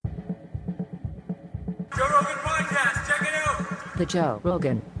Joe Rogan Podcast. Check it out. The Joe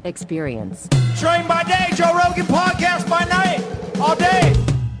Rogan Experience. Train by day, Joe Rogan Podcast by night, all day.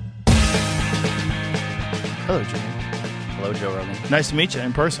 Hello, Jimmy. Hello, Joe Rogan. Nice to meet you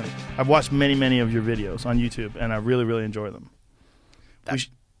in person. I've watched many of your videos on YouTube, and I really enjoy them.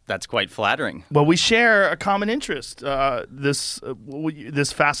 That's quite flattering. Well, we share a common interest, this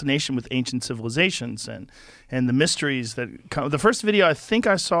fascination with ancient civilizations and the mysteries that come. The first video I think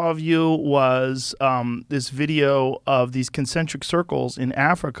I saw of you was this video of these concentric circles in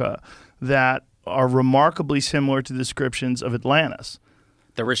Africa that are remarkably similar to descriptions of Atlantis.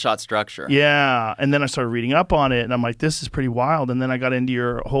 The Richat structure. Yeah, and then I started reading up on it, and I'm like, this is pretty wild. And then I got into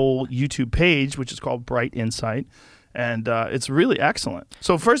your whole YouTube page, which is called Bright Insight. And it's really excellent.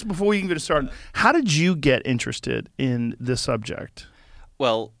 So first, before we can get started, how did you get interested in this subject?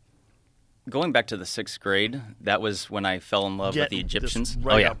 Well, going back to the 6th grade, that was when I fell in love with the Egyptians.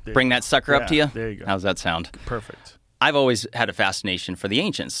 Bring that sucker up to you? There you go. How's that sound? Perfect. I've always had a fascination for the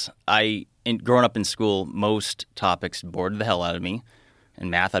ancients. Growing up in school, most topics bored the hell out of me. In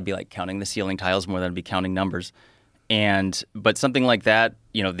math, I'd be like counting the ceiling tiles more than I'd be counting numbers. But something like that,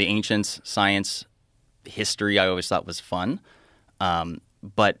 the ancients, science, history, I always thought was fun.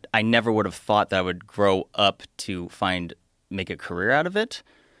 But I never would have thought that I would grow up to make a career out of it.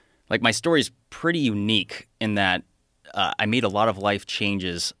 Like, my story is pretty unique in that I made a lot of life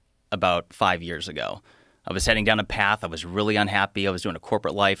changes about 5 years ago. I was heading down a path. I was really unhappy. I was doing a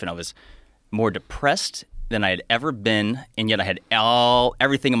corporate life, and I was more depressed than I had ever been, and yet I had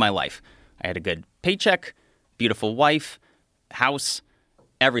everything in my life. I had a good paycheck, beautiful wife, house,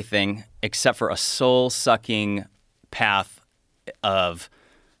 everything except for a soul-sucking path of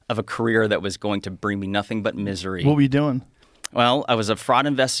a career that was going to bring me nothing but misery. What were you doing? Well, I was a fraud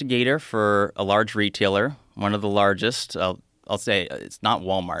investigator for a large retailer, one of the largest. I'll say it's not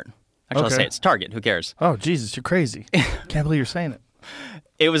Walmart. Actually, I'll say it's Target. Who cares? Oh, Jesus, you're crazy. Can't believe you're saying it.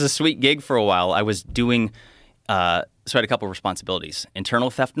 It was a sweet gig for a while. I was doing so I had a couple of responsibilities. Internal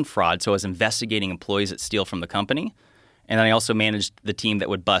theft and fraud, so I was investigating employees that steal from the company. And then I also managed the team that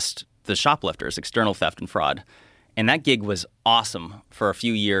would bust the shoplifters, external theft and fraud. And that gig was awesome for a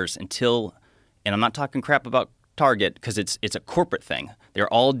few years until, and I'm not talking crap about Target because it's a corporate thing.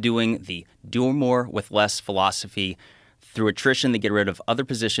 They're all doing the do more with less philosophy. Through attrition, they get rid of other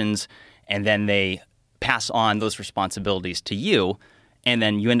positions, and then they pass on those responsibilities to you, and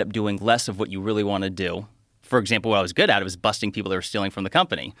then you end up doing less of what you really want to do. For example, what I was good at was busting people that were stealing from the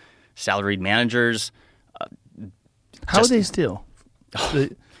company. Salaried managers. How would they steal?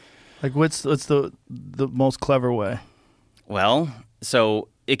 What's the most clever way? Well, so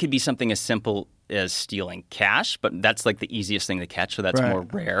it could be something as simple as stealing cash, but that's like the easiest thing to catch, so that's more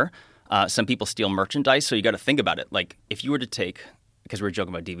rare. Some people steal merchandise, so you got to think about it. Like, if you were to take, because we were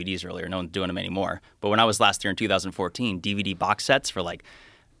joking about DVDs earlier, no one's doing them anymore, but when I was last year in 2014, DVD box sets for like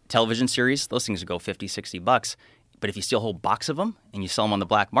television series, those things would go $50, $60. But if you steal a whole box of them and you sell them on the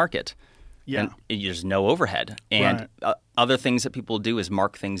black market, and there's no overhead. And other things that people do is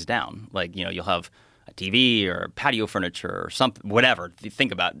mark things down. Like, you'll have a TV or patio furniture or something, whatever you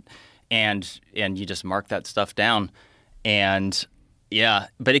think about, and you just mark that stuff down. And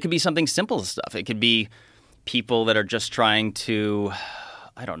but it could be something simple stuff. It could be people that are just trying to,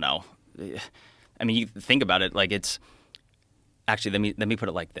 I don't know. I mean, you think about it, like it's actually, let me put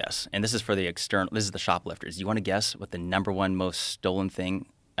it like this. And this is for this is the shoplifters. You want to guess what the number one most stolen thing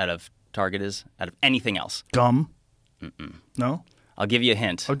out of Target is, out of anything else? Gum? Mm-mm. No? I'll give you a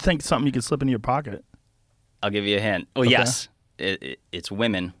hint. I would think something you could slip into your pocket. I'll give you a hint. Oh, okay. Yes. It's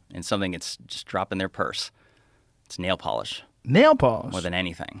women and something that's just dropping their purse. It's nail polish. Nail polish? More than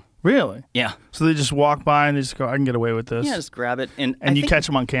anything. Really? Yeah. So they just walk by and they just go, I can get away with this? Yeah, just grab it. And you catch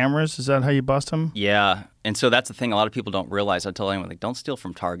them on cameras? Is that how you bust them? Yeah. And so that's the thing a lot of people don't realize. I tell anyone, like, don't steal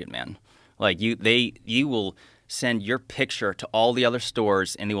from Target, man. Like, you will send your picture to all the other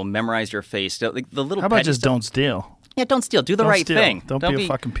stores, and they will memorize your face. Like, the little. How about just don't steal? Yeah, don't steal. Do the right thing. Don't be a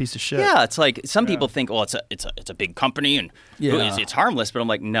fucking piece of shit. Yeah, it's like some people think, oh, it's a big company and it's harmless. But I'm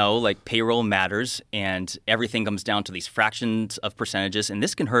like, no, like payroll matters, and everything comes down to these fractions of percentages, and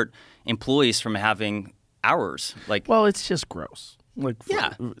this can hurt employees from having hours. Like, well, it's just gross. Like,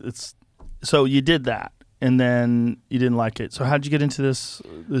 it's so you did that. And then you didn't like it. So how did you get into this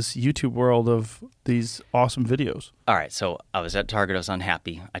YouTube world of these awesome videos? All right. So I was at Target. I was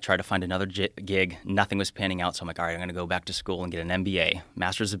unhappy. I tried to find another gig. Nothing was panning out. So I'm like, all right, I'm going to go back to school and get an MBA,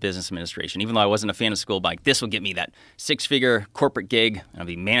 Master's of Business Administration. Even though I wasn't a fan of school, but like, this will get me that 6-figure corporate gig. And I'll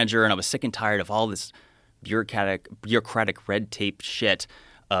be manager. And I was sick and tired of all this bureaucratic red tape shit.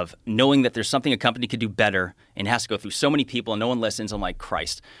 of knowing that there's something a company could do better and it has to go through so many people and no one listens. I'm like,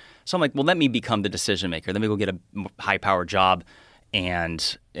 Christ. So I'm like, well, let me become the decision maker. Let me go get a high-powered job,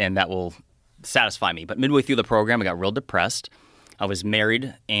 and that will satisfy me. But midway through the program, I got real depressed. I was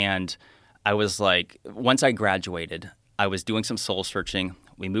married, and I was like, once I graduated, I was doing some soul searching.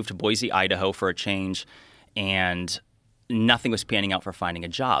 We moved to Boise, Idaho for a change, and nothing was panning out for finding a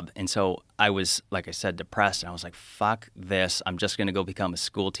job. And so I was, like I said, depressed. And I was like, fuck this. I'm just going to go become a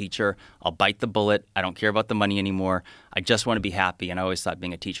school teacher. I'll bite the bullet. I don't care about the money anymore. I just want to be happy. And I always thought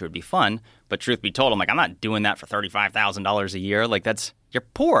being a teacher would be fun. But truth be told, I'm like, I'm not doing that for $35,000 a year. Like, you're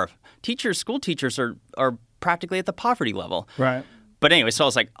poor. School teachers are practically at the poverty level. Right. But anyway, so I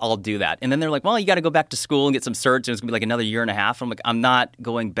was like, I'll do that. And then they're like, well, you got to go back to school and get some certs. And it's going to be like another year and a half. I'm like, I'm not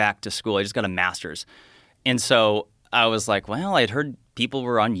going back to school. I just got a master's. And so I was like, well, I had heard people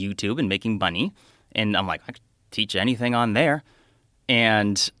were on YouTube and making money. And I'm like, I could teach anything on there.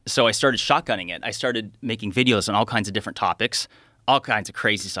 And so I started shotgunning it. I started making videos on all kinds of different topics, all kinds of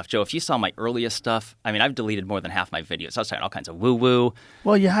crazy stuff. Joe, if you saw my earliest stuff, I mean, I've deleted more than half my videos. I was talking all kinds of woo-woo.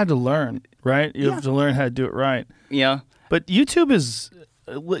 Well, you had to learn, right? You have to learn how to do it right. Yeah. But YouTube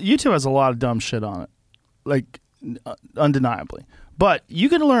has a lot of dumb shit on it, like undeniably. But you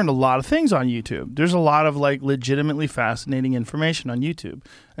can learn a lot of things on YouTube. There's a lot of like legitimately fascinating information on YouTube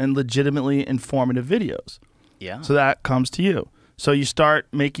and legitimately informative videos. Yeah. So that comes to you. So you start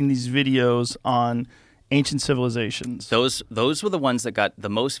making these videos on ancient civilizations. Those were the ones that got the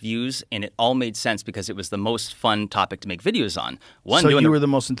most views, and it all made sense because it was the most fun topic to make videos on. So you were the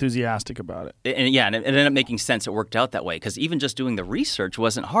most enthusiastic about it. And it ended up making sense. It worked out that way because even just doing the research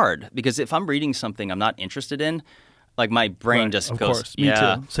wasn't hard. Because if I'm reading something I'm not interested in, like my brain just goes. Of course, me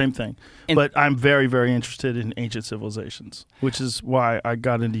too. Same thing. But I'm very, very interested in ancient civilizations, which is why I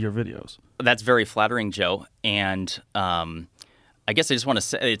got into your videos. That's very flattering, Joe. And I guess I just want to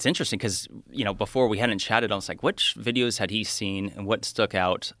say it's interesting because, before we hadn't chatted, I was like, which videos had he seen and what stuck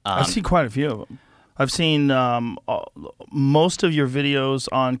out? I've seen quite a few of them. I've seen most of your videos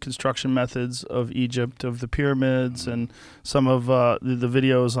on construction methods of Egypt, of the pyramids, and some of the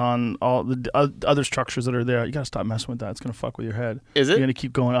videos on all the other structures that are there. You got to stop messing with that. It's going to fuck with your head. Is it? You're going to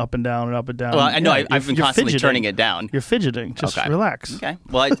keep going up and down and up and down. Well, I know. I've been constantly turning it down. You're fidgeting. Just relax. Okay.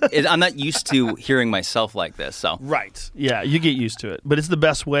 Well, I'm not used to hearing myself like this. So Right. Yeah, you get used to it. But it's the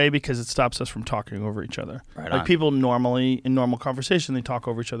best way because it stops us from talking over each other. Right like on. people normally, in normal conversation, they talk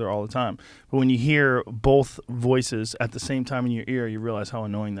over each other all the time. But when you hear both voices at the same time in your ear, you realize how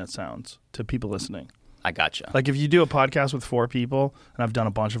annoying that sounds to people listening. I gotcha. Like if you do a podcast with 4 people, and I've done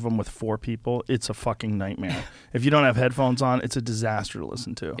a bunch of them with 4 people, it's a fucking nightmare. If you don't have headphones on, it's a disaster to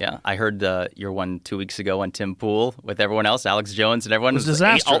listen to. Yeah, I heard your one 2 weeks ago on Tim Pool with everyone else, Alex Jones and everyone. It was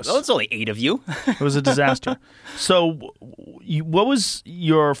disastrous. It's only 8 of you. It was a disaster. So what was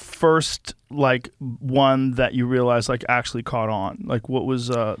your first one that you realized actually caught on? Like what was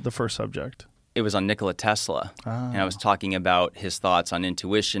the first subject? It was on Nikola Tesla, and I was talking about his thoughts on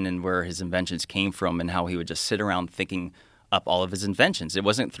intuition and where his inventions came from and how he would just sit around thinking up all of his inventions. It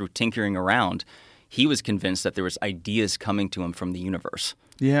wasn't through tinkering around. He was convinced that there was ideas coming to him from the universe.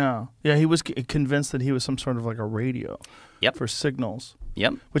 Yeah. Yeah, he was convinced that he was some sort of like a radio for signals.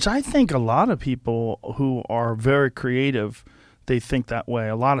 Yep. Which I think a lot of people who are very creative, they think that way.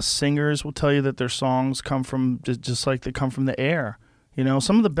 A lot of singers will tell you that their songs come from just like they come from the air.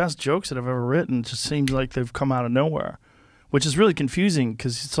 Some of the best jokes that I've ever written just seems like they've come out of nowhere, which is really confusing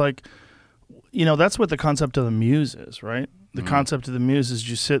because it's like, that's what the concept of the muse is, right? The concept of the muse is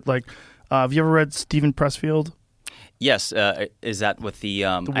you sit have you ever read Stephen Pressfield? Yes. Is that with the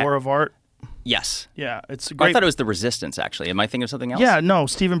War of Art? Yes. Yeah, it's a great. I thought it was The Resistance, actually. Am I thinking of something else? Yeah, no,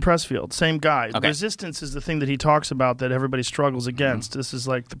 Stephen Pressfield, same guy. Okay. Resistance is the thing that he talks about that everybody struggles against. This is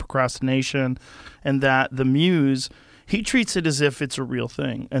like the procrastination, and that the muse. He treats it as if it's a real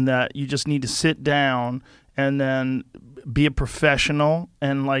thing and that you just need to sit down and then be a professional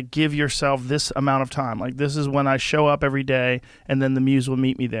and give yourself this amount of time. Like this is when I show up every day and then the muse will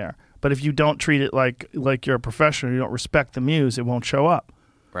meet me there. But if you don't treat it like you're a professional, you don't respect the muse, it won't show up.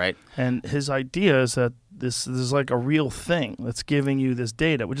 Right. And his idea is that this is like a real thing that's giving you this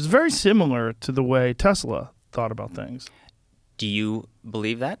data, which is very similar to the way Tesla thought about things. Do you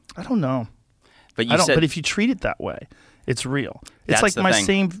believe that? I don't know. But But if you treat it that way, it's real. It's like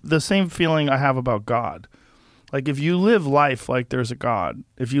the same feeling I have about God. Like if you live life like there's a God,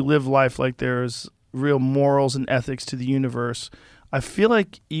 if you live life like there's real morals and ethics to the universe, I feel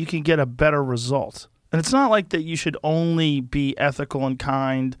like you can get a better result. And it's not like that you should only be ethical and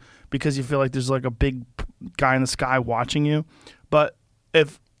kind because you feel like there's like a big guy in the sky watching you. But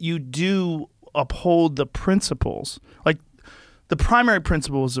if you do uphold the principles, like the primary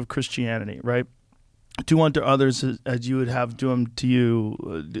principles of Christianity, right? Do unto others as you would have do them to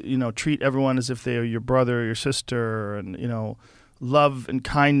you. Treat everyone as if they are your brother or your sister, and love and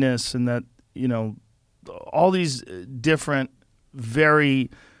kindness, and that all these different, very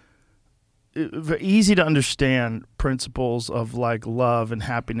easy to understand principles of like love and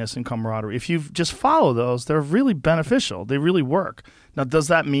happiness and camaraderie. If you just follow those, they're really beneficial. They really work. Now, does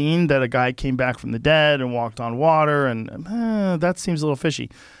that mean that a guy came back from the dead and walked on water? And that seems a little fishy.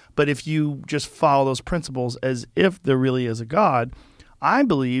 But if you just follow those principles as if there really is a God, I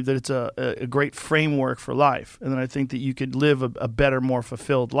believe that it's a great framework for life. And then I think that you could live a better, more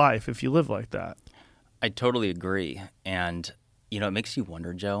fulfilled life if you live like that. I totally agree. And, it makes you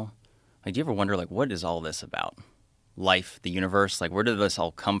wonder, Joe, do you ever wonder, what is all this about? Life, the universe, where did this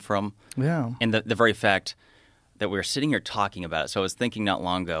all come from? Yeah. And the very fact that we're sitting here talking about it. So I was thinking not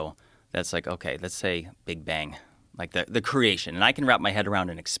long ago, that's okay, let's say Big Bang, the creation. And I can wrap my head around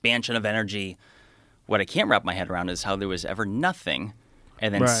an expansion of energy. What I can't wrap my head around is how there was ever nothing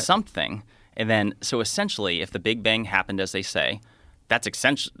and then something. And then, so essentially, if the Big Bang happened as they say, that's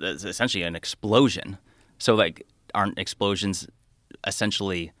essentially an explosion. So aren't explosions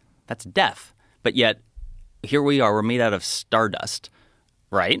essentially, that's death. But yet, here we are, we're made out of stardust,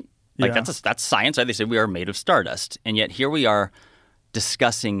 right? That's science, right? They say we are made of stardust. And yet here we are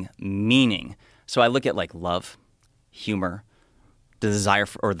discussing meaning. So I look at love, humor, the desire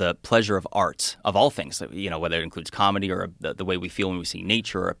for, or the pleasure of art, of all things, whether it includes comedy or the way we feel when we see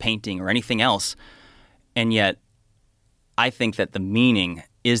nature or a painting or anything else. And yet I think that the meaning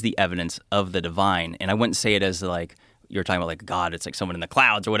is the evidence of the divine. And I wouldn't say it as you're talking about God, it's someone in the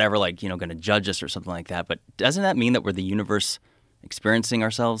clouds or whatever, going to judge us or something like that. But doesn't that mean that we're the universe experiencing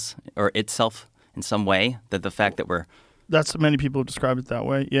ourselves or itself in some way? That the fact that we're... That's many people have described it that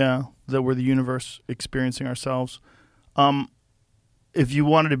way, yeah, that we're the universe experiencing ourselves. If you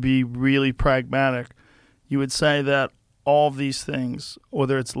wanted to be really pragmatic, you would say that all of these things,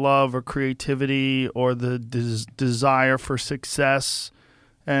 whether it's love or creativity or the desire for success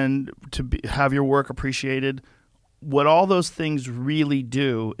and to have your work appreciated, what all those things really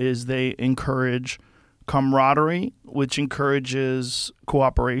do is they encourage camaraderie, which encourages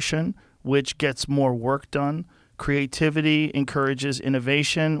cooperation, which gets more work done. Creativity encourages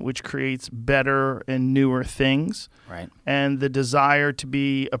innovation, which creates better and newer things. Right. And the desire to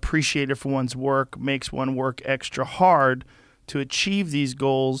be appreciated for one's work makes one work extra hard to achieve these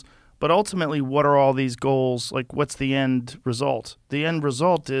goals. But ultimately, what are all these goals? What's the end result? The end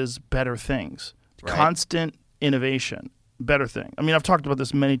result is better things. Right. Constant innovation, better thing. I mean, I've talked about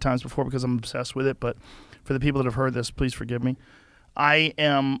this many times before because I'm obsessed with it, but for the people that have heard this, please forgive me. I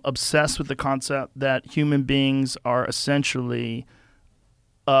am obsessed with the concept that human beings are essentially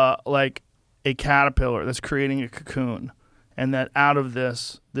like a caterpillar that's creating a cocoon, and that out of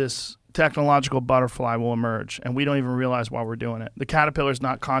this technological butterfly will emerge, and we don't even realize why we're doing it. The caterpillar's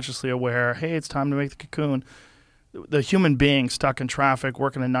not consciously aware, hey, it's time to make the cocoon. The human being stuck in traffic,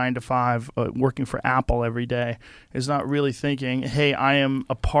 working a 9 to 5, working for Apple every day, is not really thinking, hey, I am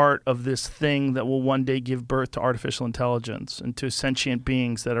a part of this thing that will one day give birth to artificial intelligence and to sentient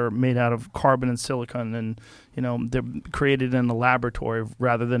beings that are made out of carbon and silicon, and they're created in a laboratory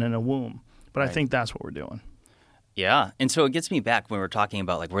rather than in a womb. But right. I think that's what we're doing. Yeah. And so it gets me back when we're talking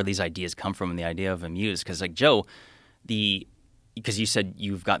about where these ideas come from and the idea of a muse. Because Joe, because you said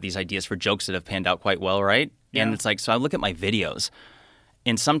you've got these ideas for jokes that have panned out quite well, right? Yeah. And it's so I look at my videos,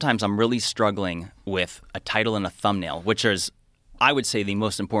 and sometimes I'm really struggling with a title and a thumbnail, which is, I would say, the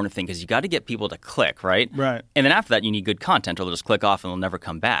most important thing, because you got to get people to click, right? Right. And then after that, you need good content, or they'll just click off and they'll never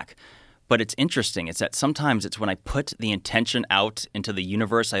come back. But it's interesting. It's that sometimes it's when I put the intention out into the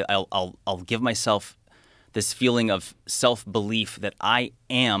universe, I'll give myself this feeling of self-belief that I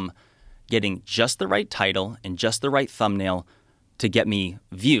am getting just the right title and just the right thumbnail to get me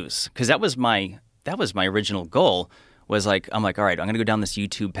views. Because that was my original goal, was I'm all right, I'm going to go down this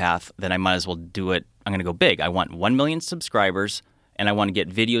YouTube path, then I might as well do it. I'm going to go big. I want 1 million subscribers, and I want to get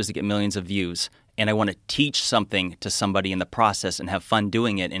videos that get millions of views, and I want to teach something to somebody in the process and have fun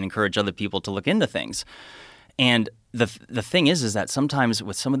doing it and encourage other people to look into things. And the thing is that sometimes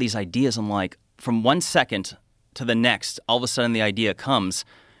with some of these ideas, I'm from 1 second to the next, all of a sudden the idea comes,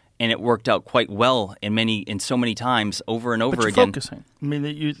 and it worked out quite well in so many times over and over but you're again. Focusing. I mean,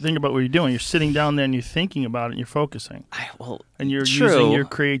 you think about what you're doing. You're sitting down there and you're thinking about it and you're focusing. And you're using your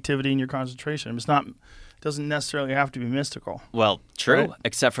creativity and your concentration. It doesn't necessarily have to be mystical. Well, true. Right?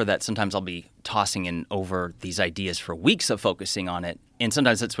 Except for that sometimes I'll be tossing in over these ideas for weeks of focusing on it. And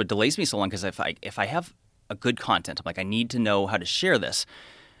sometimes that's what delays me so long, because if I have a good content, I'm I need to know how to share this.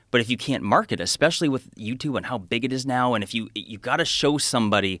 But if you can't market, especially with YouTube and how big it is now, and if you got to show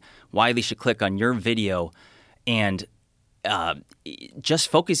somebody why they should click on your video, and just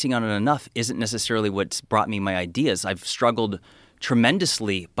focusing on it enough isn't necessarily what's brought me my ideas. I've struggled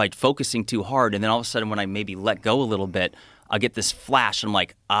tremendously by focusing too hard, and then all of a sudden when I maybe let go a little bit, I'll get this flash, and I'm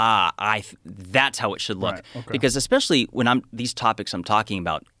like, that's how it should look. Right, okay. Because especially when these topics I'm talking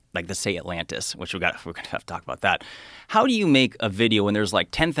about, like let's say Atlantis, which we're gonna have to talk about that. How do you make a video when there's like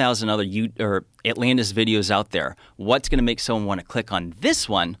 10,000 other Atlantis videos out there? What's going to make someone want to click on this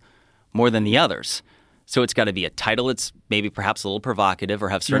one more than the others? So it's got to be a title that's maybe perhaps a little provocative or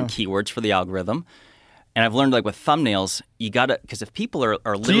have certain keywords for the algorithm. And I've learned, like with thumbnails, you got to, because if people are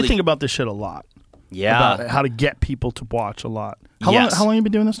literally... So you think about this shit a lot. Yeah. About how to get people to watch a lot. How Yes. long have you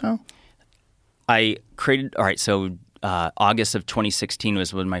been doing this now? I created, all right, so August of 2016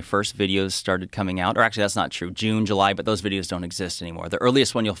 was when my first videos started coming out. Or actually, that's not true. June, July, but those videos don't exist anymore. The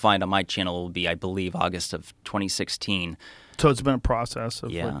earliest one you'll find on my channel will be, I believe, August of 2016. So it's been a process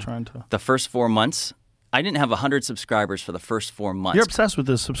of like trying to... The first 4 months, I didn't have 100 subscribers for the first 4 months. You're obsessed with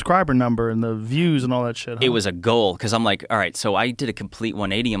the subscriber number and the views and all that shit, huh? It was a goal because I'm like, all right, so I did a complete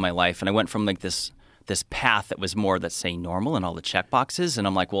 180 in my life, and I went from like this path that was more, let's say, normal and all the check boxes, and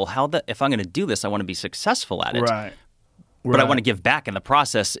I'm like, well, if I'm going to do this, I want to be successful at it. Right. But I want to give back in the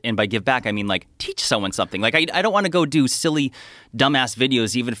process, and by give back, I mean like teach someone something. Like I don't want to go do silly, dumbass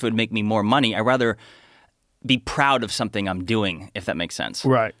videos, even if it would make me more money. I'd rather be proud of something I'm doing, if that makes sense.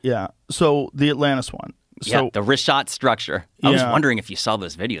 Right, yeah. So the Atlantis one. So, the wrist shot structure. I was wondering if you saw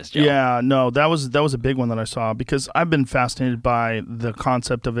those videos, Joe. Yeah, no, that was a big one that I saw because I've been fascinated by the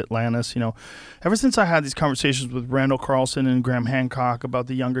concept of Atlantis. You know, ever since I had these conversations with Randall Carlson and Graham Hancock about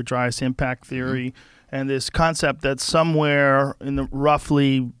the Younger Dryas impact theory and this concept that somewhere in the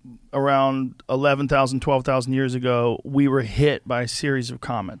roughly around 11,000, 12,000 years ago, we were hit by a series of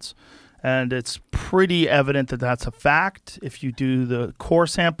comets. And it's pretty evident that that's a fact. If you do the core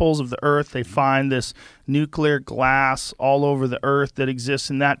samples of the Earth, they find this nuclear glass all over the Earth that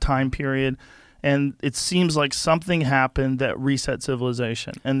exists in that time period. And it seems like something happened that reset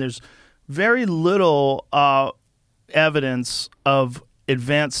civilization. And there's very little evidence of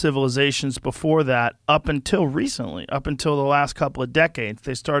advanced civilizations before that up until recently, up until the last couple of decades.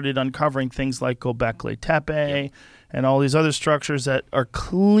 They started uncovering things like Göbekli Tepe and all these other structures that are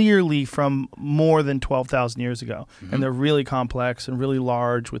clearly from more than 12,000 years ago. Mm-hmm. And they're really complex and really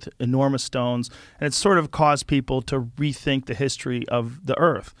large with enormous stones. And it's sort of caused people to rethink the history of the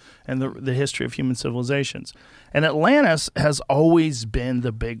Earth and the history of human civilizations. And Atlantis has always been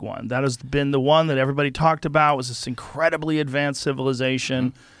the big one. That has been the one that everybody talked about, was this incredibly advanced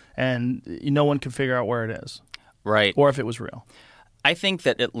civilization, and no one could figure out where it is. Right. Or if it was real. I think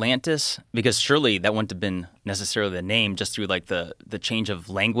that Atlantis, because surely that wouldn't have been necessarily the name just through like the change of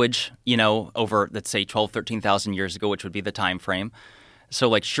language, over, let's say, 12, 13,000 years ago, which would be the time frame. So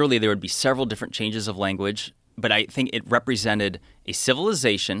like surely there would be several different changes of language, but I think it represented a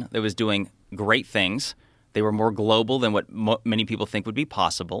civilization that was doing great things. They were more global than what many people think would be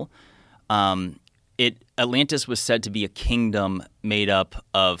possible. Atlantis was said to be a kingdom made up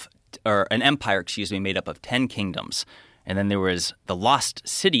of, or an empire, made up of 10 kingdoms. And then there was the lost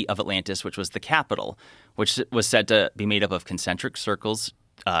city of Atlantis, which was the capital, which was said to be made up of concentric circles,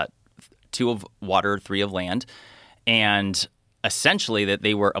 2 of water, 3 of land, and essentially that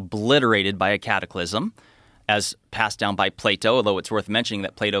they were obliterated by a cataclysm as passed down by Plato, although it's worth mentioning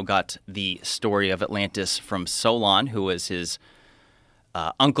that Plato got the story of Atlantis from Solon, who was his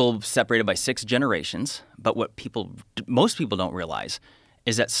uncle separated by 6 generations. But what most people don't realize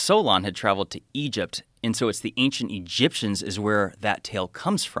is that Solon had traveled to Egypt, and so it's the ancient Egyptians is where that tale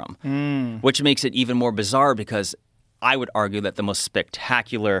comes from, which makes it even more bizarre because I would argue that the most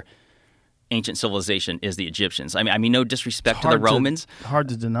spectacular ancient civilization is the Egyptians. I mean, no disrespect to the Romans. Hard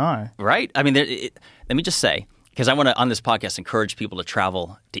to deny. Right? I mean, let me just say, because I want to, on this podcast, encourage people to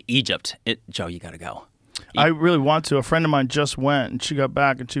travel to Egypt. Joe, you got to go. I really want to. A friend of mine just went, and she got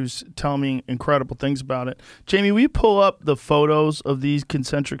back, and she was telling me incredible things about it. Jamie, will you pull up the photos of these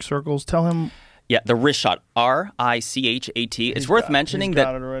concentric circles? Tell him. Yeah, the wrist shot, R-I-C-H-A-T. It's worth mentioning that.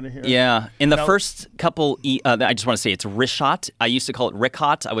 Got it already here. Yeah, in the first couple, I just want to say it's wrist shot. I used to call it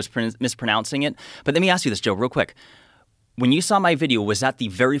Rickot. I was mispronouncing it. But let me ask you this, Joe, real quick. When you saw my video, was that the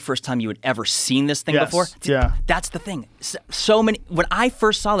very first time you had ever seen this thing before? Yeah. That's the thing. So many. When I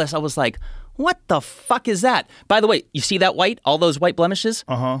first saw this, I was like, what the fuck is that? By the way, you see that white, all those white blemishes?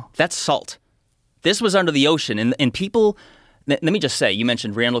 That's salt. This was under the ocean. And people, let me just say, you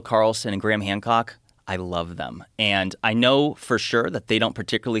mentioned Randall Carlson and Graham Hancock. I love them. And I know for sure that they don't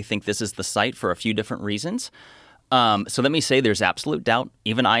particularly think this is the site for a few different reasons. So let me say there's absolute doubt.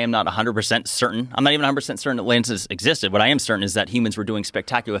 Even I am not 100% certain. I'm not even 100% certain Atlantis existed. What I am certain is that humans were doing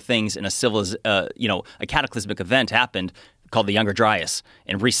spectacular things and a cataclysmic event happened called the Younger Dryas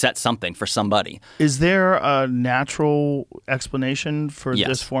and reset something for somebody. Is there a natural explanation for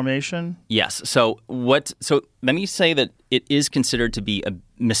this formation? Yes. So let me say that it is considered to be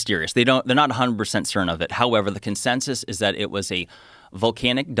mysterious. They're not 100% certain of it. However, the consensus is that it was a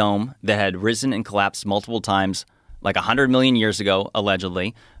volcanic dome that had risen and collapsed multiple times, like 100 million years ago,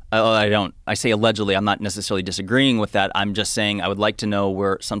 allegedly. I say allegedly. I'm not necessarily disagreeing with that. I'm just saying I would like to know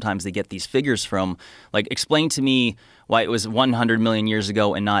where sometimes they get these figures from. Like, explain to me why it was 100 million years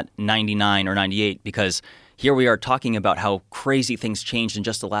ago and not 99 or 98, because here we are talking about how crazy things changed in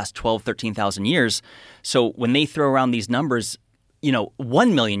just the last 12, 13,000 years. So when they throw around these numbers,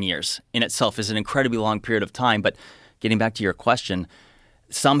 1 million years in itself is an incredibly long period of time. But getting back to your question,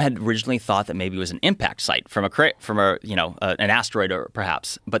 some had originally thought that maybe it was an impact site from an asteroid or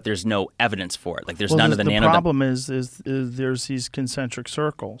perhaps, but there's no evidence for it. Like there's none of the nano. The problem is there's these concentric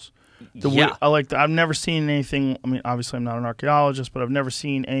circles. I've never seen anything. I mean, obviously I'm not an archaeologist, but I've never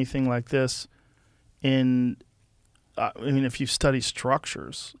seen anything like this. If you study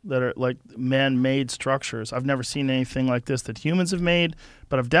structures that are like man-made structures, I've never seen anything like this that humans have made.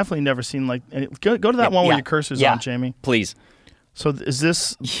 But I've definitely never seen go to that one where your cursor's on, Jamie. Please. So is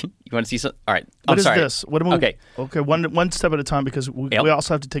this? You want to see some? All right. What is this? Okay. One step at a time, because we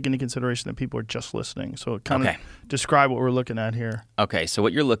also have to take into consideration that people are just listening. So kind of describe what we're looking at here. Okay. So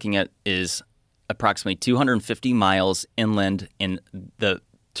what you're looking at is approximately 250 miles inland in the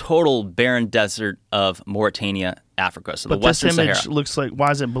total barren desert of Mauritania, Africa. So the Western Sahara. But this image looks like.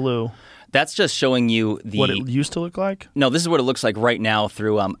 Why is it blue? That's just showing you what it used to look like? No, this is what it looks like right now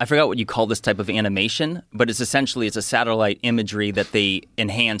through, I forgot what you call this type of animation, but it's a satellite imagery that they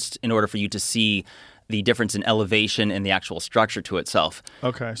enhanced in order for you to see the difference in elevation and the actual structure to itself.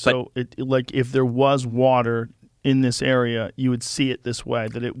 Okay, so if there was water in this area, you would see it this way,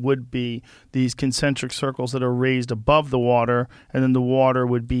 that it would be these concentric circles that are raised above the water, and then the water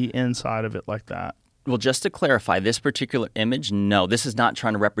would be inside of it like that. Well, just to clarify, this particular image, no, this is not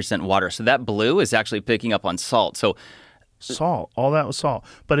trying to represent water. So that blue is actually picking up on salt. So salt, all that was salt.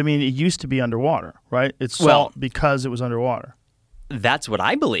 But I mean, it used to be underwater, right? It's salt because it was underwater. That's what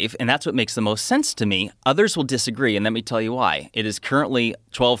I believe, and that's what makes the most sense to me. Others will disagree, and let me tell you why. It is currently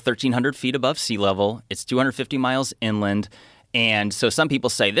 1,300 feet above sea level. It's 250 miles inland. And so some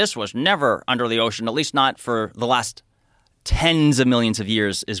people say this was never under the ocean, at least not for the last tens of millions of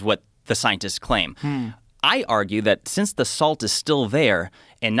years, is what the scientists claim. I argue that since the salt is still there,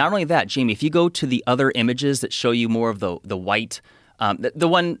 and not only that, Jamie, if you go to the other images that show you more of the white, the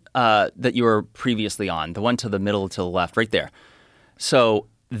one that you were previously on, the one to the middle to the left, right there. So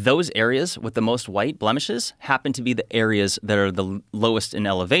those areas with the most white blemishes happen to be the areas that are the lowest in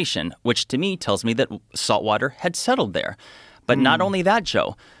elevation, which to me tells me that saltwater had settled there. But not only that,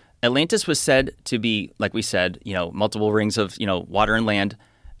 Joe, Atlantis was said to be, like we said, multiple rings of, water and land.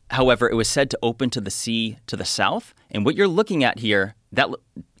 However, it was said to open to the sea to the south. And what you're looking at here,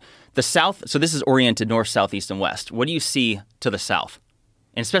 the south, so this is oriented north, south, east, and west. What do you see to the south?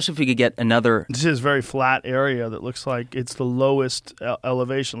 And especially if we could get another... This is a very flat area that looks like it's the lowest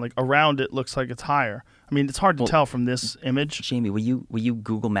elevation. Like around it looks like it's higher. I mean, it's hard to tell from this image. Jamie, will you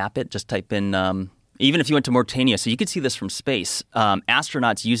Google map it? Just type in... even if you went to Mauritania, so you could see this from space.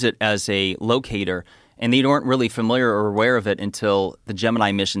 Astronauts use it as a locator, and they weren't really familiar or aware of it until the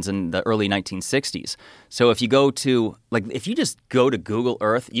Gemini missions in the early 1960s. So if you if you just go to Google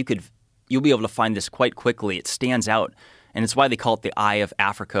Earth, you'll be able to find this quite quickly. It stands out, and it's why they call it the Eye of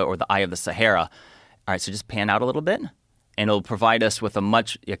Africa or the Eye of the Sahara. All right, so just pan out a little bit, and it'll provide us with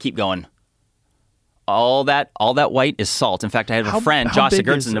keep going. All that white is salt. In fact, I had a friend, Josh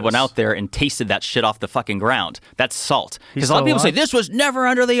Sigurdsson, that went out there and tasted that shit off the fucking ground. That's salt. Because a lot of people say, this was never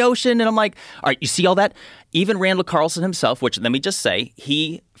under the ocean. And I'm like, all right, you see all that? Even Randall Carlson himself, which let me just say,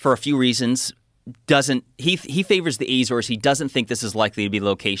 he, for a few reasons, he favors the Azores. He doesn't think this is likely to be the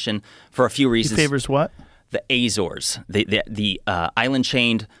location for a few reasons. He favors what? The Azores. The island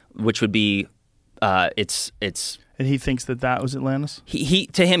chain, which would be, it's And he thinks that was Atlantis?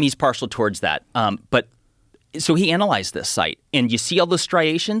 To him, he's partial towards that. But so he analyzed this site, and you see all those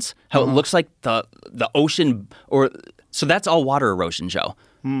striations, how it looks like the ocean, so that's all water erosion, Joe.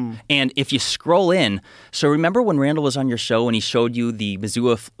 And if you scroll in, so remember when Randall was on your show and he showed you the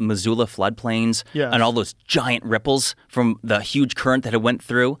Missoula floodplains and all those giant ripples from the huge current that it went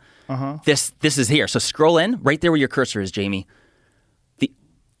through? This is here. So scroll in, right there where your cursor is, Jamie.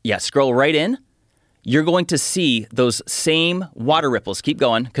 Scroll right in. you're going to see those same water ripples. Keep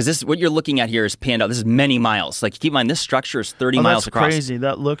going, because this what you're looking at here is panned out. This is many miles. Like, keep in mind, this structure is 30 miles across. That's crazy.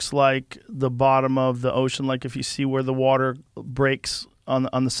 That looks like the bottom of the ocean, like if you see where the water breaks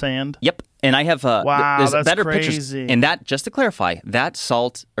on the sand. Yep. And I have there's that's better crazy. pictures. And that, just to clarify,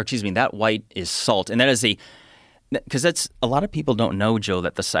 that white is salt. And that is because that's a lot of people don't know, Joe,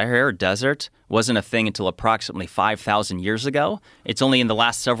 that the Sahara Desert wasn't a thing until approximately 5,000 years ago. It's only in the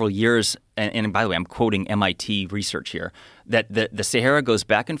last several years, and by the way, I'm quoting MIT research here, that the Sahara goes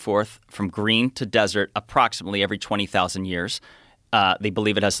back and forth from green to desert approximately every 20,000 years. They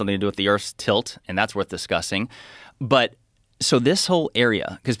believe it has something to do with the Earth's tilt, and that's worth discussing. But so this whole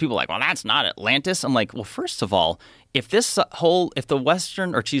area, because people are like, well, that's not Atlantis. I'm like, well, first of all, if the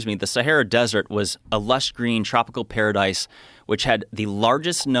Sahara Desert was a lush green tropical paradise, which had the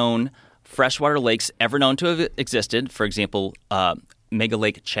largest known freshwater lakes ever known to have existed, for example, Mega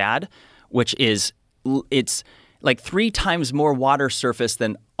Lake Chad, which it's like 3 times more water surface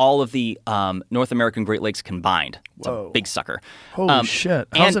than all of the North American Great Lakes combined. It's a big sucker. Holy shit.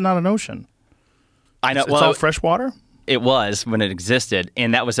 How's it not an ocean? I know. It's all fresh water? It was when it existed,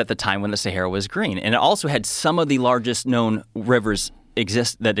 and that was at the time when the Sahara was green. And it also had some of the largest known rivers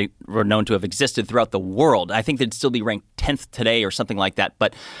that were known to have existed throughout the world. I think they'd still be ranked 10th today or something like that.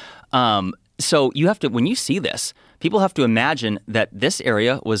 But so you have to, when you see this, people have to imagine that this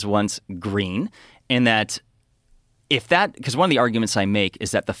area was once green, and that because one of the arguments I make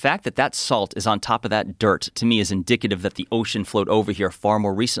is that the fact that that salt is on top of that dirt, to me, is indicative that the ocean flowed over here far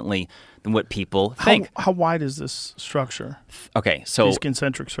more recently than what people think. How wide is this structure? Okay, so these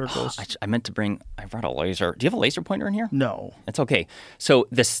concentric circles. I brought a laser. Do you have a laser pointer in here? No. It's okay. So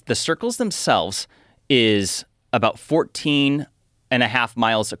the circles themselves is about 14 and a half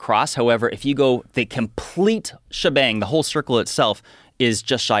miles across. However, if you go the complete shebang, the whole circle itself is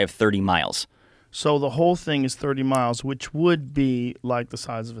just shy of 30 miles. So the whole thing is 30 miles, which would be like the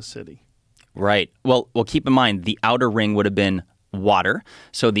size of a city. Right. Well, keep in mind, the outer ring would have been water,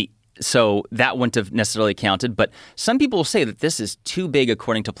 so that wouldn't have necessarily counted. But some people will say that this is too big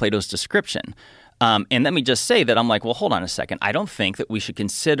according to Plato's description. And let me just say that I'm like, well, hold on a second. I don't think that we should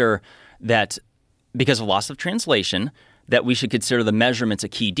consider that, because of loss of translation, that we should consider the measurements a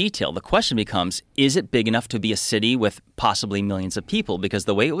key detail. The question becomes, is it big enough to be a city with possibly millions of people? Because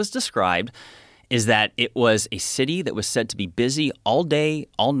the way it was described is that it was a city that was said to be busy all day,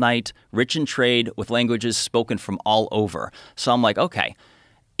 all night, rich in trade, with languages spoken from all over. So I'm like, okay,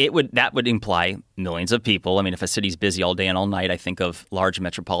 that would imply millions of people. I mean, if a city's busy all day and all night, I think of large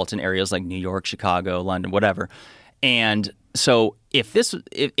metropolitan areas like New York, Chicago, London, whatever. And so if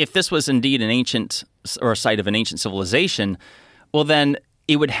this was indeed an ancient or a site of an ancient civilization, well, then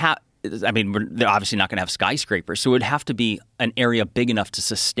it would have. I mean, they're obviously not going to have skyscrapers, so it would have to be an area big enough to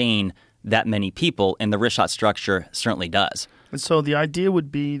sustain that many people, and the Richat structure certainly does. And so the idea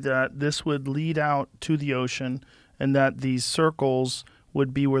would be that this would lead out to the ocean, and that these circles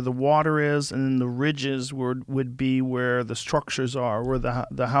would be where the water is, and then the ridges would be where the structures are, where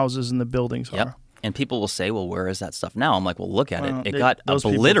the houses and the buildings are. And people will say, well, where is that stuff now? I'm like, well, look at it. It got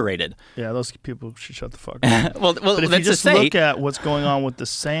obliterated. Those people should shut the fuck up. But if you just look at what's going on with the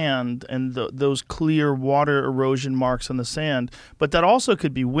sand and those clear water erosion marks on the sand, but that also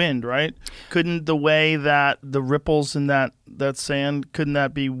could be wind, right? Couldn't the way that the ripples in that sand, couldn't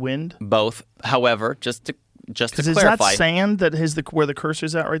that be wind? Both. However, just to clarify. Is that sand that is where the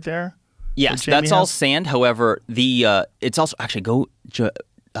cursor's at right there? Yes, that's all sand. However, it's also, actually, go to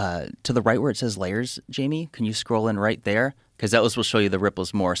the right where it says layers, Jamie. Can you scroll in right there? Because that will show you the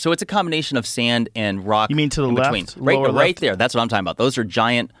ripples more. So it's a combination of sand and rock. You mean to the left? Right there. That's what I'm talking about. Those are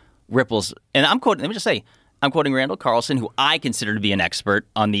giant ripples. And I'm quoting Randall Carlson, who I consider to be an expert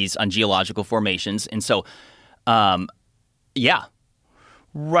on geological formations. And so, yeah.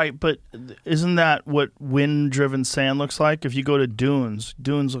 Right, but isn't that what wind-driven sand looks like? If you go to dunes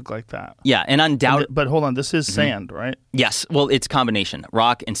look like that. Yeah, and undoubtedly. But hold on, this is sand, right? Yes, well, it's combination,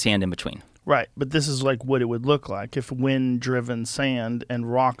 rock and sand in between. Right, but this is like what it would look like if wind-driven sand and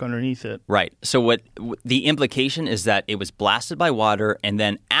rock underneath it. Right, so what the implication is that it was blasted by water, and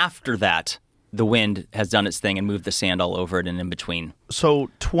then after that, the wind has done its thing and moved the sand all over it and in between.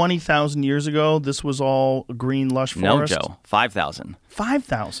 So 20,000 years ago, this was all green, lush forest? No, Joe. 5,000.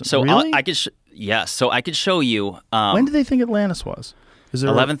 5,000? So really? Yes. So I could show you. When did they think Atlantis was?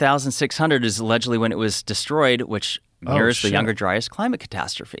 11,600 is allegedly when it was destroyed, which mirrors the Younger Dryas climate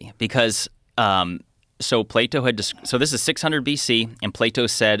catastrophe. Because so Plato so this is 600 BC, and Plato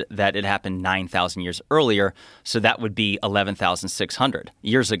said that it happened 9,000 years earlier. So that would be 11,600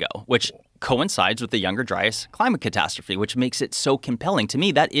 years ago, which coincides with the Younger Dryas climate catastrophe, which makes it so compelling. To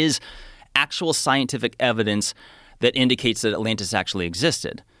me, that is actual scientific evidence that indicates that Atlantis actually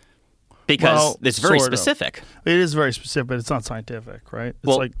existed. Because it's very specific. It is very specific, but it's not scientific, right?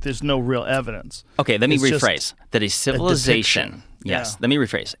 It's like there's no real evidence. Okay, let me rephrase. That a civilization, let me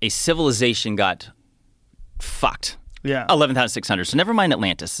rephrase. A civilization got fucked. Yeah. 11,600. So never mind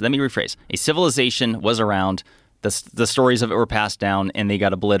Atlantis. Let me rephrase. A civilization was around, the stories of it were passed down, and they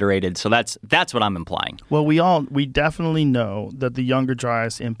got obliterated. So that's what I'm implying. Well, we definitely know that the Younger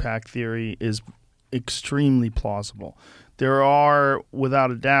Dryas impact theory is extremely plausible. There are,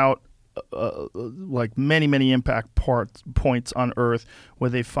 without a doubt, like many impact points on Earth where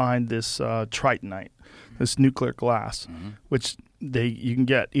they find this tritonite, this nuclear glass, which you can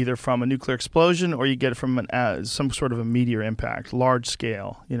get either from a nuclear explosion or you get it from some sort of a meteor impact, large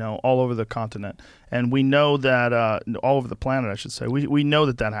scale, all over the continent. And we know that all over the planet, I should say. We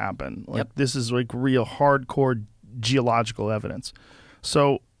know that happened. This is like real hardcore geological evidence.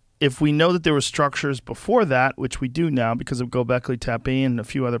 So if we know that there were structures before that, which we do now because of Göbekli Tepe and a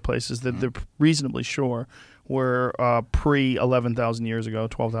few other places that they're reasonably sure were pre-11,000 years ago,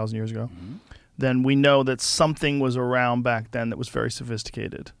 12,000 years ago, then we know that something was around back then that was very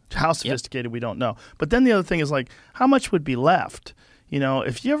sophisticated. How sophisticated, we don't know. But then the other thing is, like, how much would be left?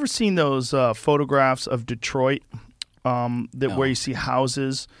 If you ever seen those photographs of Detroit, where you see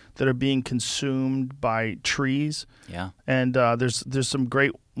houses that are being consumed by trees. Yeah. And there's some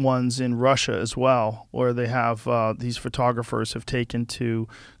great ones in Russia as well, where they have these photographers have taken to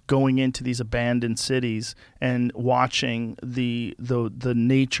going into these abandoned cities and watching the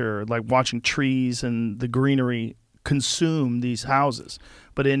nature, like watching trees and the greenery consume these houses.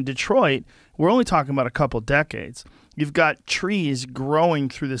 But in Detroit, we're only talking about a couple decades. You've got trees growing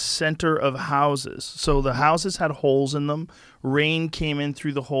through the center of houses. So the houses had holes in them. Rain came in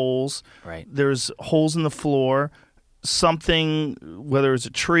through the holes. Right. There's holes in the floor. Something, whether it's a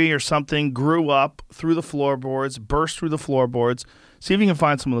tree or something, grew up through the floorboards, burst through the floorboards. See if you can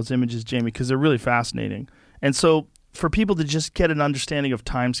find some of those images, Jamie, because they're really fascinating. And so for people to just get an understanding of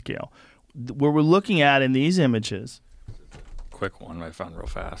timescale, where we're looking at in these images. Quick one I found real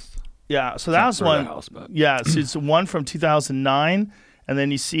fast. Yeah, so that was one. So it's one from 2009, and then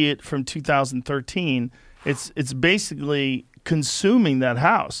you see it from 2013. It's basically consuming that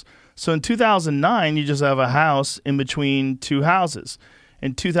house. So in 2009, you just have a house in between two houses.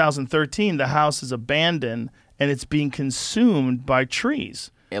 In 2013, the house is abandoned, and it's being consumed by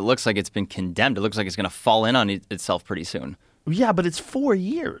trees. It looks like it's been condemned. It looks like it's going to fall in on itself pretty soon. Yeah, but it's 4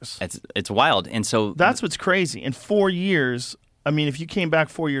 years. It's wild, and so that's what's crazy. In 4 years. I mean, if you came back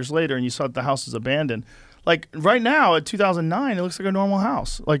 4 years later and you saw that the house is abandoned, like right now at 2009, it looks like a normal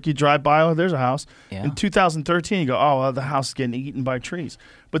house. Like you drive by, oh, there's a house. Yeah. In 2013, you go, oh, well, the house is getting eaten by trees.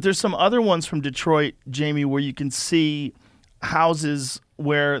 But there's some other ones from Detroit, Jamie, where you can see houses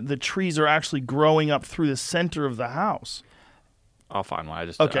where the trees are actually growing up through the center of the house. I'll find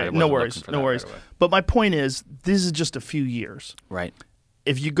one. No worries. Right away. But my point is, this is just a few years. Right.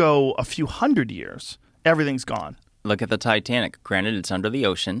 If you go a few hundred years, everything's gone. Look at the Titanic. Granted, it's under the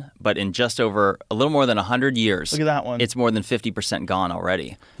ocean, but in just over a little more than 100 years, look at that one. It's more than 50% gone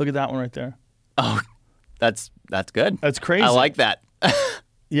already. Look at that one right there. Oh, that's good. That's crazy. I like that.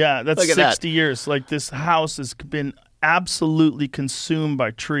 Yeah, that's Look at 60 years. Like this house has been absolutely consumed by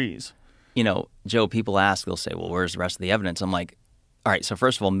trees. Joe, people ask, they'll say, well, where's the rest of the evidence? I'm like, all right, so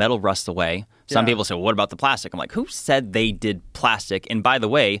first of all, metal rusts away. Some people say, well, what about the plastic? I'm like, who said they did plastic? And by the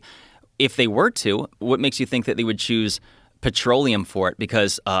way, if they were to, what makes you think that they would choose petroleum for it?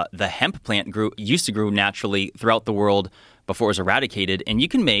 Because the hemp plant used to grow naturally throughout the world before it was eradicated, and you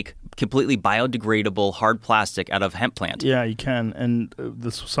can make completely biodegradable hard plastic out of hemp plant. Yeah, you can, and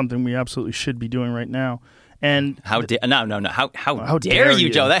this is something we absolutely should be doing right now. And how dare you,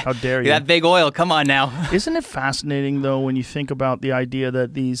 Joe? How dare you? That big oil, come on now. Isn't it fascinating though when you think about the idea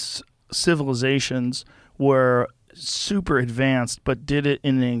that these civilizations were super advanced, but did it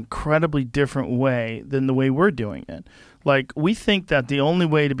in an incredibly different way than the way we're doing it. Like, we think that the only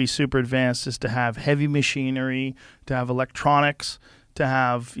way to be super advanced is to have heavy machinery, to have electronics, to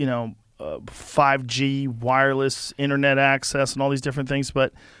have, 5G, wireless internet access, and all these different things.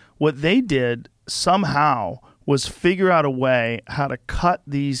 But what they did somehow was figure out a way how to cut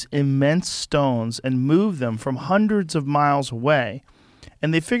these immense stones and move them from hundreds of miles away.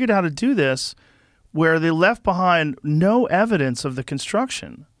 And they figured out how to do this where they left behind no evidence of the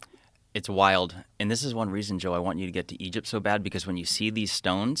construction. It's wild. And this is one reason, Joe, I want you to get to Egypt so bad, because when you see these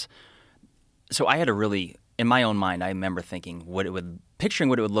stones, so I had in my own mind, I remember thinking picturing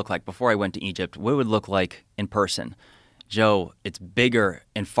what it would look like before I went to Egypt, what it would look like in person. Joe, it's bigger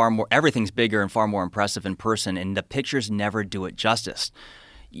and everything's bigger and far more impressive in person, and the pictures never do it justice.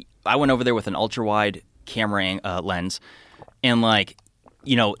 I went over there with an ultra wide camera lens, and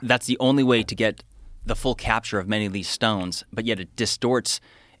that's the only way to get the full capture of many of these stones, but yet it distorts.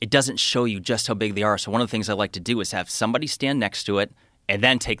 It doesn't show you just how big they are. So one of the things I like to do is have somebody stand next to it and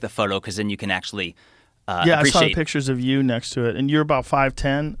then take the photo, because then you can actually I appreciate. saw the pictures of you next to it, and you're about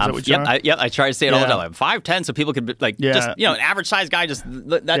 5'10". Is that what you are? I try to say it all the time. I'm 5'10", so people could just an average size guy just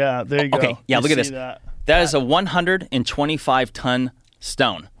that. Yeah, there you go. Okay, yeah, You look at see this. That is a 125-ton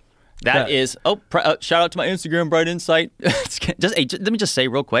stone. That is. Shout out to my Instagram, Bright Insight. Let me just say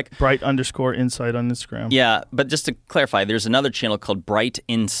real quick. Bright_insight on Instagram. Yeah, but just to clarify, there's another channel called Bright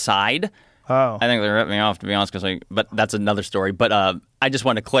Inside. Oh, I think they ripped me off, to be honest, but that's another story. But I just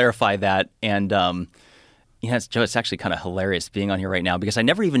want to clarify that, and Joe, it's actually kind of hilarious being on here right now because I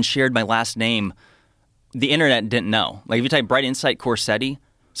never even shared my last name. The internet didn't know. Like if you type Bright Insight Corsetti,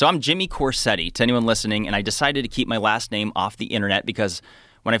 so I'm Jimmy Corsetti to anyone listening, and I decided to keep my last name off the internet because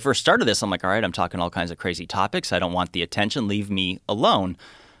when I first started this, I'm like, all right, I'm talking all kinds of crazy topics. I don't want the attention. Leave me alone.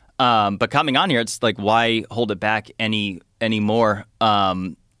 But coming on here, it's like, why hold it back anymore?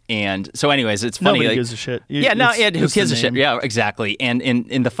 And so, anyways, it's funny. Nobody gives a shit. Who gives a shit? Yeah, exactly.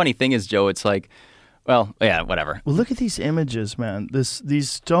 And the funny thing is, Joe, it's like, well, yeah, whatever. Well, look at these images, man. These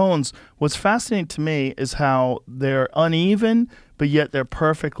stones. What's fascinating to me is how they're uneven, but yet they're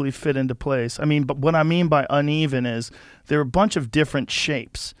perfectly fit into place. I mean, but what I mean by uneven is they're a bunch of different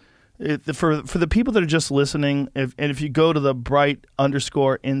shapes. For the people that are just listening, if you go to the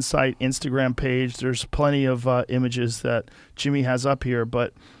Bright_Insight Instagram page, there's plenty of images that Jimmy has up here.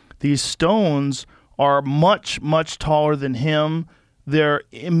 But these stones are much, much taller than him. They're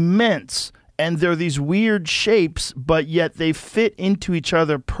immense. And they're these weird shapes, but yet they fit into each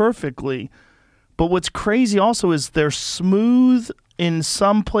other perfectly. But what's crazy also is they're smooth in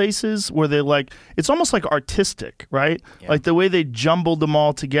some places where they it's almost like artistic, right? Yeah. Like the way they jumbled them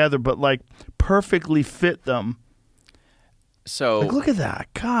all together, but perfectly fit them. So look at that.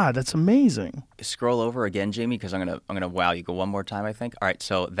 God, that's amazing. Scroll over again, Jamie, because I'm gonna wow you. Go one more time, I think. All right,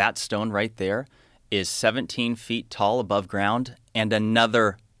 so that stone right there is 17 feet tall above ground, and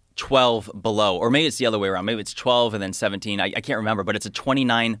another 12 below, or maybe it's the other way around. Maybe it's 12 and then 17. I can't remember, but it's a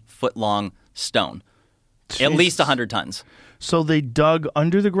 29-foot-long stone. Jeez. At least 100 tons. So they dug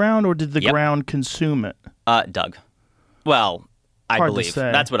under the ground, or did the ground consume it? Dug. Well, I believe.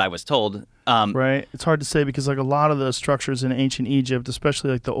 That's what I was told. Right? It's hard to say because a lot of the structures in ancient Egypt,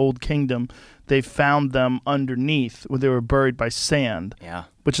 especially the Old Kingdom, they found them underneath where they were buried by sand. Yeah.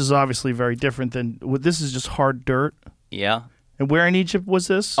 Which is obviously very different than this is just hard dirt. Yeah. And where in Egypt was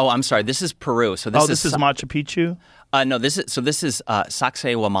this? Oh, I'm sorry. This is Peru. So this is Machu Picchu? No, this is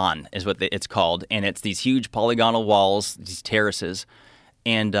Sacsayhuaman is what it's called, and it's these huge polygonal walls, these terraces,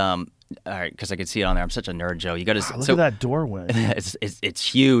 and all right, because I could see it on there. I'm such a nerd, Joe. You got to look at that doorway. It's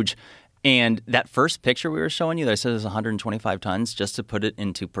huge, and that first picture we were showing you that I said is 125 tons. Just to put it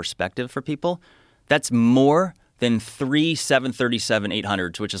into perspective for people, that's more than 3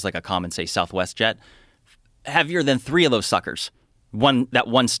 737-800s, which is like a common, say, Southwest jet. Heavier than 3 of those suckers. That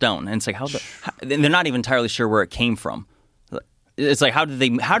one stone, and it's like they're not even entirely sure where it came from. It's like how did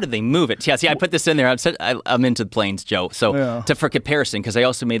they move it? Yeah, see, I put this in there. I'm into planes, Joe. So for comparison, because I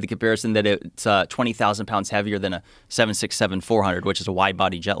also made the comparison that it's 20,000 pounds heavier than a 767-400, which is a wide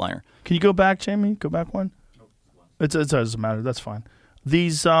body jetliner. Can you go back, Jamie? Go back one. It doesn't matter. That's fine.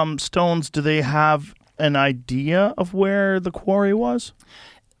 These stones, do they have an idea of where the quarry was?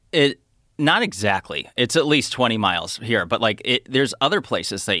 Not exactly. It's at least 20 miles here, but there's other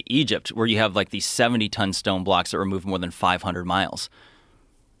places, say Egypt, where you have these 70-ton stone blocks that were moved more than 500 miles.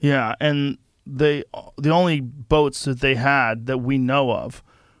 Yeah, and the only boats that they had that we know of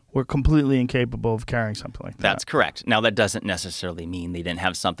were completely incapable of carrying something like that. That's correct. Now, that doesn't necessarily mean they didn't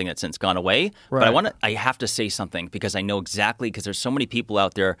have something that's since gone away, right. But I have to say something because I know exactly, because there's so many people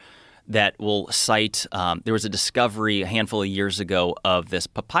out there that will cite, there was a discovery a handful of years ago of this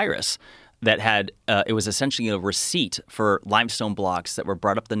papyrus that had, it was essentially a receipt for limestone blocks that were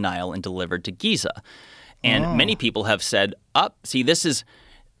brought up the Nile and delivered to Giza. And many people have said, there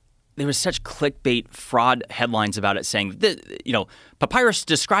was such clickbait fraud headlines about it saying, papyrus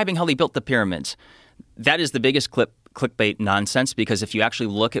describing how they built the pyramids. That is the biggest clickbait nonsense, because if you actually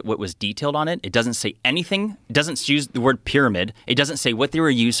look at what was detailed on it, it doesn't say anything. It doesn't use the word pyramid. It doesn't say what they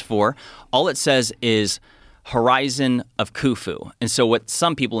were used for. All it says is horizon of Khufu. And so what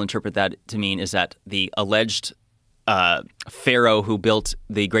some people interpret that to mean is that the alleged pharaoh who built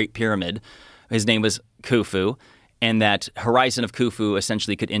the Great Pyramid, his name was Khufu, and that horizon of Khufu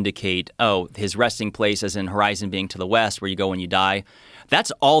essentially could indicate, his resting place as in horizon being to the west where you go when you die.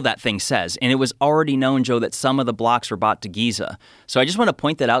 That's all that thing says. And it was already known, Joe, that some of the blocks were bought to Giza. So I just want to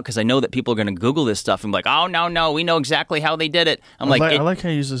point that out because I know that people are going to Google this stuff and be like, oh, no, we know exactly how they did it. I like how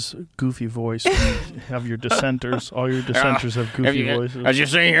you use this goofy voice. You have your dissenters. All your dissenters have goofy voices. As you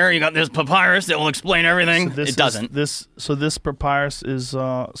see here, you got this papyrus that will explain everything. So it doesn't. This papyrus is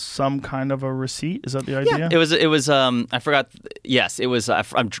some kind of a receipt? Is that the idea? Yeah, it was. I forgot. Yes, it was.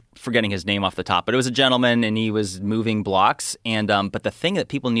 I'm forgetting his name off the top, but it was a gentleman, and he was moving blocks. And but the thing that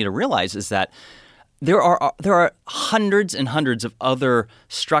people need to realize is that there are hundreds and hundreds of other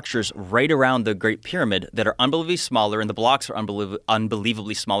structures right around the Great Pyramid that are unbelievably smaller, and the blocks are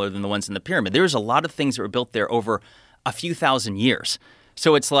unbelievably smaller than the ones in the pyramid. There's a lot of things that were built there over a few thousand years.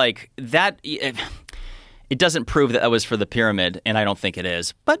 So it's like that. It doesn't prove that was for the pyramid, and I don't think it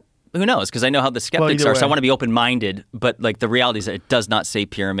is. But who knows? Because I know how the skeptics are, so I want to be open-minded. But like the reality is that it does not say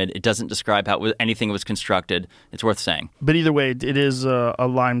pyramid. It doesn't describe how anything was constructed. It's worth saying. But either way, it is a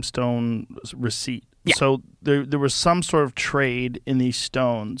limestone receipt. Yeah. So there was some sort of trade in these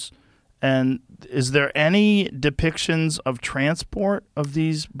stones. And is there any depictions of transport of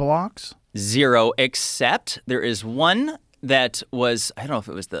these blocks? Zero, except there is one that was, I don't know if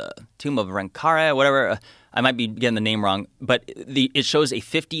it was the tomb of Renkara, whatever. I might be getting the name wrong, but it shows a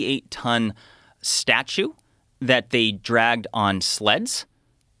 58-ton statue that they dragged on sleds,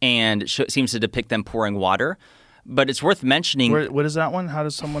 and seems to depict them pouring water. But it's worth mentioning. What is that one? How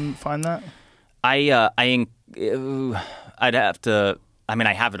does someone find that? I'd have to. I mean,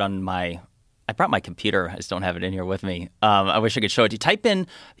 I have it on my. I brought my computer. I just don't have it in here with me. I wish I could show it to you. Type in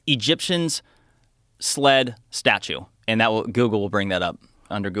Egyptians sled statue, and Google will bring that up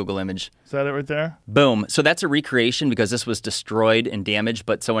under Google Image. Is that it right there? Boom. So that's a recreation because this was destroyed and damaged,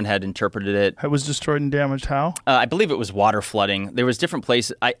 but someone had interpreted it. It was destroyed and damaged how? I believe it was water flooding. There was different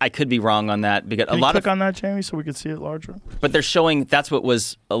places. I could be wrong on that. Because Can you click on that, Jamie, so we could see it larger? But they're showing that's what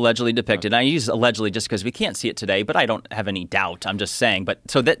was allegedly depicted. I use allegedly just because we can't see it today, but I don't have any doubt. I'm just saying. But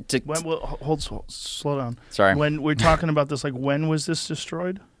so that slow down. Sorry. When we're talking about this, like when was this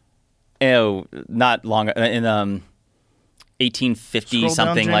destroyed? Oh, not long in 1850 Scroll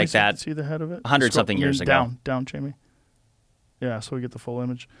something down, Jamie, like so you that. can see the head of it. 100 something years ago. Down, Jamie. Yeah, so we get the full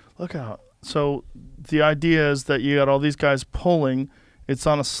image. Look out. So the idea is that you got all these guys pulling. It's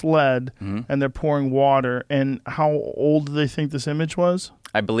on a sled, and they're pouring water. And how old do they think this image was?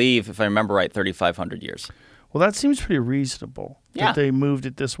 I believe, if I remember right, 3,500 years. Well, that seems pretty reasonable that they moved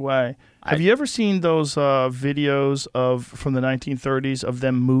it this way. Have you ever seen those videos from the 1930s of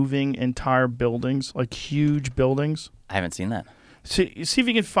them moving entire buildings, like huge buildings? I haven't seen that. See if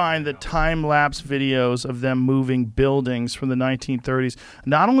you can find the time-lapse videos of them moving buildings from the 1930s.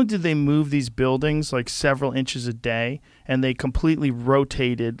 Not only did they move these buildings like several inches a day, and they completely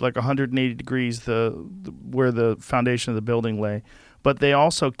rotated like 180 degrees where the foundation of the building lay, but they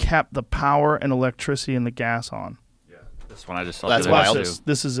also kept the power and electricity and the gas on. Yeah, this one I just saw. That's wild. wild.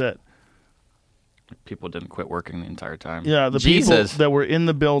 This is it. People didn't quit working the entire time. Yeah, the people that were in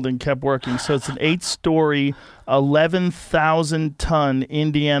the building kept working. So it's an 8-story, 11,000-ton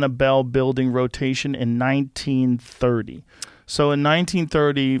Indiana Bell building rotation in 1930. So in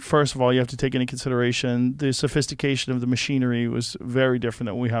 1930, first of all, you have to take into consideration the sophistication of the machinery was very different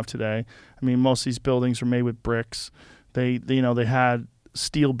than what we have today. I mean, most of these buildings are made with bricks. They had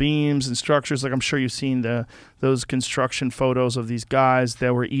steel beams and structures. Like I'm sure you've seen those construction photos of these guys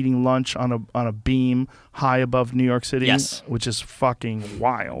that were eating lunch on a beam high above New York City. Yes. Which is fucking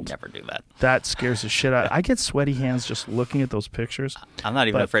wild. Never do that. That scares the shit out. I get sweaty hands just looking at those pictures. I'm not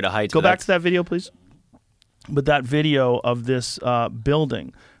even afraid of heights. Go back to that video, please. But that video of this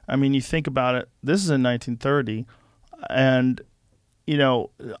building, I mean, you think about it, this is in 1930, and, you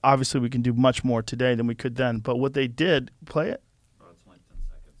know, obviously we can do much more today than we could then, but what they did, play it? Oh, it's only 10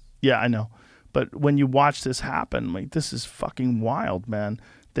 seconds. Yeah, I know. But when you watch this happen, like, this is fucking wild, man.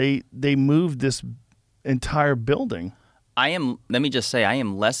 They moved this entire building. Let me just say, I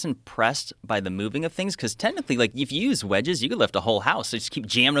am less impressed by the moving of things because technically, like, if you use wedges, you could lift a whole house. So just keep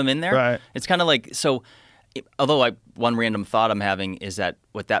jamming them in there. Right. It's kind of like, so, although one random thought I'm having is that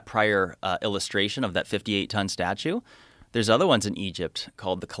with that prior illustration of that 58-ton statue, there's other ones in Egypt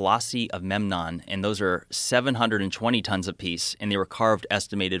called the Colossi of Memnon, and those are 720 tons apiece, and they were carved,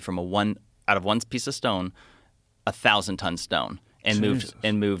 estimated from out of one piece of stone, 1,000-ton stone. And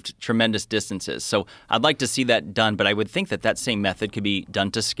moved tremendous distances. So I'd like to see that done, but I would think that same method could be done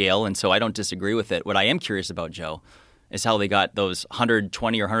to scale, and so I don't disagree with it. What I am curious about, Joe, is how they got those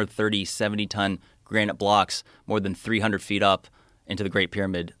 120 or 130 70-ton granite blocks more than 300 feet up into the Great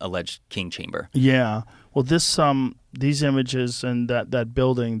Pyramid alleged king chamber. Yeah. Well, these images and that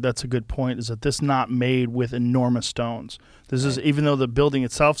building, that's a good point, is that this not made with enormous stones. This is, even though the building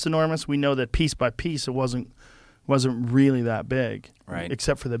itself is enormous, we know that piece by piece it wasn't really that big. Right.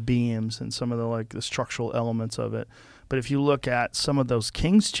 Except for the beams and some of the structural elements of it. But if you look at some of those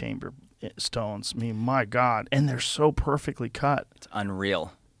king's chamber stones, I mean, my God, and they're so perfectly cut. It's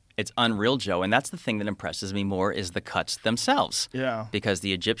unreal. It's unreal, Joe. And that's the thing that impresses me more is the cuts themselves. Yeah. Because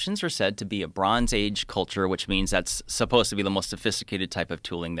the Egyptians are said to be a Bronze Age culture, which means that's supposed to be the most sophisticated type of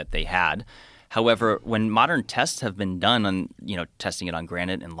tooling that they had. However, when modern tests have been done on, testing it on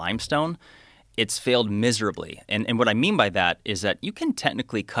granite and limestone, it's failed miserably. And what I mean by that is that you can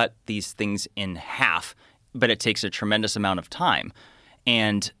technically cut these things in half, but it takes a tremendous amount of time.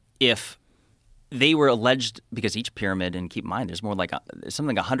 And if they were alleged, because each pyramid, and keep in mind, there's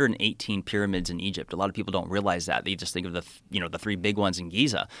something like 118 pyramids in Egypt. A lot of people don't realize that. They just think of the three big ones in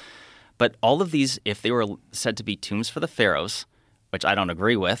Giza. But all of these, if they were said to be tombs for the pharaohs, which I don't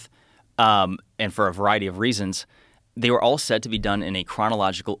agree with, and for a variety of reasons, they were all said to be done in a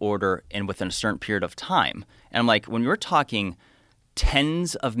chronological order and within a certain period of time. And I'm like, when you're talking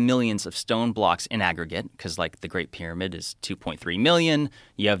tens of millions of stone blocks in aggregate, because the Great Pyramid is 2.3 million.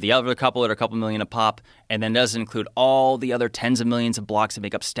 You have the other couple that are a couple million a pop, and then doesn't include all the other tens of millions of blocks that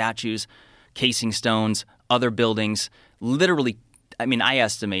make up statues, casing stones, other buildings. Literally, I mean, I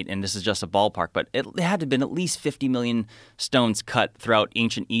estimate, and this is just a ballpark, but it had to have been at least 50 million stones cut throughout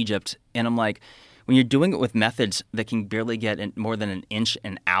ancient Egypt. And I'm like, when you're doing it with methods that can barely get more than an inch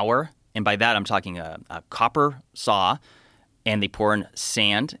an hour, and by that I'm talking a copper saw, and they pour in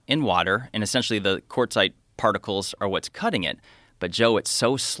sand and water, and essentially the quartzite particles are what's cutting it. But, Joe, it's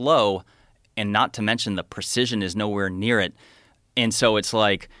so slow, and not to mention the precision is nowhere near it. And so it's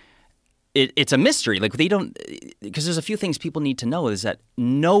like it's a mystery. They don't – because there's a few things people need to know is that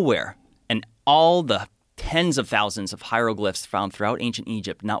nowhere in all the tens of thousands of hieroglyphs found throughout ancient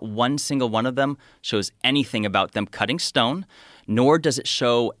Egypt, not one single one of them shows anything about them cutting stone, nor does it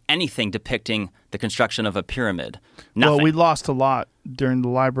show anything depicting the construction of a pyramid. Nothing. Well, we lost a lot during the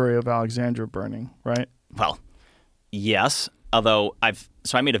Library of Alexandria burning, right? Well, yes. Although I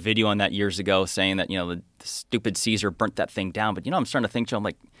made a video on that years ago saying that, the stupid Caesar burnt that thing down. But, I'm starting to think, Joe, I'm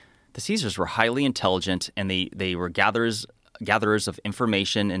like, the Caesars were highly intelligent and they were gatherers of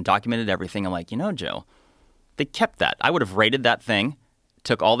information and documented everything. I'm like, Joe, they kept that. I would have raided that thing,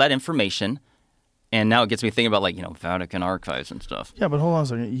 took all that information, and now it gets me thinking about Vatican archives and stuff. Yeah, but hold on a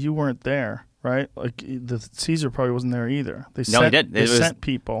second. You weren't there, right? The Caesar probably wasn't there either. He did. They sent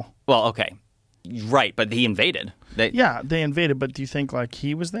people. Well, okay. Right, but he invaded. They invaded, but do you think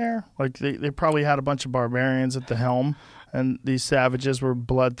he was there? They probably had a bunch of barbarians at the helm, and these savages were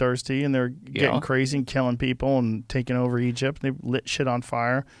bloodthirsty, and they're getting crazy and killing people and taking over Egypt. They lit shit on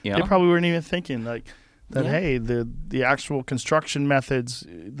fire. Yeah. They probably weren't even thinking hey, the actual construction methods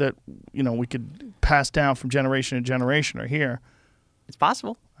that we could pass down from generation to generation are here. It's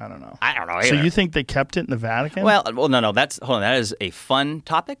possible. I don't know. I don't know either. So you think they kept it in the Vatican? Well, no. That is a fun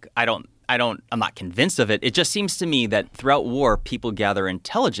topic. I'm not convinced of it. It just seems to me that throughout war, people gather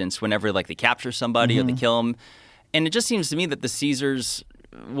intelligence whenever they capture somebody or they kill them, and it just seems to me that the Caesars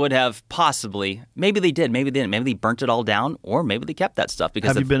would have possibly, maybe they did, maybe they didn't, maybe they burnt it all down, or maybe they kept that stuff.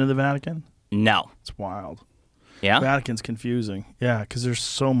 Because have you been to the Vatican? No. It's wild. Yeah? Vatican's confusing. Yeah, because there's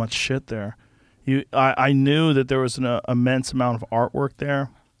so much shit there. I knew that there was an immense amount of artwork there,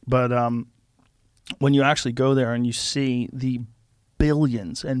 but when you actually go there and you see the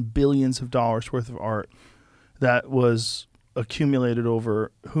billions and billions of dollars worth of art that was accumulated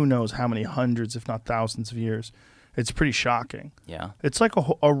over who knows how many hundreds, if not thousands of years, it's pretty shocking. Yeah. It's like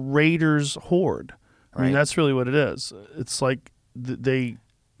a raider's hoard. I mean, that's really what it is. It's like they...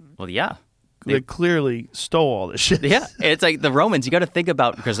 Well, yeah. They clearly stole all this shit. Yeah, it's like the Romans. You got to think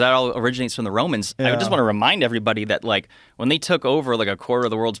about, because that all originates from the Romans. Yeah. I just want to remind everybody that when they took over a quarter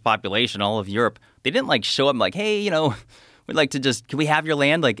of the world's population, all of Europe, they didn't show up hey, we'd like to can we have your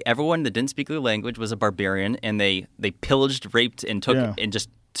land? Everyone that didn't speak the language was a barbarian, and they pillaged, raped, and took and just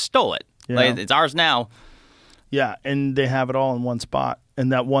stole it. Yeah. It's ours now. Yeah, and they have it all in one spot,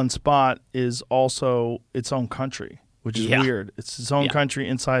 and that one spot is also its own country, which is weird. It's its own country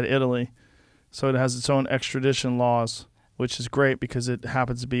inside Italy. So it has its own extradition laws, which is great because it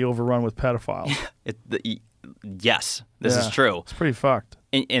happens to be overrun with pedophiles. Yes, this is true. It's pretty fucked.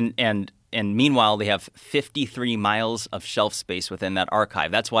 And meanwhile, they have 53 miles of shelf space within that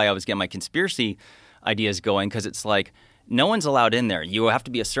archive. That's why I was getting my conspiracy ideas going, because it's no one's allowed in there. You have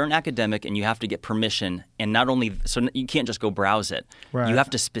to be a certain academic, and you have to get permission. And not only so, you can't just go browse it. Right. You have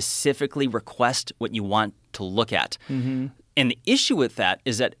to specifically request what you want to look at. Mm-hmm. And the issue with that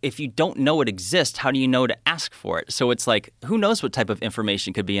is that if you don't know it exists, how do you know to ask for it? So it's like, who knows what type of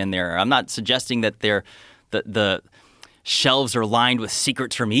information could be in there? I'm not suggesting that the shelves are lined with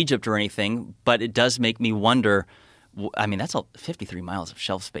secrets from Egypt or anything, but it does make me wonder. I mean, that's 53 miles of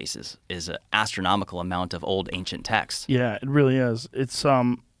shelf space is an astronomical amount of old ancient text. Yeah, it really is.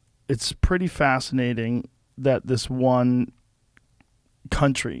 It's pretty fascinating that this one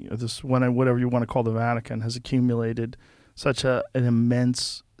country, or this one, whatever you want to call the Vatican, has accumulated such an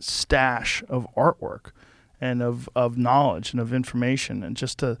immense stash of artwork and of knowledge and of information, and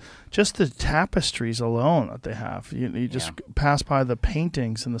just the tapestries alone that they have. You just pass by the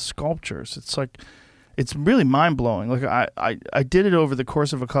paintings and the sculptures. It's like, it's really mind blowing. Like I did it over the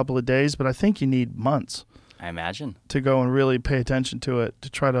course of a couple of days, but I think you need months. I imagine, to go and really pay attention to it, to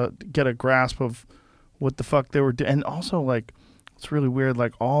try to get a grasp of what the fuck they were doing. And also, like, it's really weird,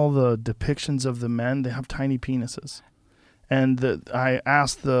 like all the depictions of the men, they have tiny penises. And I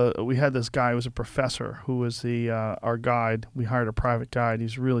asked we had this guy who was a professor who was our guide. We hired a private guide.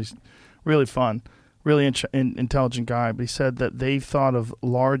 He's really, really fun, really intelligent guy. But he said that they thought of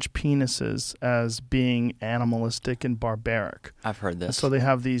large penises as being animalistic and barbaric. I've heard this. And so they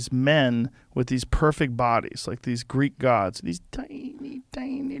have these men with these perfect bodies, like these Greek gods, these tiny,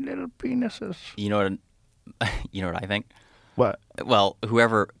 tiny little penises. You know what I think? What? Well,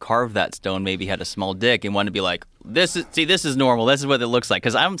 whoever carved that stone maybe had a small dick and wanted to be like, this is normal. This is what it looks like.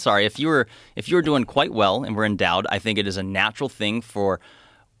 Because I'm sorry, if you were doing quite well and were endowed, I think it is a natural thing for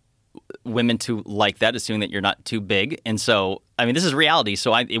women to like that, assuming that you're not too big. And so, I mean, this is reality.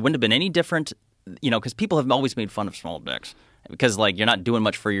 So it wouldn't have been any different, because people have always made fun of small dicks. Because, like, you're not doing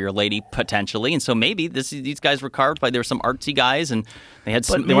much for your lady, potentially. And so maybe these guys were carved by, there were some artsy guys, and they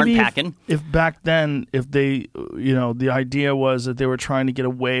weren't packing. If back then, if they, the idea was that they were trying to get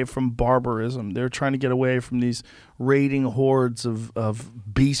away from barbarism. They were trying to get away from these raiding hordes of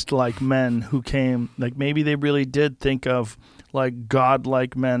beast-like men who came. Like, maybe they really did think of, like,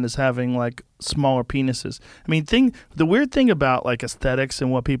 godlike men as having, like, smaller penises. I mean, the weird thing about, like, aesthetics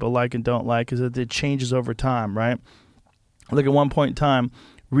and what people like and don't like is that it changes over time, right? Like, at one point in time,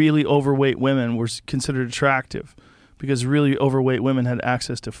 really overweight women were considered attractive because really overweight women had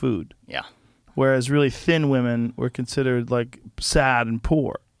access to food. Yeah. Whereas really thin women were considered, like, sad and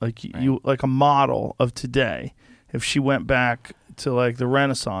poor. Like, like a model of today, if she went back to, like, the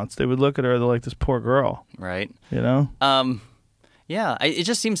Renaissance, they would look at her, they're like, this poor girl. Right. Yeah. It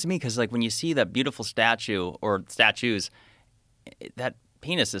just seems to me, because, like, when you see that beautiful statue or statues, that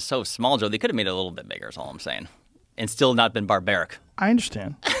penis is so small, Joe, they could have made it a little bit bigger is all I'm saying. And still not been barbaric. I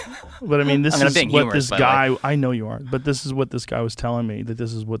understand. But I mean, this is what this guy, I know you are, but this is what this guy was telling me, that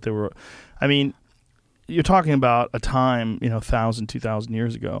this is what they were. I mean, you're talking about a time, 1,000, 2,000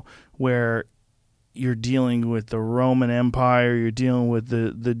 years ago, where you're dealing with the Roman Empire, you're dealing with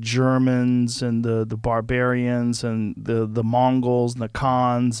the Germans and the barbarians and the Mongols and the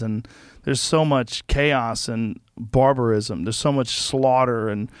Khans, and there's so much chaos and barbarism. There's so much slaughter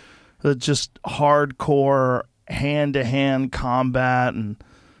and just hardcore hand-to-hand combat, and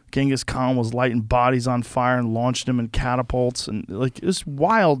Genghis Khan was lighting bodies on fire and launching them in catapults, and like, it was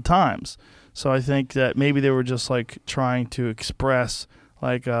wild times. So I think that maybe they were just, like, trying to express,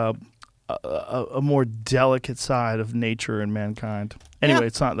 like, a more delicate side of nature and mankind. Anyway,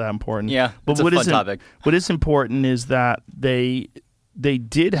 It's not that important. Yeah, but it's a fun topic. What is important is that they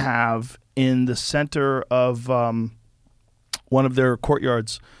did have in the center of one of their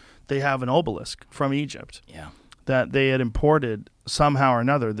courtyards, they have an obelisk from Egypt. Yeah. That they had imported somehow or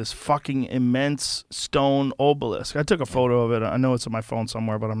another, this fucking immense stone obelisk. I took a photo of it. I know it's on my phone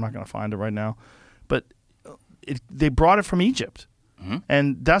somewhere, but I'm not going to find it right now. But they brought it from Egypt. Mm-hmm.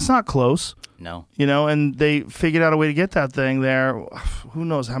 And that's not close. No. And they figured out a way to get that thing there, who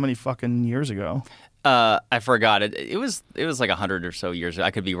knows how many fucking years ago. I forgot it. It was like 100 or so years ago.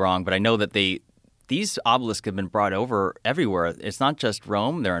 I could be wrong, but I know that these obelisks have been brought over everywhere. It's not just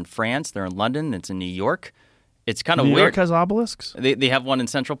Rome. They're in France. They're in London. It's in New York. It's kind of weird. New York has obelisks? They have one in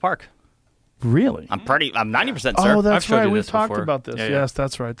Central Park. Really? I'm 90% certain. Oh, that's I've showed right. you We've this talked before. about this. Yeah. Yes,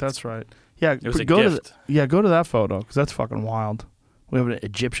 that's right. Yeah, It was a go gift. Go to that photo, because that's fucking wild. We have an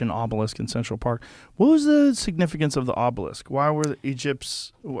Egyptian obelisk in Central Park. What was the significance of the obelisk? Why were the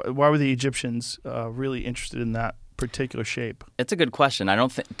Egyptians really interested in that particular shape? It's a good question. I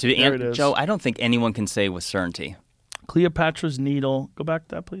don't think Joe, I don't think anyone can say with certainty. Cleopatra's Needle. Go back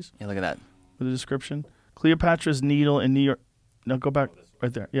to that, please. Yeah, look at that. With the description. Cleopatra's Needle in New York. No, go back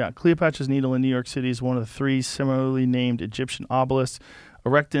right there. Yeah, Cleopatra's Needle in New York City is one of the 3 similarly named Egyptian obelisks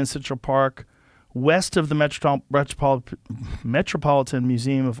erected in Central Park, west of the Metropolitan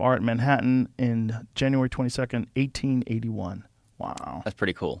Museum of Art in Manhattan in January 22nd, 1881. Wow. That's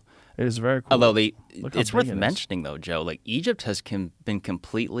pretty cool. It is very cool. Although It's worth mentioning, though, Joe, like Egypt has been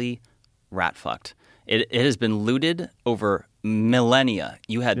completely rat-fucked. It has been looted over millennia.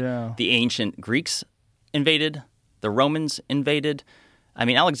 You had the ancient Greeks invaded, the Romans invaded. I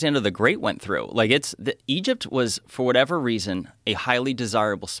mean, Alexander the Great went through. Like Egypt was, for whatever reason, a highly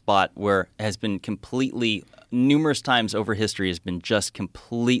desirable spot where it has been completely, numerous times over history, has been just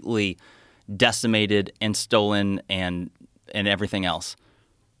completely decimated and stolen and everything else.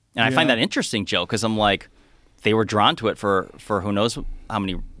 And I find that interesting, Joe, because I'm like, they were drawn to it for who knows how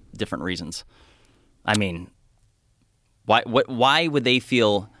many different reasons. I mean, why would they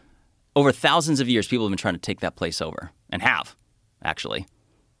feel over thousands of years people have been trying to take that place over and have, actually?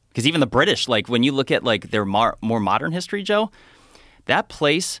 Because even the British, like when you look at like their more modern history, Joe, that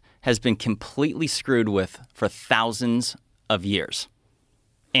place has been completely screwed with for thousands of years.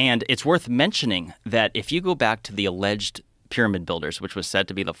 And it's worth mentioning that if you go back to the alleged pyramid builders, which was said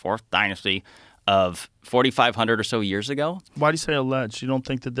to be the fourth dynasty of 4,500 or so years ago. Why do you say alleged? You don't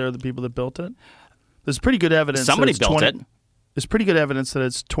think that they're the people that built it? There's pretty good evidence. Somebody built it. There's pretty good evidence that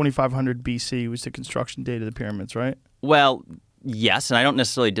it's 2,500 BC was the construction date of the pyramids, right? Well, yes, and I don't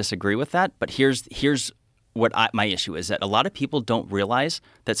necessarily disagree with that. But here's what my issue is, that a lot of people don't realize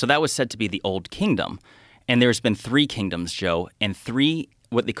that. So that was said to be the Old Kingdom, and there's been 3 kingdoms, Joe, and 3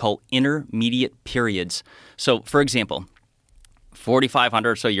 what they call intermediate periods. So, for example,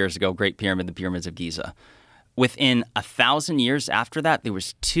 4,500 or so years ago, Great Pyramid, the Pyramids of Giza. Within 1,000 years after that, there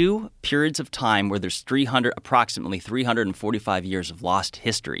was 2 periods of time where there's approximately 345 years of lost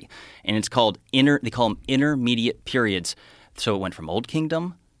history, and it's called they call them intermediate periods. So it went from Old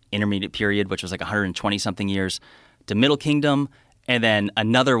Kingdom, intermediate period, which was like 120 something years, to Middle Kingdom, and then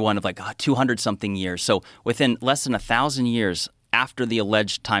another one of like 200 something years. So within less than 1,000 years after the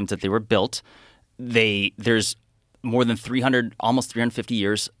alleged times that they were built, there's more than 300, almost 350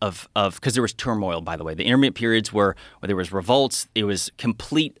 years of because there was turmoil, by the way. The intermediate periods were where there was revolts, it was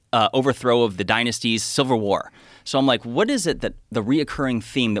complete overthrow of the dynasties, civil war. So I'm like, what is it that the reoccurring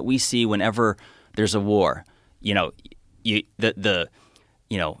theme that we see whenever there's a war? You know,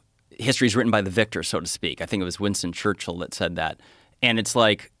 history is written by the victor, so to speak. I think it was Winston Churchill that said that. And it's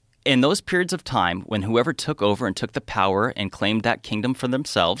like, in those periods of time when whoever took over and took the power and claimed that kingdom for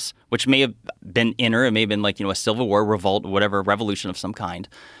themselves, which may have been it may have been like, a civil war, revolt, whatever, revolution of some kind,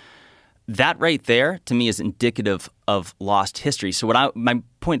 that right there to me is indicative of lost history. So my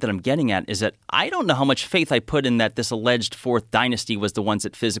point that I'm getting at is that I don't know how much faith I put in that this alleged 4th dynasty was the ones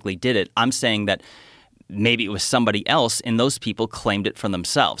that physically did it. I'm saying that maybe it was somebody else and those people claimed it for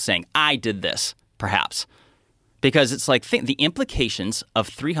themselves, saying, I did this, perhaps. Because it's like the implications of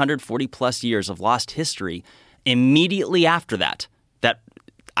 340 plus years of lost history immediately after that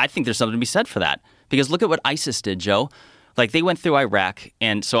I think there's something to be said for that. Because look at what ISIS did, Joe. Like they went through Iraq,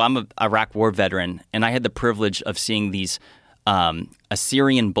 and so I'm an Iraq war veteran, and I had the privilege of seeing these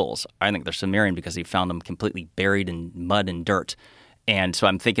Assyrian bulls. I think they're Sumerian because they found them completely buried in mud and dirt. And so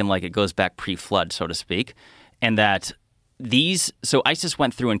I'm thinking like it goes back pre-flood, so to speak, and that so ISIS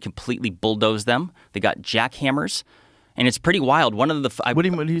went through and completely bulldozed them. They got jackhammers, and it's pretty wild. One of the what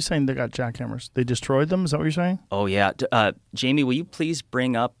are you saying? They got jackhammers? They destroyed them? Is that what you're saying? Oh yeah, Jamie, will you please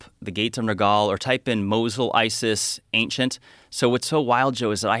bring up the gates of Nergal or type in Mosul ISIS ancient? So what's so wild,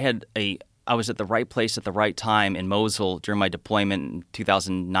 Joe, is that I was at the right place at the right time in Mosul during my deployment in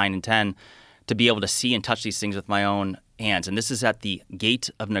 2009 and 10 to be able to see and touch these things with my own hands. And this is at the gate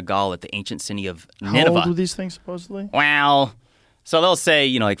of Nergal at the ancient city of Nineveh. How old are these things supposedly? Well, so they'll say,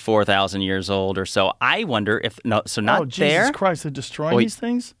 like 4,000 years old or so. I wonder if, not there. Jesus Christ, they're destroying these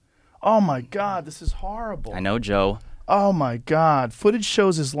things? things? Oh my God, this is horrible. I know, Joe. Oh my God. Footage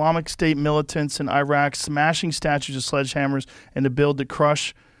shows Islamic State militants in Iraq smashing statues with sledgehammers in a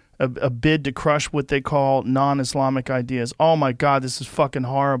bid to crush what they call non-Islamic ideas. Oh my God, this is fucking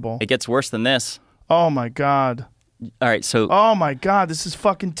horrible. It gets worse than this. Oh my God. All right, so... Oh my God, this is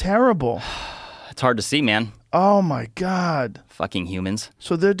fucking terrible. It's hard to see, man. Oh my God. Fucking humans.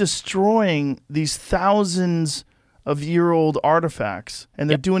 So they're destroying these thousands of year-old artifacts, and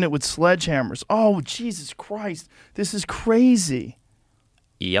they're doing it with sledgehammers. Oh, Jesus Christ. This is crazy.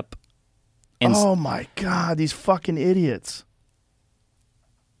 Yep. Oh my God, these fucking idiots.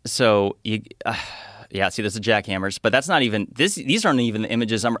 So, see, there's the jackhammers, but that's not even, these aren't even the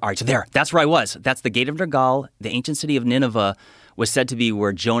images. All right, so that's where I was. That's the Gate of Nergal. The ancient city of Nineveh was said to be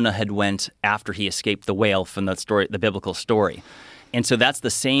where Jonah had went after he escaped the whale from the biblical story. And so that's the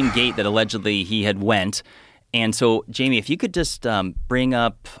same gate that allegedly he had went. And so, Jamie, if you could just bring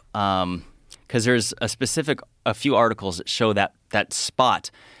up, because because there's a few articles that show that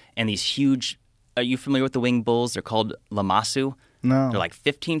spot and these huge. Are you familiar with the winged bulls? They're called Lamassu. No. They're like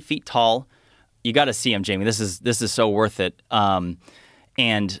 15 feet tall. You got to see them, Jamie. This is so worth it.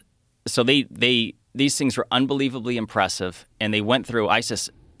 And so these things were unbelievably impressive, and they went through ISIS.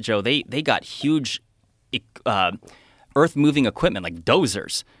 Joe, they got huge earth-moving equipment like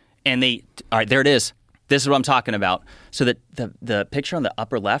dozers, and all right, there it is. This is what I'm talking about. So the picture on the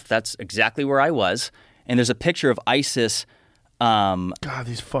upper left, that's exactly where I was, and there's a picture of ISIS. God,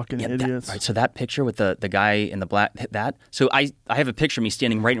 these fucking idiots. Right, so that picture with the guy in the black, so I have a picture of me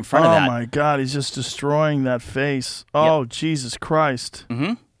standing right in front of that. Oh my God, he's just destroying that face. Oh, Jesus Christ.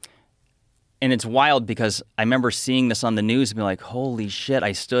 Mm-hmm. And it's wild because I remember seeing this on the news and being like, holy shit,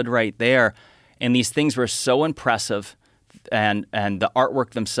 I stood right there. And these things were so impressive, and the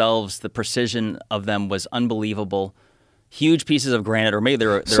artwork themselves, the precision of them was unbelievable. Huge pieces of granite, or maybe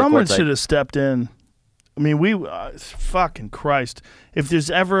they're someone should have stepped in. I mean, fucking Christ. If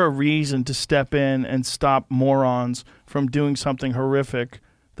there's ever a reason to step in and stop morons from doing something horrific,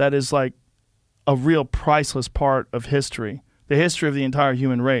 that is like a real priceless part of history, the history of the entire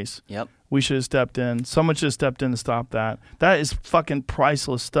human race. Yep. We should have stepped in. Someone should have stepped in to stop that. That is fucking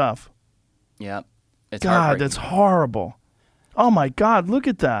priceless stuff. Yep. It's God, that's horrible. Oh my God, look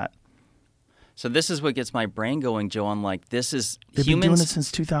at that. So this is what gets my brain going, Joe. I'm like, this is They've humans. been doing it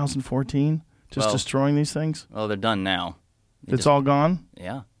since 2014? Just destroying these things? Well, they're done now. It's all gone?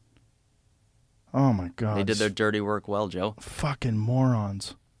 Yeah. Oh, my God. They did their dirty work well, Joe. Fucking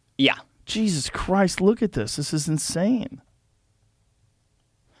morons. Yeah. Jesus Christ, look at this. This is insane.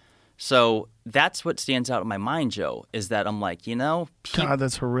 So that's what stands out in my mind, Joe, is that I'm like, God,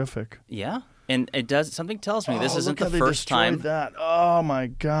 that's horrific. Yeah. And it does. Something tells me this isn't the look how first time. That. Oh, my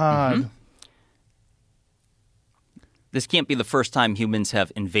God. Mm-hmm. This can't be the first time humans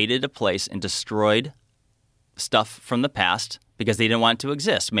have invaded a place and destroyed stuff from the past because they didn't want it to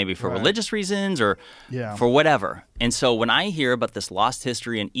exist, maybe for religious reasons or for whatever. And so when I hear about this lost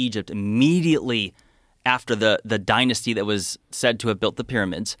history in Egypt immediately after the dynasty that was said to have built the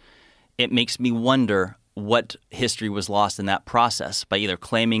pyramids, it makes me wonder what history was lost in that process by either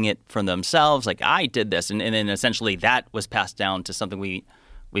claiming it for themselves, like I did this, and then essentially that was passed down to something we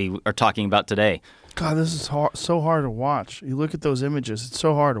are talking about today. God, this is so hard to watch. You look at those images; it's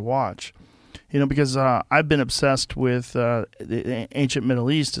so hard to watch. Because I've been obsessed with the ancient Middle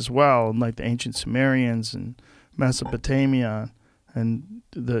East as well, and like the ancient Sumerians and Mesopotamia, and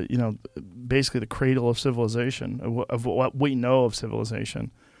basically the cradle of civilization, of what we know of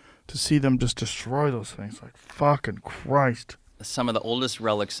civilization. To see them just destroy those things, like fucking Christ. Some of the oldest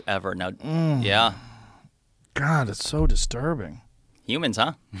relics ever. Now, yeah. God, it's so disturbing. Humans,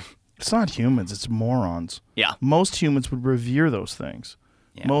 huh? It's not humans, it's morons. Yeah. Most humans would revere those things.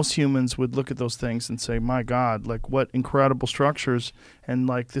 Yeah. Most humans would look at those things and say, my God, like what incredible structures, and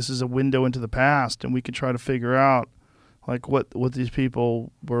like this is a window into the past, and we could try to figure out like what these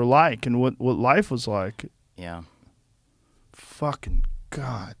people were like and what life was like. Yeah. Fucking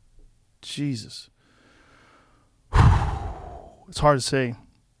God. Jesus. It's hard to say.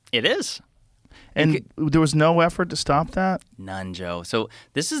 It is. And there was no effort to stop that? None, Joe. So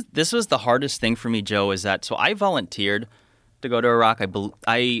this was the hardest thing for me, Joe, is that I volunteered to go to Iraq.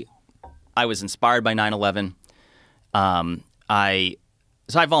 I was inspired by 9/11. I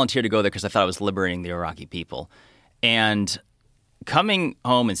volunteered to go there because I thought I was liberating the Iraqi people. And coming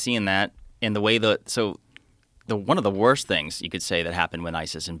home and seeing that and the way one of the worst things you could say that happened when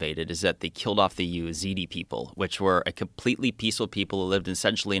ISIS invaded is that they killed off the Yazidi people, which were a completely peaceful people who lived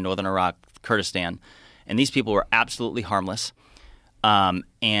essentially in northern Iraq, Kurdistan. And these people were absolutely harmless.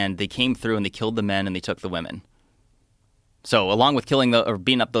 And they came through and they killed the men and they took the women. So along with killing or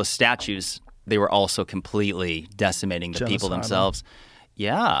beating up those statues, they were also completely decimating the people themselves.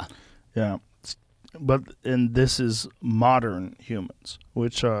 Yeah. Yeah. And this is modern humans,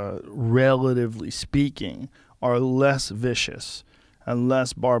 which, relatively speaking, are less vicious and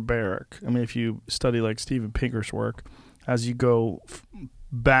less barbaric. I mean, if you study like Steven Pinker's work, as you go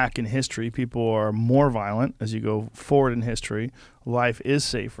back in history, people are more violent. As you go forward in history, life is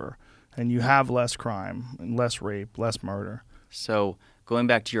safer, and you have less crime, and less rape, less murder. So going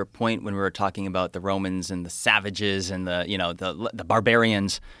back to your point when we were talking about the Romans and the savages and the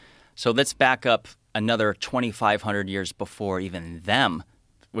barbarians, so let's back up another 2,500 years before even them,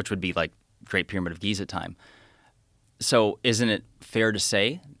 which would be like Great Pyramid of Giza time. So isn't it fair to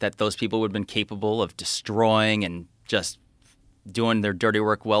say that those people would have been capable of destroying and just doing their dirty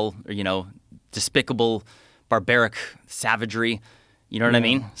work well, despicable, barbaric savagery? You know what I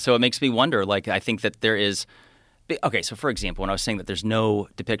mean? So it makes me wonder, I think that there is, Okay, so for example, when I was saying that there's no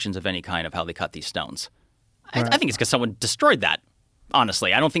depictions of any kind of how they cut these stones, I think it's because someone destroyed that.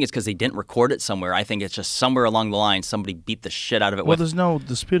 Honestly, I don't think it's because they didn't record it somewhere. I think it's just somewhere along the line somebody beat the shit out of it. Well, there's no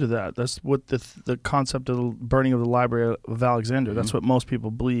dispute of that. That's what the concept of the burning of the Library of Alexander. That's what most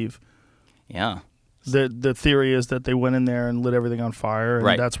people believe. Yeah. The theory is that they went in there and lit everything on fire,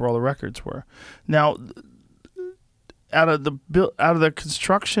 and that's where all the records were. Now, out of the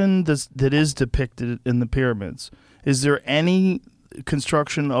construction that is depicted in the pyramids, is there any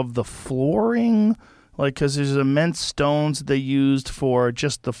construction of the flooring? Like, because there's immense stones that they used for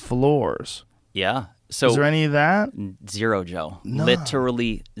just the floors. Yeah. So is there any of that? Zero, Joe. No.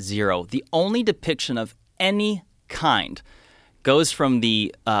 Literally zero. The only depiction of any kind goes from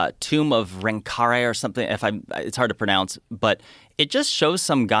the tomb of Renkare or something. It's hard to pronounce, but it just shows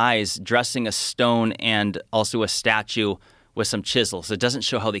some guys dressing a stone and also a statue with some chisels. It doesn't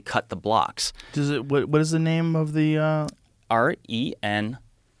show how they cut the blocks. Does it? What is the name of the?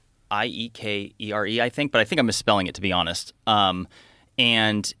 Renikere, I think, but I think I'm misspelling it, to be honest. But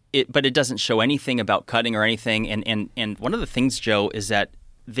it doesn't show anything about cutting or anything. And one of the things, Joe, is that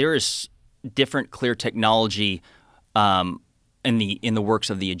there is different clear technology in the works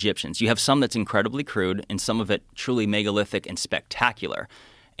of the Egyptians. You have some that's incredibly crude, and some of it truly megalithic and spectacular.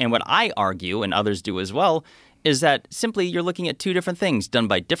 And what I argue, and others do as well, is that simply you're looking at two different things done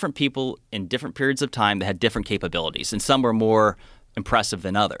by different people in different periods of time that had different capabilities, and some were more impressive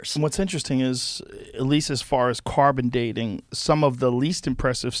than others. And what's interesting is, at least as far as carbon dating, some of the least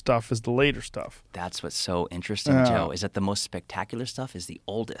impressive stuff is the later stuff. That's what's so interesting, Joe, is that the most spectacular stuff is the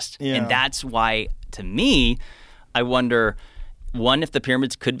oldest. Yeah. And that's why, to me, I wonder, one, if the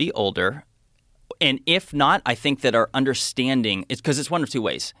pyramids could be older, and if not, I think that our understanding, it's because it's one of two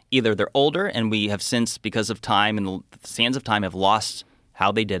ways. Either they're older and we have since, because of time and the sands of time, have lost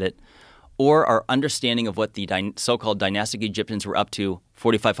how they did it, or our understanding of what the so-called dynastic Egyptians were up to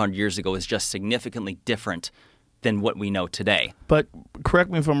 4,500 years ago is just significantly different than what we know today. But correct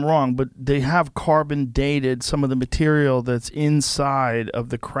me if I'm wrong, but they have carbon dated some of the material that's inside of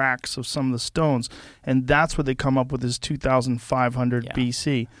the cracks of some of the stones, and that's what they come up with is 2,500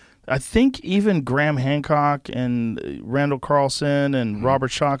 BC. I think even Graham Hancock and Randall Carlson and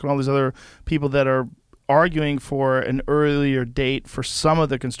Robert Schoch and all these other people that are arguing for an earlier date for some of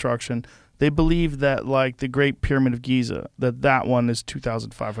the construction, they believe that, like the Great Pyramid of Giza, that one is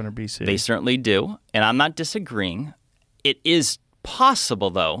 2,500 BC. They certainly do, and I'm not disagreeing. It is possible,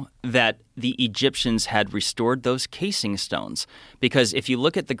 though, that the Egyptians had restored those casing stones, because if you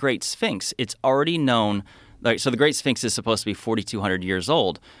look at the Great Sphinx, it's already known. So the Great Sphinx is supposed to be 4,200 years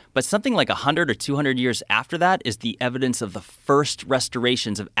old, but something like 100 or 200 years after that is the evidence of the first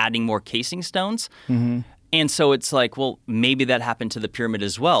restorations of adding more casing stones. Mm-hmm. And so it's like, well, maybe that happened to the pyramid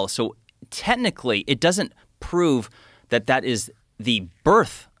as well. So technically, it doesn't prove that that is the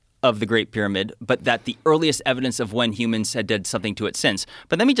birth of the Great Pyramid, but that the earliest evidence of when humans had did something to it since.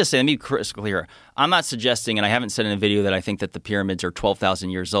 But let me be crystal clear. I'm not suggesting, and I haven't said in a video, that I think that the pyramids are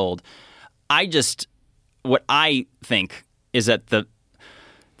 12,000 years old. What I think is that the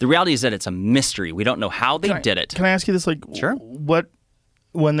reality is that it's a mystery. We don't know how they did it. Can I ask you this? Like, sure. The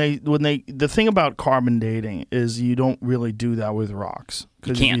thing about carbon dating is you don't really do that with rocks.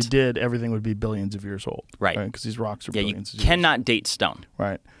 Because if you did, everything would be billions of years old. Right. Because these rocks are billions of years. You cannot date stone.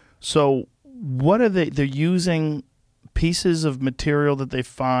 Right. So what are they? They're using pieces of material that they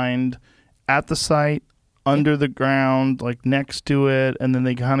find at the site, under the ground, like next to it, and then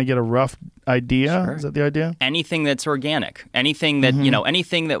they kind of get a rough idea. Sure. Is that the idea? Anything that's organic, anything that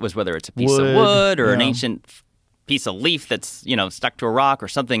anything that was, whether it's a piece of wood or an ancient piece of leaf that's stuck to a rock or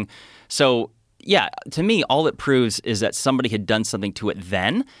something. So yeah, to me, all it proves is that somebody had done something to it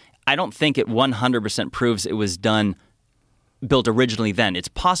then. I don't think it 100% proves it was built originally then. It's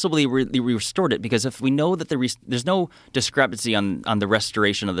possibly restored it, because if we know that there's no discrepancy on the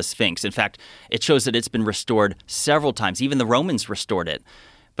restoration of the Sphinx. In fact, it shows that it's been restored several times. Even the Romans restored it.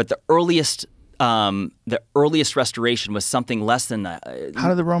 But the earliest restoration was something less than that. How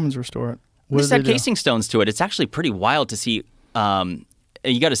did the Romans restore it? They just had casing stones to it. It's actually pretty wild to see.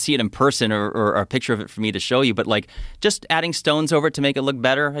 You got to see it in person or a picture of it for me to show you. But like just adding stones over it to make it look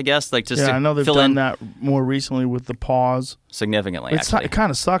better, I guess. Like just I know they've done that more recently with the paws. Significantly, It kind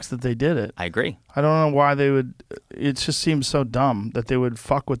of sucks that they did it. I agree. I don't know why they would. It just seems so dumb that they would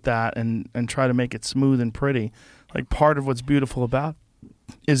fuck with that and try to make it smooth and pretty. Like part of what's beautiful about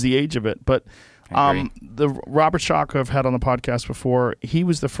is the age of it. But the Robert Schoch I've had on the podcast before, he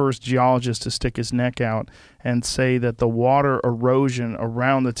was the first geologist to stick his neck out and say that the water erosion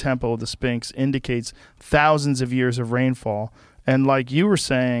around the temple of the Sphinx indicates thousands of years of rainfall. And like you were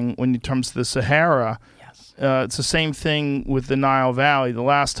saying, when it comes to the Sahara, it's the same thing with the Nile Valley. The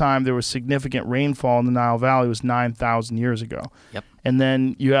last time there was significant rainfall in the Nile Valley was 9,000 years ago. Yep. And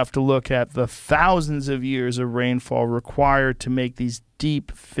then you have to look at the thousands of years of rainfall required to make these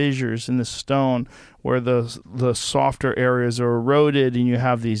deep fissures in the stone where the softer areas are eroded, and you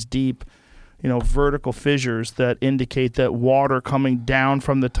have these deep, vertical fissures that indicate that water coming down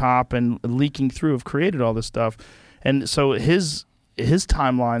from the top and leaking through have created all this stuff. And so his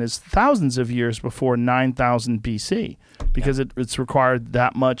timeline is thousands of years before 9,000 BC because it's required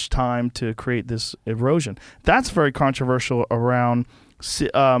that much time to create this erosion. That's very controversial around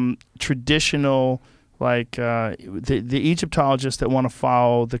traditional, the Egyptologists that want to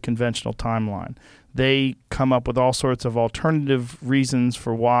follow the conventional timeline. They come up with all sorts of alternative reasons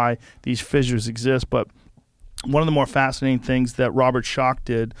for why these fissures exist. But one of the more fascinating things that Robert Schoch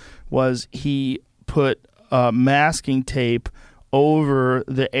did was he put masking tape over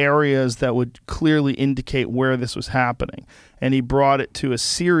the areas that would clearly indicate where this was happening. And he brought it to a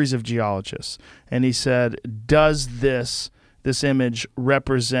series of geologists. And he said, does this image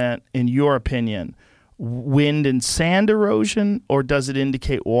represent, in your opinion, wind and sand erosion, or does it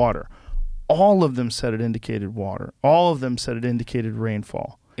indicate water? All of them said it indicated water. All of them said it indicated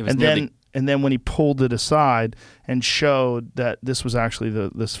rainfall. And then when he pulled it aside and showed that this was actually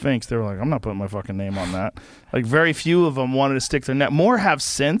the Sphinx, they were like, I'm not putting my fucking name on that. Like, very few of them wanted to stick their neck. More have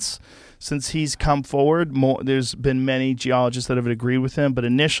since he's come forward. There's been many geologists that have agreed with him, but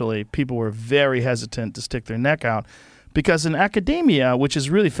initially people were very hesitant to stick their neck out because in academia, which is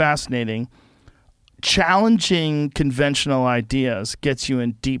really fascinating, challenging conventional ideas gets you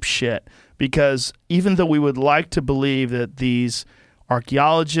in deep shit because even though we would like to believe that these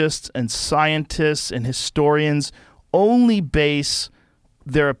archaeologists and scientists and historians only base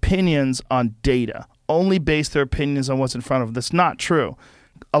their opinions on data, only base their opinions on what's in front of them. That's not true.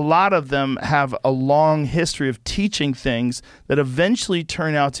 A lot of them have a long history of teaching things that eventually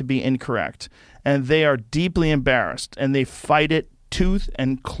turn out to be incorrect, and they are deeply embarrassed, and they fight it tooth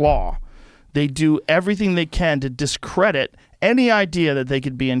and claw. They do everything they can to discredit any idea that they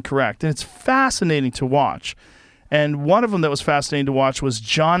could be incorrect, and it's fascinating to watch. And one of them that was fascinating to watch was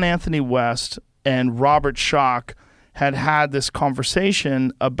John Anthony West and Robert Schoch had this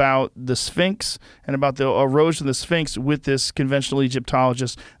conversation about the Sphinx and about the erosion of the Sphinx with this conventional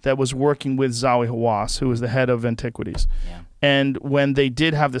Egyptologist that was working with Zahi Hawass, who was the head of antiquities. Yeah. And when they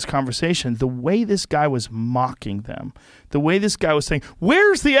did have this conversation, the way this guy was mocking them, the way this guy was saying,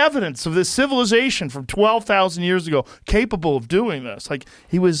 where's the evidence of this civilization from 12,000 years ago capable of doing this? Like,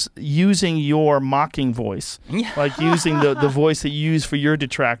 he was using your mocking voice, like using the voice that you use for your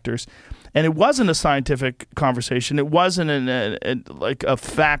detractors. And it wasn't a scientific conversation. It wasn't a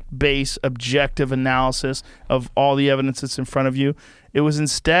fact-based, objective analysis of all the evidence that's in front of you. It was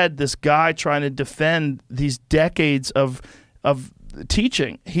instead this guy trying to defend these decades of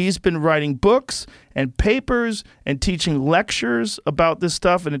teaching. He's been writing books and papers and teaching lectures about this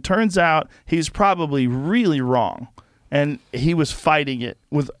stuff, and it turns out he's probably really wrong. And he was fighting it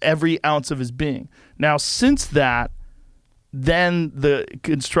with every ounce of his being. Now, since that, then the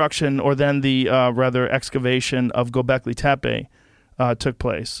construction, or then the excavation of Göbekli Tepe took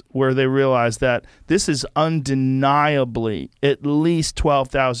place, where they realized that this is undeniably at least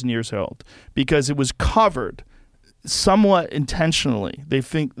 12,000 years old because it was covered somewhat intentionally. They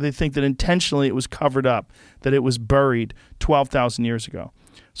think that intentionally it was covered up, that it was buried 12,000 years ago.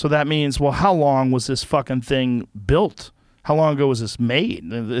 So that means, well, how long was this fucking thing built? How long ago was this made?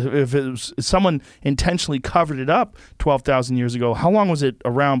 If someone intentionally covered it up 12,000 years ago, how long was it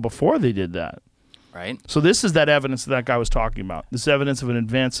around before they did that? Right. So this is that evidence that guy was talking about. This evidence of an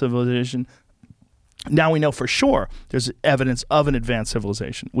advanced civilization. Now we know for sure there's evidence of an advanced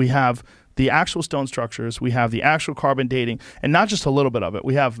civilization. We have the actual stone structures, we have the actual carbon dating, and not just a little bit of it.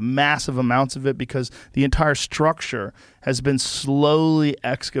 We have massive amounts of it because the entire structure has been slowly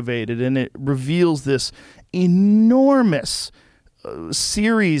excavated, and it reveals this enormous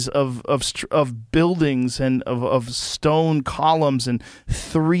series of buildings and of stone columns and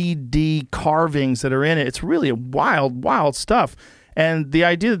 3D carvings that are in it. It's really wild stuff. And the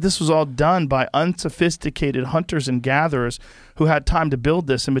idea that this was all done by unsophisticated hunters and gatherers who had time to build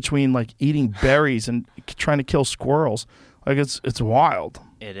this in between, like, eating berries and trying to kill squirrels, like, it's wild.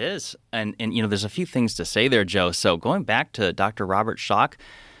 It is. And there's a few things to say there, Joe. So going back to Dr. Robert Schoch,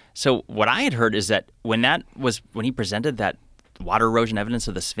 so what I had heard is that when he presented that water erosion evidence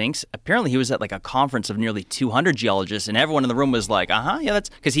of the Sphinx. Apparently, he was at like a conference of nearly 200 geologists, and everyone in the room was like, yeah, that's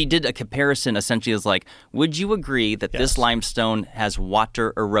because he did a comparison essentially as like, would you agree that this limestone has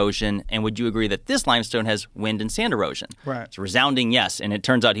water erosion, and would you agree that this limestone has wind and sand erosion? Right. It's a resounding yes, and it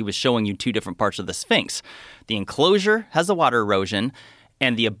turns out he was showing you two different parts of the Sphinx. The enclosure has the water erosion,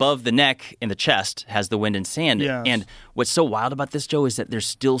 and the above the neck in the chest has the wind and sand. Yes. And what's so wild about this, Joe, is that there's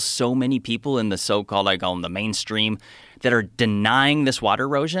still so many people in the so-called, I call them the mainstream, that are denying this water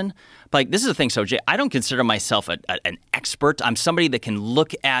erosion. But like, this is the thing, so Jay, I don't consider myself an expert. I'm somebody that can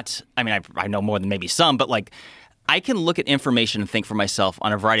look at, I mean, I know more than maybe some, but like, I can look at information and think for myself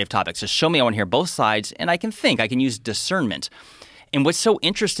on a variety of topics. Just show me, I want to hear both sides, and I can think. I can use discernment. And what's so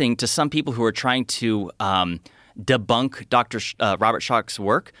interesting to some people who are trying to debunk Dr. Robert Schoch's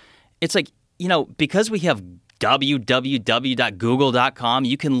work, it's like, because we have www.google.com,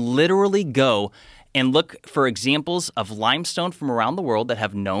 you can literally go and look for examples of limestone from around the world that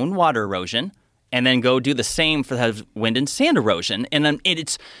have known water erosion, and then go do the same for the wind and sand erosion. And then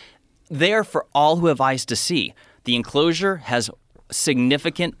it's there for all who have eyes to see. The enclosure has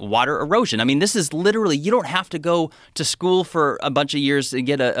significant water erosion. I mean, this is literally, you don't have to go to school for a bunch of years to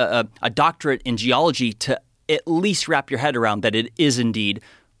get a doctorate in geology to at least wrap your head around that it is indeed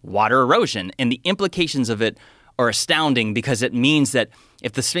water erosion. And the implications of it are astounding, because it means that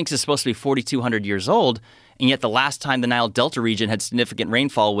if the Sphinx is supposed to be 4,200 years old, and yet the last time the Nile Delta region had significant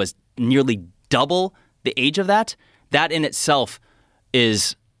rainfall was nearly double the age of that, that in itself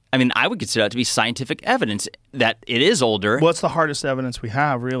is, I mean, I would consider that to be scientific evidence that it is older. Well, it's the hardest evidence we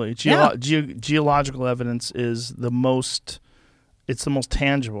have, really. Geological evidence is the most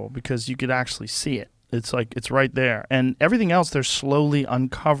tangible, because you could actually see it. It's like, it's right there. And everything else, they're slowly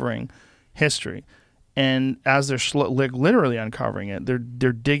uncovering history. And as they're literally uncovering it, they're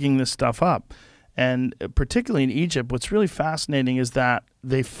digging this stuff up. And particularly in Egypt, what's really fascinating is that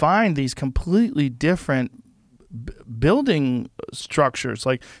they find these completely different building structures,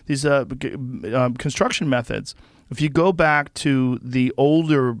 like these construction methods. If you go back to the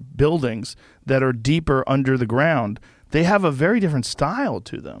older buildings that are deeper under the ground, they have a very different style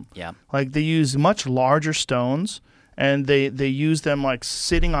to them. Yeah. Like, they use much larger stones, and they use them like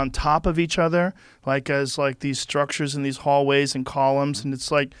sitting on top of each other, like as like these structures in these hallways and columns. And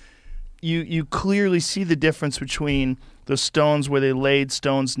it's like you clearly see the difference between the stones where they laid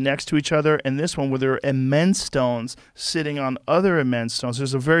stones next to each other and this one where there are immense stones sitting on other immense stones.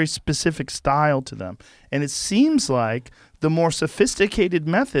 There's a very specific style to them. And it seems like the more sophisticated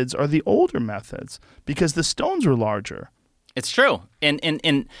methods are the older methods, because the stones are larger. It's true. And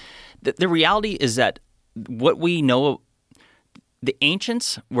the reality is that what we know, the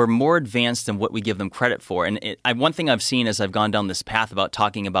ancients were more advanced than what we give them credit for. And one thing I've seen as I've gone down this path about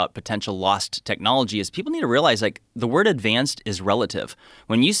talking about potential lost technology is people need to realize, like, the word advanced is relative.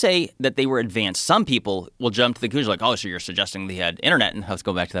 When you say that they were advanced, some people will jump to the conclusion like, oh, so you're suggesting they had internet, and let's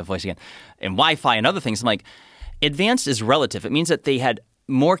go back to that voice again, and Wi-Fi and other things. I'm like, advanced is relative. It means that they had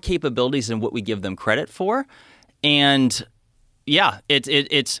more capabilities than what we give them credit for. And yeah,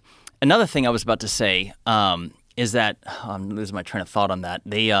 it's another thing I was about to say is that I'm losing my train of thought on that.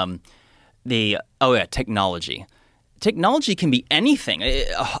 Technology. Technology can be anything.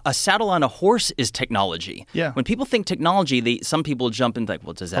 A saddle on a horse is technology. Yeah. When people think technology, some people jump in like,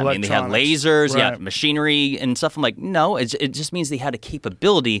 what does that mean? They have Electronics. lasers, Right. machinery and stuff. I'm like, no, it just means they had a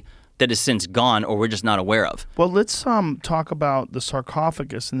capability that has since gone, or we're just not aware of. Well, let's talk about the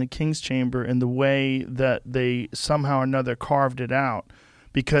sarcophagus in the King's Chamber and the way that they somehow or another carved it out,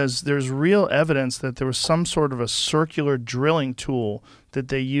 because there's real evidence that there was some sort of a circular drilling tool that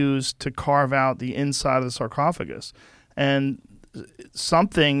they used to carve out the inside of the sarcophagus, and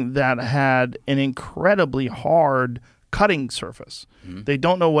something that had an incredibly hard cutting surface. Mm-hmm. They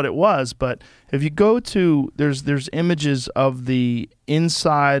don't know what it was, but if you go to, there's images of the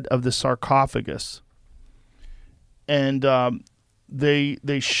inside of the sarcophagus, and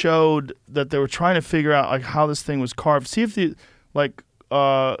they showed that they were trying to figure out like how this thing was carved. See if the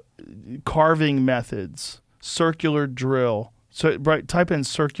carving methods, circular drill. So type in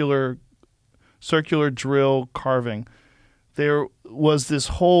circular drill carving. There was this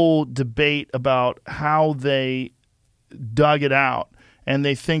whole debate about how they dug it out, and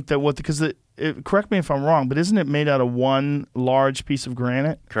they think that correct me if I'm wrong, but isn't it made out of one large piece of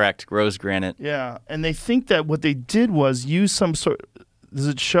granite? Correct, rose granite. Yeah, and they think that what they did was use some sort. Does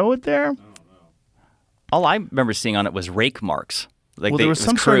it show it there? All I remember seeing on it was rake marks. Like, there was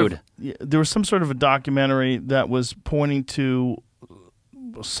some crude. There was some sort of a documentary that was pointing to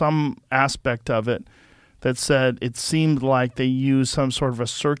some aspect of it that said it seemed like they used some sort of a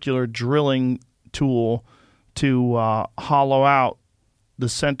circular drilling tool to hollow out the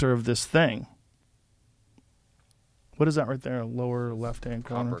center of this thing. What is that right there? Lower left-hand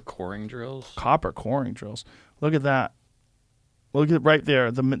corner. Copper coring drills. Copper coring drills. Look at that. Look at right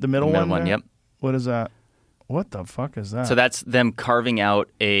there. The middle one. Middle one. There? Yep. What is that? What the fuck is that? So that's them carving out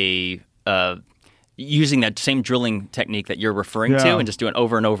using that same drilling technique that you're referring to, and just doing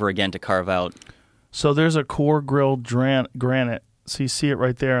over and over again to carve out. So there's a core grilled granite. So you see it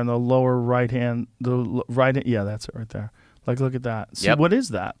right there in the lower right hand. Yeah, that's it right there. Like, look at that. See, what is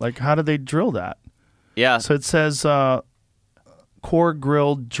that? Like, how did they drill that? Yeah. So it says core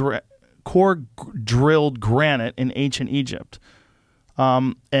drilled granite in ancient Egypt.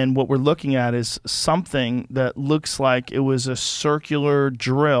 And what we're looking at is something that looks like it was a circular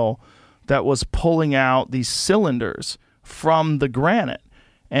drill that was pulling out these cylinders from the granite.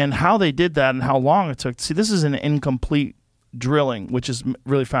 And how they did that and how long it took. See, this is an incomplete drilling, which is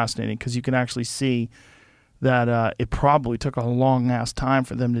really fascinating because you can actually see that it probably took a long-ass time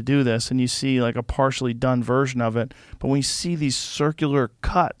for them to do this. And you see like a partially done version of it. But when you see these circular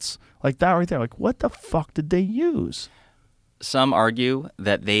cuts, like that right there, like what the fuck did they use? Some argue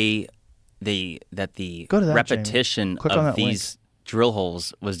that the repetition of these drill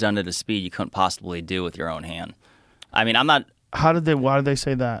holes was done at a speed you couldn't possibly do with your own hand. I mean, I'm not... Why did they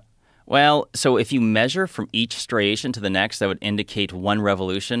say that? Well, so if you measure from each striation to the next, that would indicate one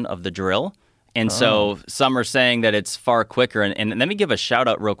revolution of the drill. And so some are saying that it's far quicker. And let me give a shout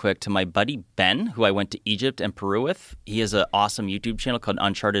out real quick to my buddy Ben, who I went to Egypt and Peru with. He has an awesome YouTube channel called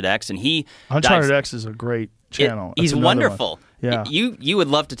Uncharted X, and Uncharted X is a great channel. He's wonderful. Yeah, you would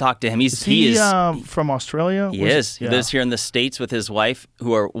love to talk to him. Is he from Australia? He is. He lives here in the States with his wife,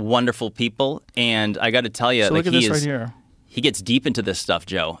 who are wonderful people. And I got to tell you, so look at this right here. He gets deep into this stuff,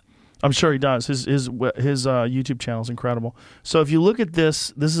 Joe. I'm sure he does. His YouTube channel is incredible. So if you look at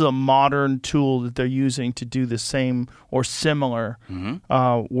this is a modern tool that they're using to do the same or similar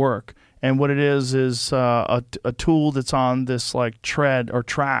work. And what it is a tool that's on this like tread or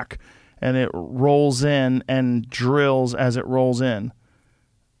track, and it rolls in and drills as it rolls in.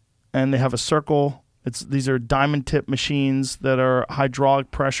 And they have a circle. These are diamond tip machines that are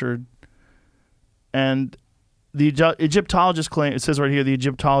hydraulic pressured. And the Egyptologists claim, it says right here, the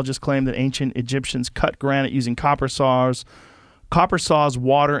Egyptologists claim that ancient Egyptians cut granite using copper saws,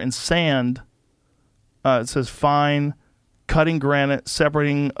 water, and sand. It says fine, cutting granite,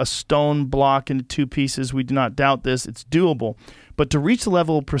 separating a stone block into two pieces. We do not doubt this. It's doable. But to reach the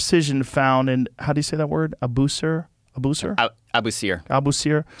level of precision found in, how do you say that word? Abusir?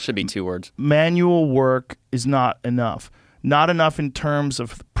 Abusir. Should be two words. Manual work is not enough. Not enough in terms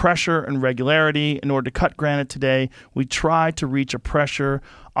of pressure and regularity. In order to cut granite today, we try to reach a pressure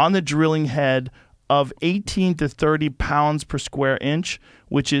on the drilling head of 18 to 30 pounds per square inch,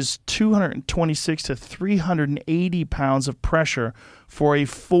 which is 226 to 380 pounds of pressure for a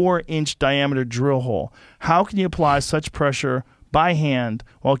 4-inch diameter drill hole. How can you apply such pressure by hand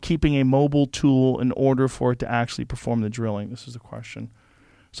while keeping a mobile tool in order for it to actually perform the drilling? This is the question.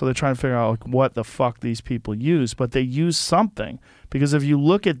 So they're trying to figure out like, what the fuck these people use. But they use something. Because if you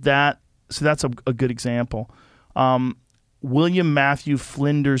look at that, so that's a good example. William Matthew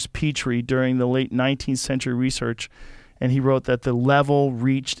Flinders Petrie during the late 19th century research, and he wrote that the level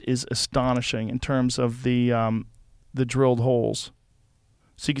reached is astonishing in terms of the drilled holes.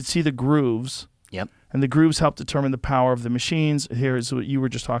 So you can see the grooves. Yep. And the grooves help determine the power of the machines. Here is what you were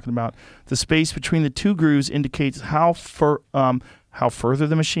just talking about. The space between the two grooves indicates how further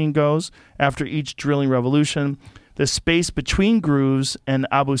the machine goes after each drilling revolution. The space between grooves and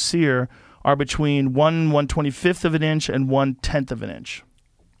abusir are between 1/125th of an inch and 1/10th of an inch.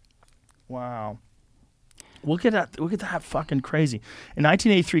 Wow. Look at that fucking crazy. In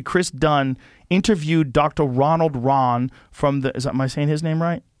 1983, Chris Dunn interviewed Dr. Ronald Ron from am I saying his name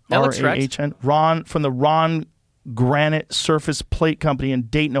right? That looks right. R-A-H-N. Ron from the Ron Granite Surface Plate Company in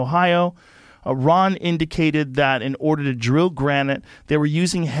Dayton, Ohio. Ron indicated that in order to drill granite, they were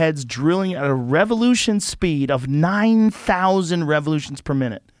using heads drilling at a revolution speed of 9,000 revolutions per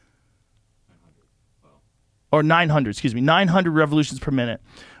minute. Or 900 revolutions per minute.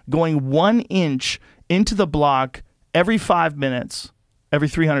 Going 1 inch into the block every 5 minutes, every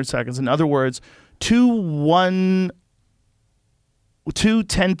 300 seconds. In other words, two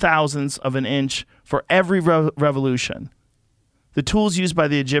 10,000ths of an inch for every revolution. The tools used by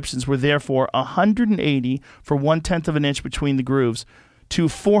the Egyptians were therefore 180 for 1/10 of an inch between the grooves to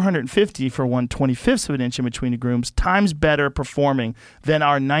 450 for 1/25th of an inch in between the grooves, times better performing than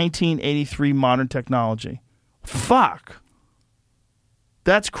our 1983 modern technology. Fuck.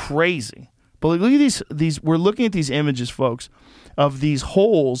 That's crazy. But look at these. We're looking at these images, folks, of these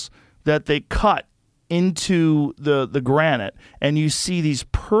holes that they cut into the granite, and you see these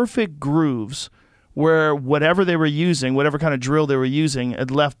perfect grooves where whatever they were using, whatever kind of drill they were using,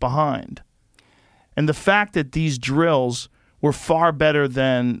 had left behind. And the fact that these drills were far better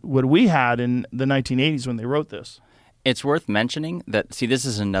than what we had in the 1980s when they wrote this. It's worth mentioning that, see, this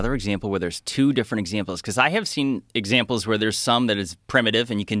is another example where there's two different examples, because I have seen examples where there's some that is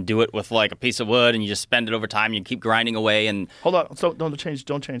primitive and you can do it with like a piece of wood and you just spend it over time and you keep grinding away. And hold on, so don't change,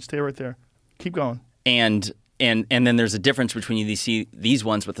 stay right there, keep going. And then there's a difference between these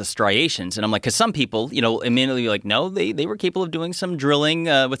ones with the striations. And I'm like, because some people, immediately like, no, they were capable of doing some drilling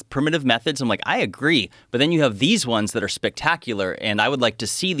with primitive methods. I'm like, I agree. But then you have these ones that are spectacular, and I would like to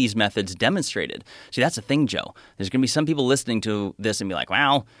see these methods demonstrated. See, that's the thing, Joe. There's going to be some people listening to this and be like,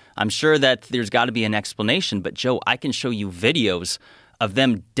 wow, I'm sure that there's got to be an explanation. But, Joe, I can show you videos of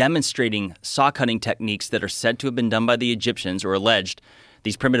them demonstrating saw cutting techniques that are said to have been done by the Egyptians or alleged,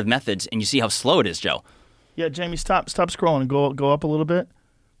 these primitive methods, and you see how slow it is, Joe. Yeah, Jamie, stop scrolling and go up a little bit.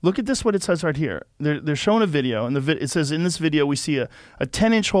 Look at this, what it says right here. They're showing a video, and it says in this video we see a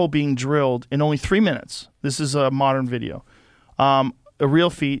 10-inch hole being drilled in only 3 minutes. This is a modern video. A real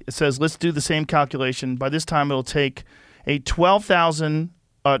feat. It says, let's do the same calculation. By this time, it'll take a 1200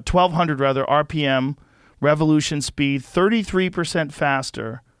 RPM revolution speed, 33%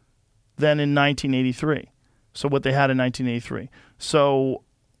 faster than in 1983. So what they had in 1983. So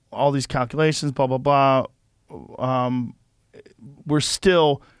all these calculations, blah, blah, blah. We're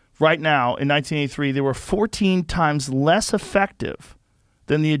still, right now, in 1983, they were 14 times less effective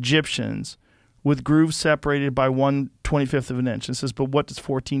than the Egyptians with grooves separated by 1/25 of an inch. It says, but what does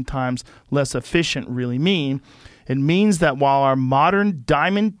 14 times less efficient really mean? It means that while our modern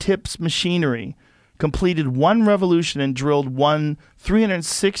diamond tips machinery completed one revolution and drilled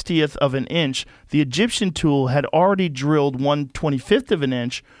 1/360th of an inch, the Egyptian tool had already drilled 1/25 of an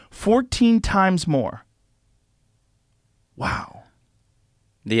inch, 14 times more. Wow.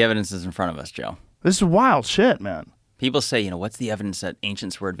 The evidence is in front of us, Joe. This is wild shit, man. People say, what's the evidence that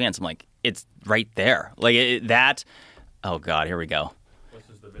ancients were advanced? I'm like, it's right there. Like oh God, here we go.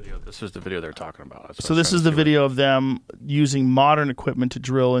 This is the video they're talking about. So this is the video of them using modern equipment to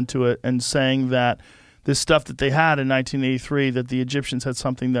drill into it and saying that this stuff that they had in 1983, that the Egyptians had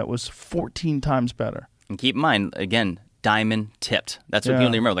something that was 14 times better. And keep in mind, again, diamond tipped. That's what people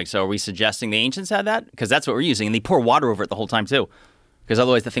need to remember. Like, so are we suggesting the ancients had that? Because that's what we're using. And they pour water over it the whole time too, because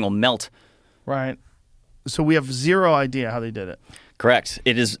otherwise the thing will melt. Right. So we have zero idea how they did it. Correct.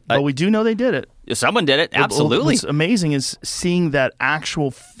 It is. But we do know they did it. Someone did it. Absolutely. What's amazing is seeing that actual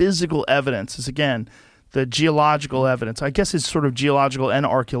physical evidence is, again, the geological evidence. I guess it's sort of geological and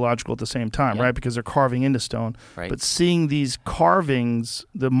archaeological at the same time, right? Because they're carving into stone. Right. But seeing these carvings,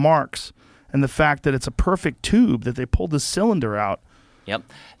 the marks, and the fact that it's a perfect tube, that they pulled the cylinder out. Yep.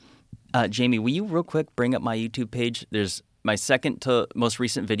 Jamie, will you real quick bring up my YouTube page? There's my second to most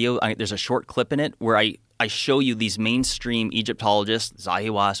recent video. There's a short clip in it where I show you these mainstream Egyptologists, Zahi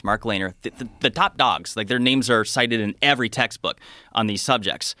Hawass, Mark Lehner, the top dogs. Like, their names are cited in every textbook on these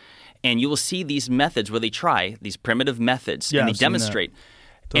subjects. And you will see these methods where they try these primitive methods and they demonstrate.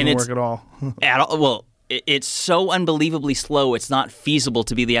 Doesn't work at all. Well, it's so unbelievably slow, it's not feasible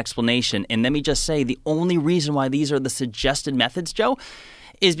to be the explanation. And let me just say, the only reason why these are the suggested methods, Joe,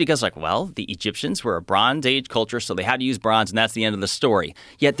 is because, the Egyptians were a Bronze Age culture, so they had to use bronze, and that's the end of the story.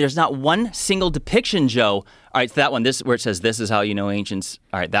 Yet there's not one single depiction, Joe. All right, that one, where it says, this is how you know ancients.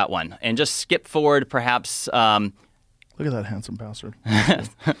 All right, that one. And just skip forward, perhaps. Look at that handsome bastard.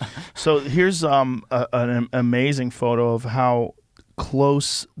 So here's an amazing photo of how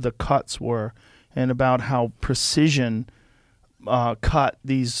close the cuts were and about how precision cut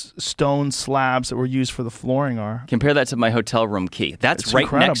these stone slabs that were used for the flooring are. Compare that to my hotel room key. That's right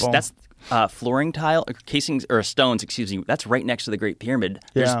incredible. next. That's flooring tile, casings, or stones, excuse me. That's right next to the Great Pyramid.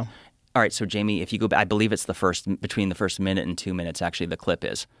 Yeah. All right, so Jamie, if you go back, I believe it's between the first minute and 2 minutes, actually, the clip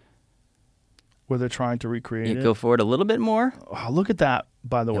is. Where they're trying to recreate it. Go forward a little bit more. Oh, look at that,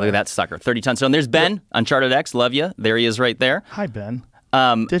 by the way. Look at that sucker, 30-ton stone. There's Ben, Uncharted X, love you. There he is right there. Hi, Ben.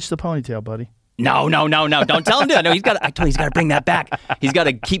 Ditch the ponytail, buddy. No. Don't tell him to. No, I told him he's got to bring that back. He's got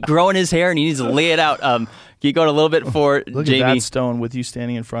to keep growing his hair, and he needs to lay it out. Keep going a little bit forward, Look Jamie. at that stone with you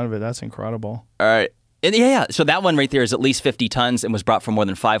standing in front of it. That's incredible. All right. And yeah. So that one right there is at least 50 tons and was brought from more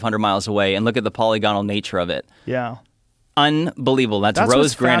than 500 miles away. And look at the polygonal nature of it. Yeah. Unbelievable. That's rose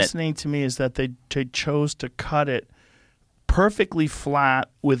what's granite. Fascinating to me is that they chose to cut it perfectly flat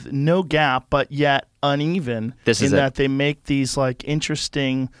with no gap, but yet uneven. That they make these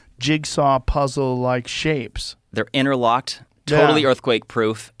interesting jigsaw puzzle-like shapes. They're interlocked, totally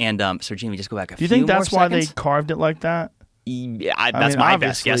earthquake-proof. And so, Jamie, just go back a few more seconds. Do you think that's why they carved it like that? That's my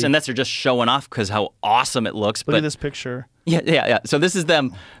best guess, unless they're just showing off because how awesome it looks. Look at this picture. Yeah. So this is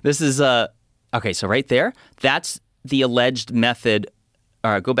them. This is okay. So right there, that's the alleged method.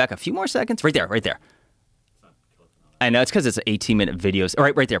 Go back a few more seconds. Right there. I know it's because it's 18-minute videos.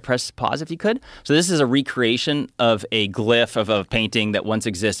 All right there. Press pause if you could. So this is a recreation of a glyph of a painting that once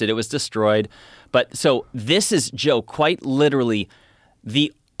existed. It was destroyed. But so this is, Joe, quite literally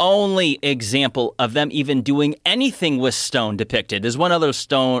the only example of them even doing anything with stone depicted. There's one other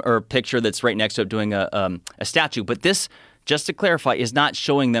stone or picture that's right next to it doing a statue. But this, just to clarify, is not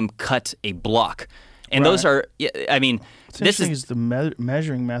showing them cut a block. And those are, I mean, this is the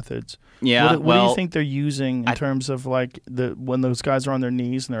measuring methods. Yeah. What do you think they're using in terms of like when those guys are on their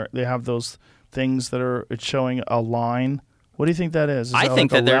knees and they have those things that it's showing a line? What do you think that is? Is that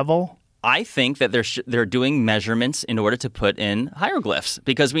like a level? I think that they're doing measurements in order to put in hieroglyphs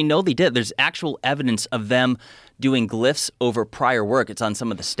because we know they did. There's actual evidence of them doing glyphs over prior work. It's on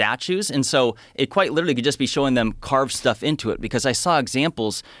some of the statues. And so it quite literally could just be showing them carved stuff into it because I saw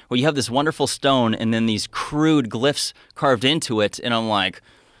examples where you have this wonderful stone and then these crude glyphs carved into it. And I'm like,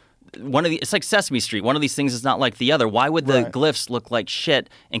 it's like Sesame Street. One of these things is not like the other. Why would the glyphs look like shit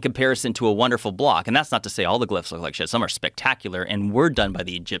in comparison to a wonderful block? And that's not to say all the glyphs look like shit. Some are spectacular and were done by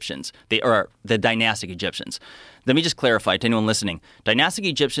the Egyptians. They are the dynastic Egyptians. Let me just clarify to anyone listening. Dynastic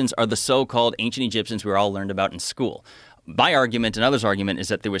Egyptians are the so-called ancient Egyptians we were all learned about in school. My argument and others' argument is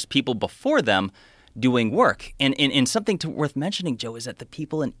that there was people before them doing work. And something worth mentioning, Joe, is that the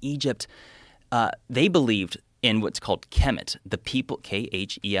people in Egypt, they believed in what's called Kemet, the people,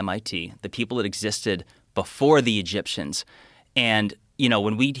 K-H-E-M-I-T, the people that existed before the Egyptians. And,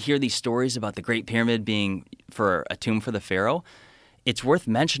 when we hear these stories about the Great Pyramid being for a tomb for the pharaoh, it's worth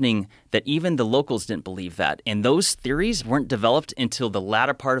mentioning that even the locals didn't believe that. And those theories weren't developed until the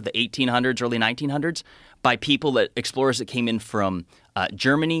latter part of the 1800s, early 1900s, by explorers that came in from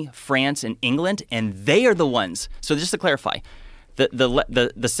Germany, France, and England, and they are the ones. So just to clarify,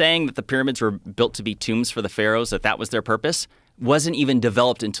 the saying that the pyramids were built to be tombs for the pharaohs, that was their purpose, wasn't even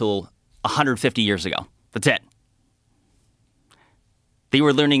developed until 150 years ago. That's it. They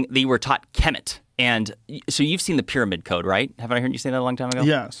were taught Kemet. And so you've seen the Pyramid Code, right? Haven't I heard you say that a long time ago?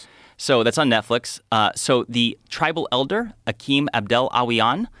 Yes. So that's on Netflix. So the tribal elder, Akim Abdel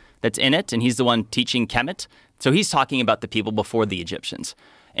Awian, that's in it, and he's the one teaching Kemet. So he's talking about the people before the Egyptians.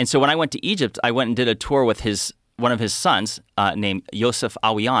 And so when I went to Egypt, I went and did a tour with one of his sons named Yosef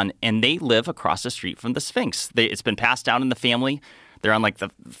Awian, and they live across the street from the Sphinx. It's been passed down in the family. They're on like the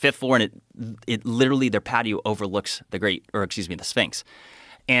 5th floor, and it literally, their patio overlooks the Sphinx.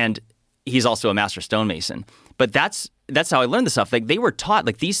 And he's also a master stonemason. But that's how I learned this stuff. Like they were taught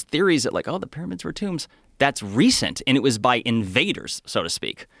like these theories that the pyramids were tombs. That's recent, and it was by invaders, so to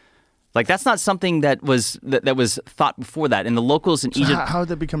speak. Like that's not something that was thought before that. And the locals in Egypt. How did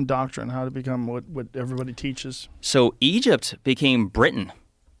that become doctrine? How did it become what everybody teaches? So Egypt became Britain.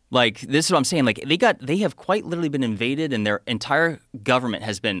 Like this is what I'm saying. Like they have quite literally been invaded, and their entire government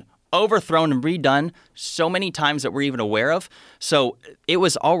has been overthrown and redone so many times that we're even aware of. So it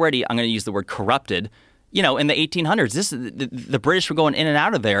was already, I'm going to use the word corrupted, in the 1800s. The British were going in and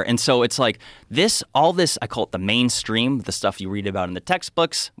out of there. And so it's like all this, I call it the mainstream, the stuff you read about in the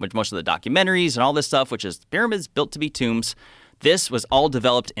textbooks, which most of the documentaries and all this stuff, which is pyramids built to be tombs. This was all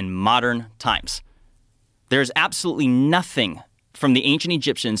developed in modern times. There's absolutely nothing from the ancient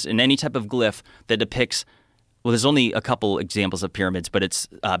Egyptians in any type of glyph that depicts. Well, there's only a couple examples of pyramids, but it's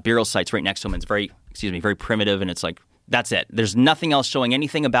burial sites right next to them. It's very primitive, and it's like, that's it. There's nothing else showing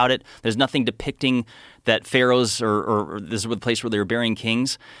anything about it. There's nothing depicting that pharaohs or this is the place where they were burying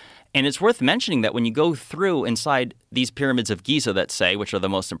kings. And it's worth mentioning that when you go through inside these pyramids of Giza, which are the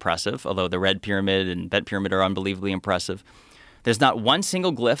most impressive, although the Red Pyramid and Bent Pyramid are unbelievably impressive, there's not one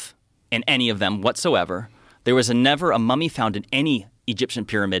single glyph in any of them whatsoever. There was never a mummy found in any Egyptian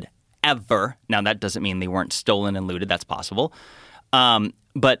pyramid ever. Now, that doesn't mean they weren't stolen and looted. That's possible.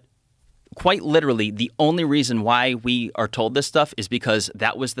 But quite literally, the only reason why we are told this stuff is because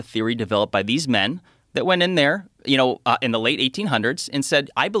that was the theory developed by these men that went in there, in the late 1800s and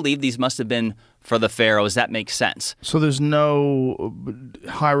said, I believe these must have been for the pharaohs. That makes sense. So there's no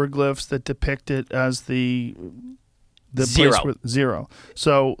hieroglyphs that depict it as the zero. Zero.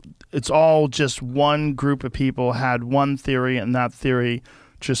 So it's all just one group of people had one theory, and that theory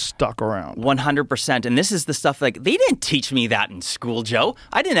just stuck around. 100%. And this is the stuff they didn't teach me that in school, Joe.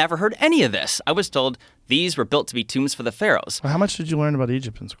 I didn't ever heard any of this. I was told these were built to be tombs for the pharaohs. Well, how much did you learn about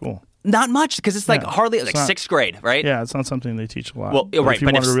Egypt in school? Not much, because it's hardly it's not, 6th grade, right? Yeah, it's not something they teach a lot. Well, right. If you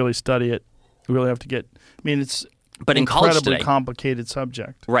want to really study it, you really have to get. I mean, But in college incredibly today, complicated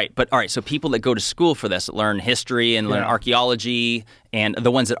subject. right? But all right, so people that go to school for this learn history and learn archaeology, and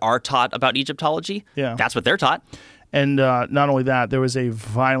the ones that are taught about Egyptology, that's what they're taught. And not only that, there was a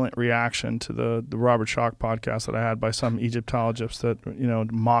violent reaction to the Robert Schoch podcast that I had by some Egyptologists that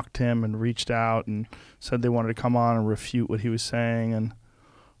mocked him and reached out and said they wanted to come on and refute what he was saying. And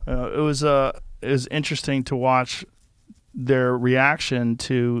it was interesting to watch their reaction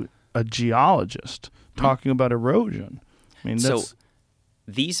to a geologist talking about erosion. I mean, that's...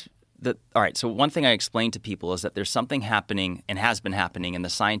 All right, so one thing I explain to people is that there's something happening and has been happening in the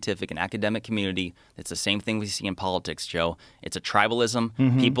scientific and academic community. It's the same thing we see in politics, Joe. It's a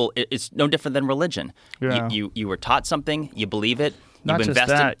tribalism. People, it's no different than religion. Yeah. You were taught something, you believe it, Not you've just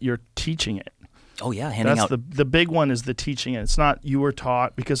invested. that, you're teaching it. Oh, yeah, handing That's out. the big one is the teaching it. It's not you were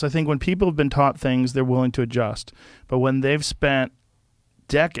taught, because I think when people have been taught things, they're willing to adjust. But when they've spent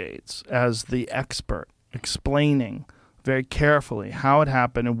decades as the expert explaining very carefully how it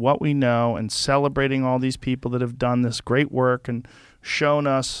happened and what we know, and celebrating all these people that have done this great work and shown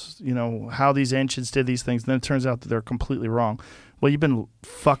us, how these ancients did these things, and then it turns out that they're completely wrong. Well, you've been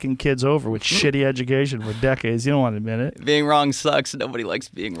fucking kids over with shitty education for decades. You don't want to admit it. Being wrong sucks. Nobody likes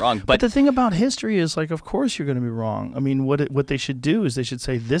being wrong. But the thing about history is, of course you're going to be wrong. I mean, what they should do is they should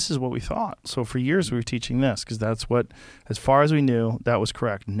say, this is what we thought. So for years we were teaching this because that's what, as far as we knew, that was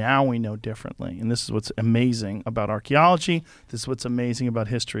correct. Now we know differently. And this is what's amazing about archaeology. This is what's amazing about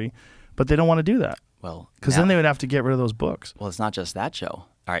history. But they don't want to do that. Well, because then they would have to get rid of those books. Well, it's not just that, Joe.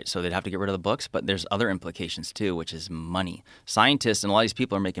 All right, so they'd have to get rid of the books, but there's other implications too, which is money. Scientists and a lot of these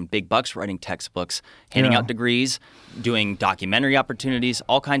people are making big bucks writing textbooks, handing out degrees, doing documentary opportunities,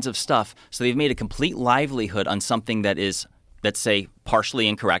 all kinds of stuff. So they've made a complete livelihood on something that is, let's say, partially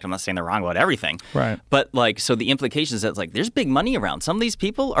incorrect. I'm not saying they're wrong about everything. Right. But so the implication is that there's big money around. Some of these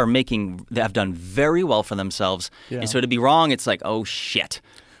people they have done very well for themselves. Yeah. And so to be wrong, it's like, oh shit.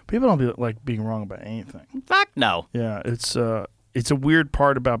 People don't like being wrong about anything. In fact, no. Yeah, it's a weird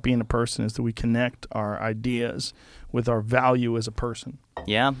part about being a person is that we connect our ideas with our value as a person.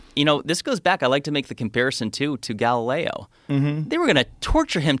 Yeah. This goes back, I like to make the comparison, too, to Galileo. Mm-hmm. They were going to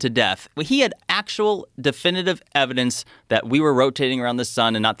torture him to death. He had actual definitive evidence that we were rotating around the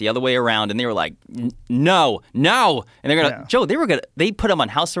sun and not the other way around. And they were like, no. And they're going to, Joe, they put him on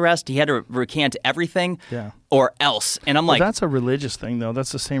house arrest. He had to recant everything or else. And I'm like. That's a religious thing, though.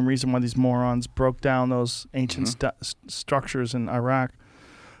 That's the same reason why these morons broke down those ancient structures in Iraq.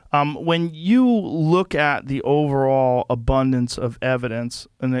 When you look at the overall abundance of evidence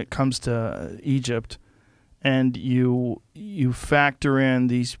when it comes to Egypt, and you factor in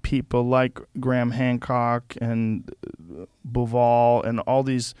these people like Graham Hancock and Bouval and all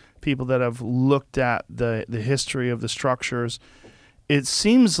these people that have looked at the history of the structures, it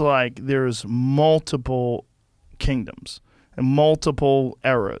seems like there's multiple kingdoms and multiple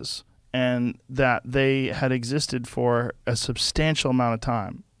eras, and that they had existed for a substantial amount of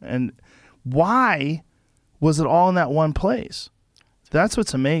time. And why was it all in that one place? That's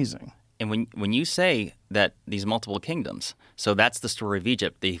what's amazing. And when you say that these multiple kingdoms, so that's the story of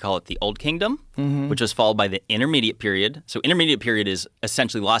Egypt. They call it the Old Kingdom, which was followed by the Intermediate Period. So Intermediate Period is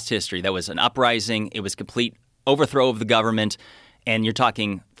essentially lost history. That was an uprising. It was complete overthrow of the government. And you're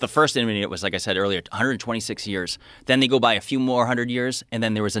talking, the first intermediate was, like I said earlier, 126 years. Then they go by a few more 100 years, and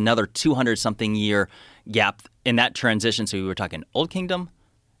then there was another 200-something year gap in that transition. So we were talking Old Kingdom,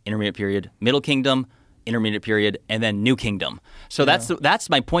 Intermediate Period, Middle Kingdom, Intermediate Period, and then New Kingdom. So that's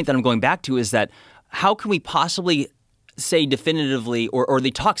my point that I'm going back to, is that how can we possibly say definitively, or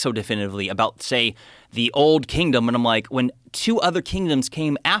they talk so definitively about, say, the Old Kingdom, and I'm like, when two other kingdoms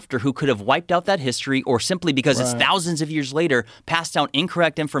came after who could have wiped out that history, or simply because it's thousands of years later, passed down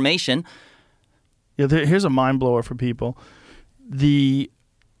incorrect information. Yeah, here's a mind blower for people. The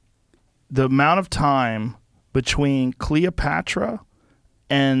amount of time between Cleopatra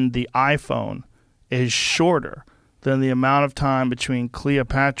and the iPhone is shorter than the amount of time between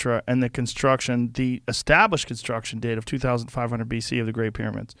Cleopatra and the established construction date of 2500 BC of the Great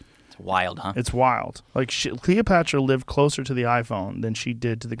Pyramids. It's wild, huh? It's wild. Cleopatra lived closer to the iPhone than she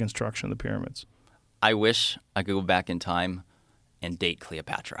did to the construction of the pyramids. I wish I could go back in time and date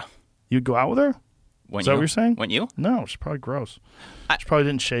Cleopatra. You'd go out with her? Is that what you're saying? Wouldn't you? No, she's probably gross. She probably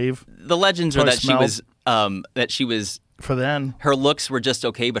didn't shave. The legends are that she was for then. Her looks were just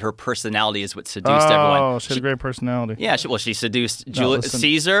okay, but her personality is what seduced everyone. Oh, she had a great personality. Yeah, she seduced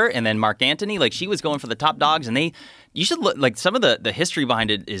Caesar and then Mark Antony. She was going for the top dogs, and you should look, some of the history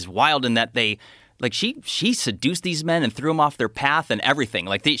behind it is wild in that they Like she seduced these men and threw them off their path and everything.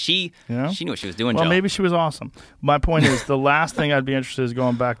 Like she knew what she was doing. Well, Joe. maybe she was awesome. My point is, the last thing I'd be interested is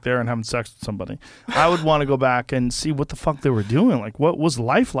going back there and having sex with somebody. I would want to go back and see what the fuck they were doing. Like, what was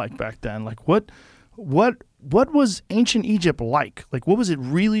life like back then? Like, what was ancient Egypt like? Like, what was it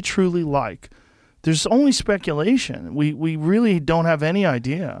really truly like? There's only speculation. We really don't have any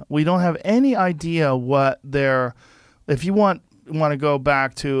idea. We don't have any idea what their. If you want to go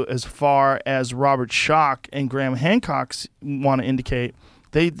back to as far as Robert Schoch and Graham Hancock want to indicate,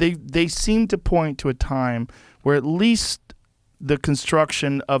 they seem to point to a time where at least the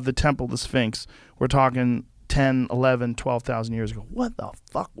construction of the Temple of the Sphinx, we're talking 10, 11, 12,000 years ago. What the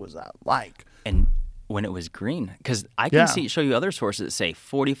fuck was that like? And when it was green, because I can show you other sources that say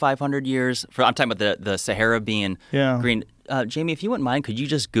 4,500 years. I'm talking about the Sahara being green. Jamie, if you wouldn't mind, could you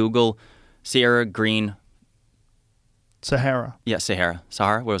just Google Sahara green? Sahara. Yeah, Sahara.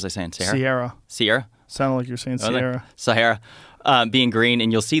 Sahara? What was I saying? Sahara. Sierra? Sounded like you're saying Sierra. Sahara. Being green,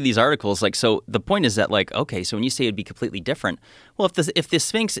 and you'll see these articles. Like, so the point is that, like, okay, so when you say it'd be completely different, well, if the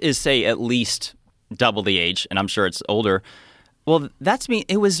Sphinx is, say, at least double the age, and I'm sure it's older, well, that's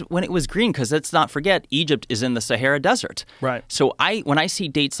it was when it was green, because let's not forget, Egypt is in the Sahara Desert. Right. So when I see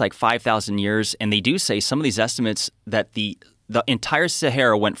dates like 5,000 years, and they do say some of these estimates that the entire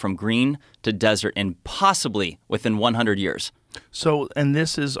Sahara went from green to desert, and possibly within 100 years. So, and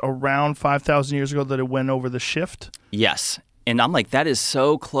this is around 5,000 years ago that it went over the shift? Yes. And I'm like, that is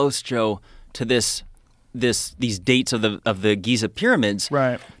so close, Joe, to these dates of the Giza pyramids.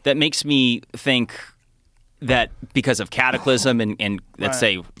 Right. That makes me think that because of cataclysm and let's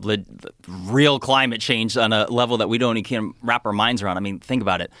say real climate change on a level that we don't even wrap our minds around. I mean, think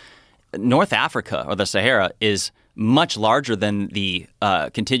about it. North Africa, or the Sahara, is much larger than the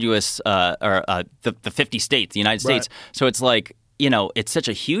contiguous the 50 states, the United States. So it's like, it's such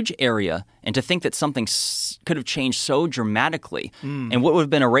a huge area, and to think that something could have changed so dramatically, and what would have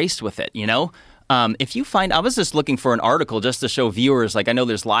been erased with it, if you find, I was just looking for an article just to show viewers, like I know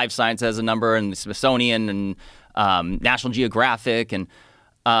there's Live Science has a number, and the Smithsonian, and National Geographic, and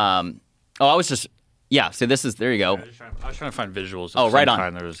so this is, there you go. I was trying to find visuals. Oh, right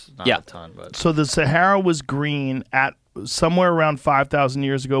on. There was not a ton, but. So the Sahara was green at somewhere around 5,000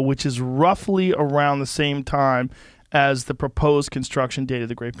 years ago, which is roughly around the same time as the proposed construction date of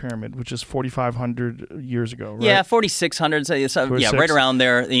the Great Pyramid, which is 4,500 years ago, right? Yeah, 4,600. Yeah, right around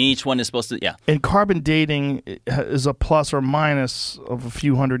there. And each one is supposed to, And carbon dating is a plus or minus of a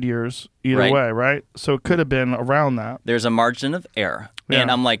few hundred years either way, right? So it could have been around that. There's a margin of error. Yeah.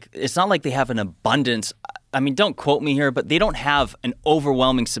 And I'm like, it's not like they have an abundance. I mean, don't quote me here, but they don't have an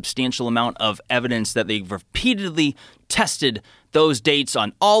overwhelming, substantial amount of evidence that they've repeatedly tested those dates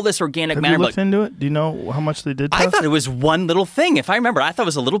on all this organic matter. Have you looked into it? Do you know how much they did test? I thought it was one little thing. If I remember, I thought it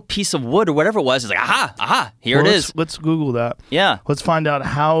was a little piece of wood or whatever it was. It's like, aha, here it is. Let's Google that. Yeah. Let's find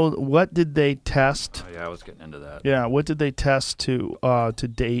out what did they test? Oh, yeah, I was getting into that. Yeah, what did they test to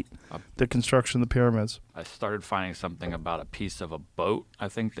date the construction of the pyramids? I started finding something about a piece of a boat. I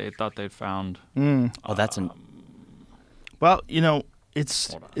think they thought they'd found. Oh, that's Well,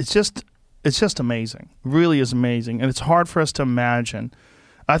 it's just amazing. It really is amazing, and it's hard for us to imagine.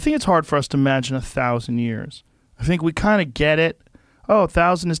 I think it's hard for us to imagine 1,000 years. I think we kind of get it. Oh,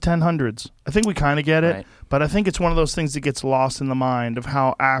 1,000 is 10 hundreds. I think we kind of get it, right. But I think it's one of those things that gets lost in the mind of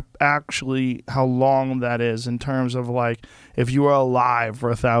how how long that is in terms of, like, if you were alive for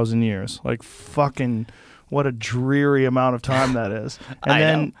 1,000 years, like, fucking what a dreary amount of time that is. And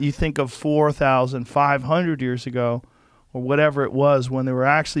then you think of 4,500 years ago, or whatever it was when they were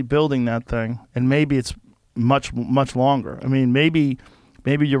actually building that thing, and maybe it's much, much longer. I mean, maybe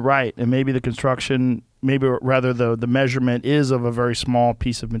you're right, and maybe the construction, maybe rather the measurement is of a very small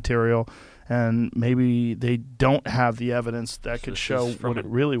piece of material, and maybe they don't have the evidence that could show what it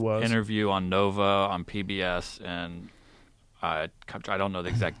really was. Interview on Nova, on PBS, and I don't know the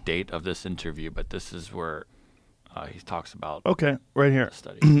exact date of this interview, but this is where he talks about. Okay, right here.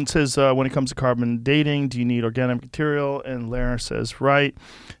 Study. It says, when it comes to carbon dating, do you need organic material? And Lerner says, right.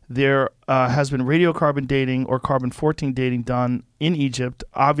 There has been radiocarbon dating or carbon-14 dating done in Egypt,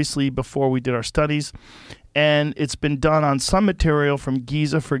 obviously before we did our studies. And it's been done on some material from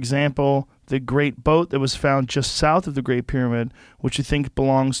Giza, for example, the great boat that was found just south of the Great Pyramid, which you think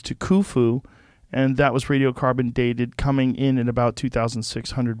belongs to Khufu. And that was radiocarbon dated coming in at about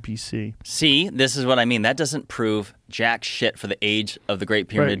 2,600 BC. See, this is what I mean. That doesn't prove jack shit for the age of the Great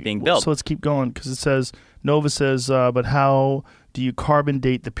Pyramid being built. So let's keep going, because it says, Nova says, but how do you carbon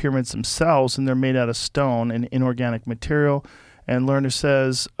date the pyramids themselves? And they're made out of stone and inorganic material. And Lerner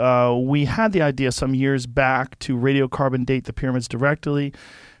says, we had the idea some years back to radiocarbon date the pyramids directly.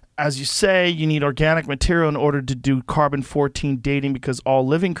 as you say, you need organic material in order to do carbon-14 dating because all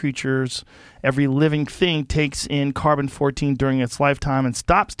living creatures, every living thing takes in carbon-14 during its lifetime and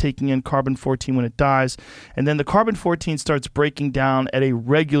stops taking in carbon-14 when it dies. And then the carbon-14 starts breaking down at a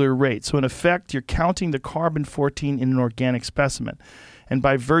regular rate. So in effect, you're counting the carbon-14 in an organic specimen. And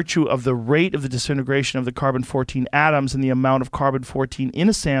by virtue of the rate of the disintegration of the carbon-14 atoms and the amount of carbon-14 in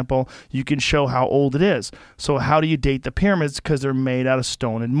a sample, you can show how old it is. So how do you date the pyramids? Because they're made out of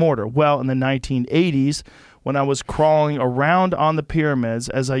stone and mortar. Well, in the 1980s, when I was crawling around on the pyramids,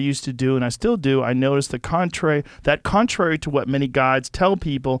 as I used to do, and I still do, I noticed that contrary to what many guides tell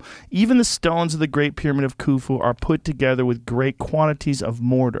people, even the stones of the Great Pyramid of Khufu are put together with great quantities of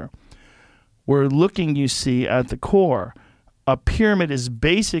mortar. We're looking, you see, at the core. A pyramid is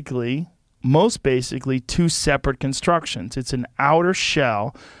most basically, two separate constructions. It's an outer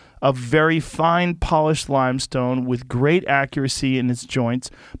shell of very fine polished limestone with great accuracy in its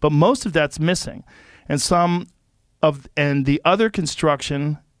joints, but most of that's missing. And the other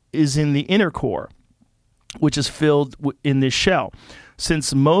construction is in the inner core, which is filled in this shell.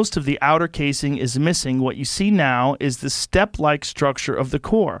 Since most of the outer casing is missing, what you see now is the step-like structure of the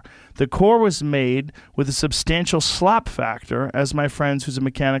core. The core was made with a substantial slop factor, as my friend who's a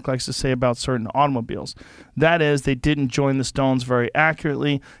mechanic likes to say about certain automobiles. That is, they didn't join the stones very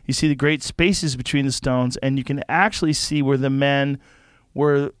accurately. You see the great spaces between the stones, and you can actually see where the men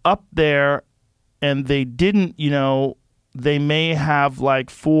were up there, and they didn't, they may have like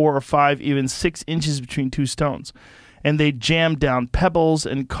 4 or 5, even 6 inches between two stones. And they jammed down pebbles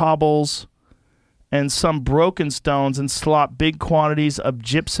and cobbles and some broken stones and slopped big quantities of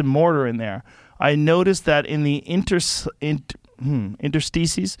gypsum mortar in there. I noticed that in the interstices,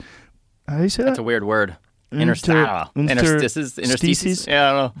 how do you say that? That's a weird word. Interstices?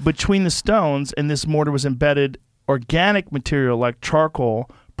 Yeah, I don't know. Between the stones, and this mortar was embedded organic material like charcoal,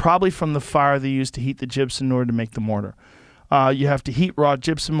 probably from the fire they used to heat the gypsum in order to make the mortar. You have to heat raw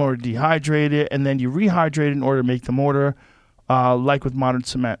gypsum in order to dehydrate it, and then you rehydrate it in order to make the mortar, like with modern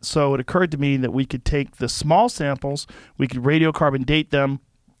cement. So it occurred to me that we could take the small samples, we could radiocarbon date them,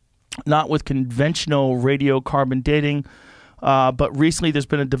 not with conventional radiocarbon dating, but recently there's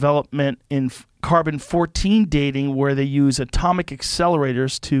been a development in carbon-14 dating where they use atomic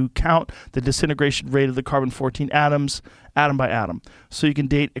accelerators to count the disintegration rate of the carbon-14 atoms, atom by atom. So you can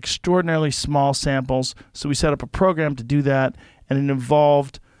date extraordinarily small samples. So we set up a program to do that, and it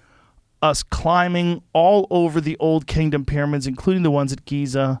involved us climbing all over the Old Kingdom pyramids, including the ones at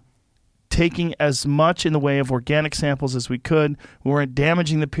Giza, taking as much in the way of organic samples as we could. We weren't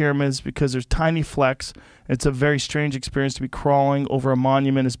damaging the pyramids because there's tiny flecks. It's a very strange experience to be crawling over a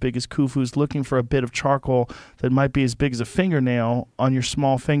monument as big as Khufu's, looking for a bit of charcoal that might be as big as a fingernail on your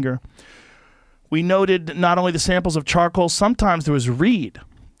small finger. We noted not only the samples of charcoal, sometimes there was reed.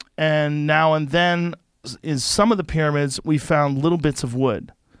 And now and then, in some of the pyramids, we found little bits of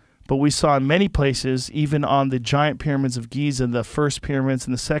wood. But we saw in many places, even on the giant pyramids of Giza, the first pyramids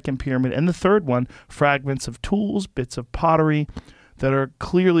and the second pyramid and the third one, fragments of tools, bits of pottery that are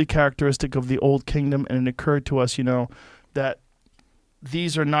clearly characteristic of the Old Kingdom. And it occurred to us, that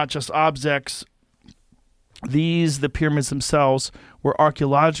these are not just objects. The pyramids themselves, were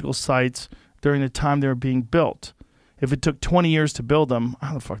archaeological sites during the time they were being built. If it took 20 years to build them,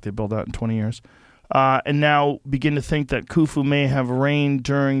 how the fuck they build that in 20 years? And now begin to think that Khufu may have reigned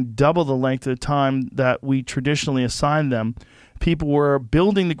during double the length of the time that we traditionally assign them. People were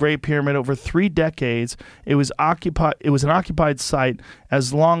building the Great Pyramid over 3 decades. It was an occupied site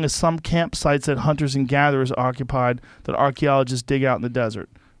as long as some campsites that hunters and gatherers occupied that archaeologists dig out in the desert.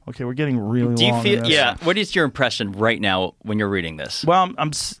 Okay, we're getting really long. Yeah. What is your impression right now when you're reading this? Well,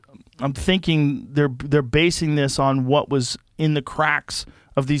 I'm thinking they're basing this on what was in the cracks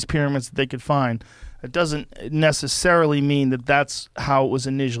of these pyramids that they could find. It doesn't necessarily mean that that's how it was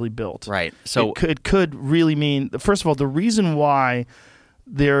initially built. Right. So it could really mean, first of all, the reason why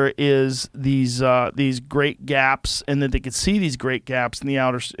there is these great gaps and that they could see these great gaps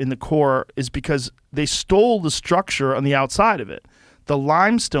in the core is because they stole the structure on the outside of it. The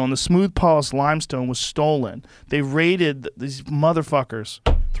limestone, the smooth polished limestone, was stolen. They raided these motherfuckers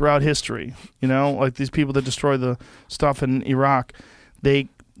throughout history. Like these people that destroy the stuff in Iraq.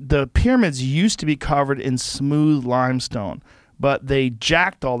 The pyramids used to be covered in smooth limestone, but they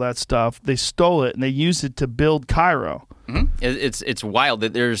jacked all that stuff. They stole it and they used it to build Cairo. Mm-hmm. It's wild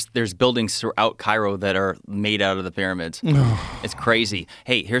that there's buildings throughout Cairo that are made out of the pyramids. It's crazy.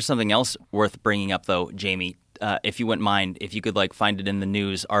 Hey, here's something else worth bringing up though, Jamie. If you wouldn't mind, if you could find it in the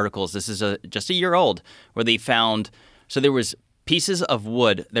news articles. This is just a year old, where they found. So there was pieces of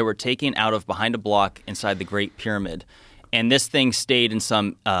wood that were taken out of behind a block inside the Great Pyramid. And this thing stayed in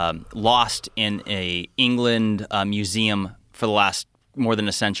some lost in a England museum for the last more than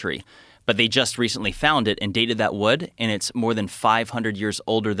a century. But they just recently found it and dated that wood, and it's more than 500 years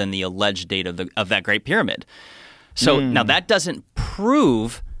older than the alleged date of that Great Pyramid. So now that doesn't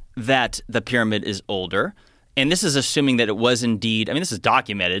prove that the pyramid is older, and this is assuming that it was indeed. I mean, this is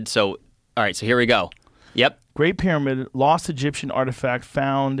documented. So, all right. So here we go. Yep. Great Pyramid, lost Egyptian artifact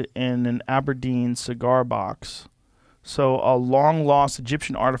found in an Aberdeen cigar box. So a long-lost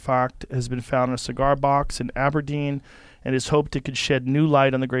Egyptian artifact has been found in a cigar box in Aberdeen, and is hoped it could shed new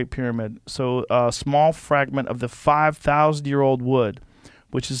light on the Great Pyramid. So a small fragment of the 5,000-year-old wood,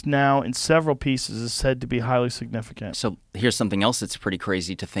 which is now in several pieces, is said to be highly significant. So here's something else that's pretty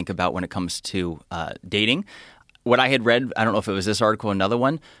crazy to think about when it comes to dating. What I had read, I don't know if it was this article or another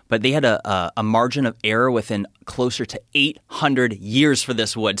one, but they had a margin of error within closer to 800 years for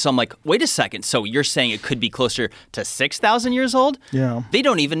this wood. So I'm like, wait a second. So you're saying it could be closer to 6,000 years old? Yeah. They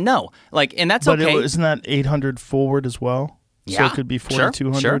don't even know. Like, and that's but okay. But isn't that 800 forward as well? Yeah. So it could be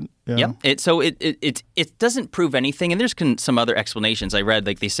 4,200? Sure. Yeah. Yep. It doesn't prove anything. And there's some other explanations I read.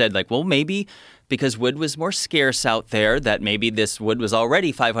 Like they said, like, well, maybe because wood was more scarce out there, that maybe this wood was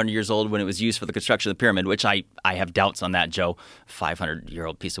already 500 years old when it was used for the construction of the pyramid, which I have doubts on that, Joe.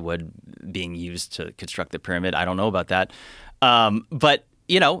 500-year-old piece of wood being used to construct the pyramid. I don't know about that. But,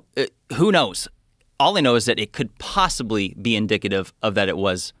 who knows? All I know is that it could possibly be indicative of that it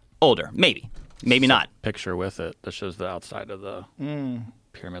was older. Maybe not. Picture with it that shows the outside of the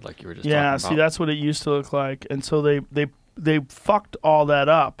pyramid, like you were just talking Yeah, about. see, that's what it used to look like. And so they fucked all that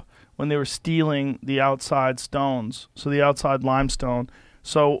up when they were stealing the outside stones, so the outside limestone.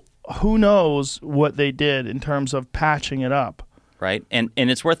 So who knows what they did in terms of patching it up. Right. And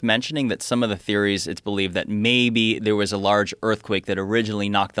it's worth mentioning that some of the theories, it's believed that maybe there was a large earthquake that originally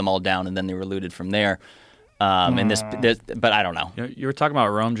knocked them all down and then they were looted from there. And this, but I don't know. You were talking about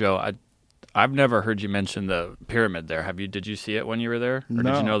Rome, Joe. I've never heard you mention the pyramid there. Did you see it when you were there? Or No.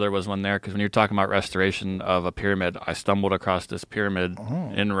 did you know there was one there? Because when you're talking about restoration of a pyramid, I stumbled across this pyramid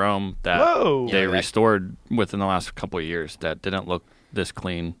in Rome that they restored within the last couple of years that didn't look this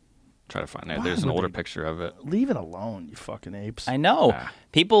clean. Try to find it. There's an older picture of it. Leave it alone, you fucking apes. I know. Yeah.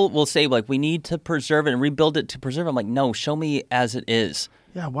 People will say, like, we need to preserve it and rebuild it to preserve it. I'm like, no, show me as it is.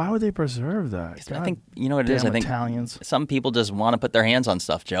 Yeah, why would they preserve that? I think, you know what it is? Damn I think Italians. some people just want to put their hands on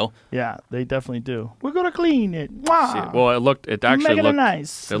stuff, Joe. Yeah, they definitely do. We're going to clean it. Wow. See it? Well, it actually Make it looked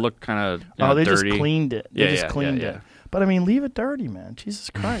nice. It looked kind of they dirty. just cleaned it. They just cleaned yeah. it. But I mean, leave it dirty, man. Jesus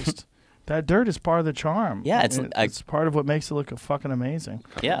Christ. That dirt is part of the charm. Yeah, it's part of what makes it look fucking amazing.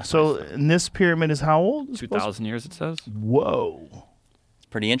 Yeah. So, and this pyramid is how old? 2,000 years, it says. Whoa. It's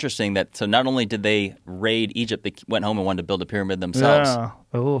pretty interesting that, so not only did they raid Egypt, they went home and wanted to build a pyramid themselves. Yeah,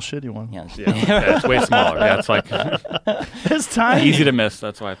 a little shitty one. Yeah. Yeah, it's way smaller. Yeah, it's like It's tiny. easy to miss.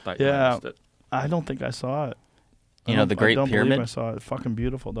 That's why I thought you missed it. I don't think I saw it. You know, the Great I don't Pyramid? believe I saw it. Fucking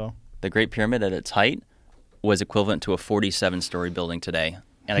beautiful, though. The Great Pyramid at its height was equivalent to a 47-story building today.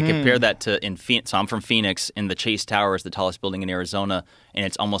 And I compare that to in Phoenix. So I'm from Phoenix, and the Chase Tower is the tallest building in Arizona, and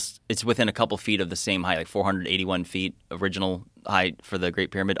it's within a couple feet of the same height, like 481 feet original height for the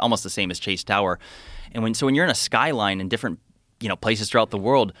Great Pyramid, almost the same as Chase Tower. And when you're in a skyline in different places throughout the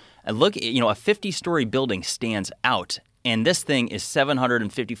world, and look, a 50-story building stands out, and this thing is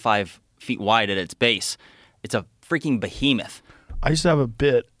 755 feet wide at its base. It's a freaking behemoth. I used to have a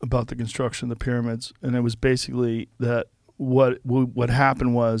bit about the construction of the pyramids, and it was basically that what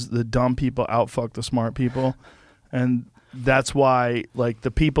happened was the dumb people outfucked the smart people, and that's why like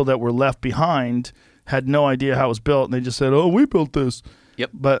the people that were left behind had no idea how it was built, and they just said, "Oh, we built this." Yep.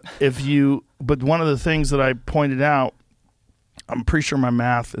 But one of the things that I pointed out, I'm pretty sure my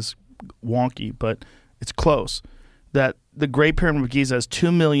math is wonky, but it's close. That the Great Pyramid of Giza has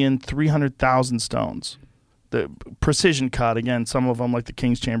 2,300,000 stones. The precision cut, again, some of them, like the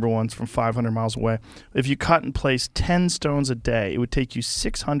King's Chamber ones, from 500 miles away. If you cut and place 10 stones a day, it would take you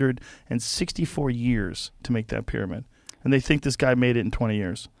 664 years to make that pyramid. And they think this guy made it in 20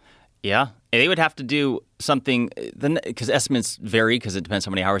 years. Yeah. And they would have to do something, because estimates vary because it depends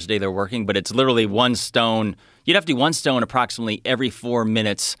how many hours a day they're working, but it's literally one stone. You'd have to do one stone approximately every 4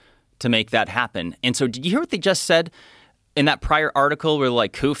 minutes to make that happen. And so did you hear what they just said in that prior article where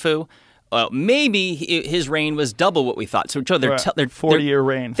like Khufu? Maybe his reign was double what we thought. So, Joe, they're 40-year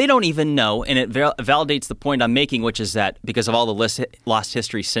reign. They don't even know, and it validates the point I'm making, which is that because of all the lost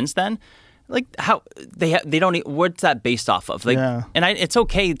history since then, like how they don't. What's that based off of? Like, yeah. And it's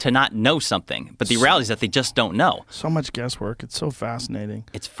okay to not know something, but the reality is that they just don't know. So much guesswork. It's so fascinating.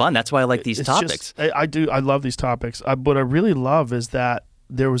 It's fun. That's why I like these topics. I do. I love these topics. What I really love is that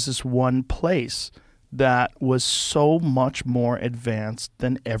there was this one place that was so much more advanced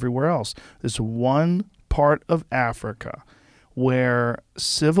than everywhere else. There's one part of Africa where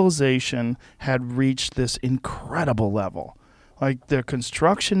civilization had reached this incredible level. Like their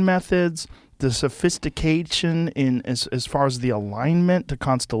construction methods, the sophistication in as far as the alignment to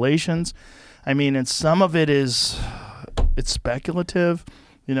constellations. I mean, and some of it's speculative.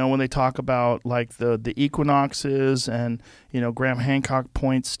 You know, when they talk about like the equinoxes, and Graham Hancock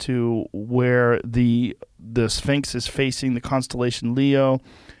points to where the Sphinx is facing the constellation Leo,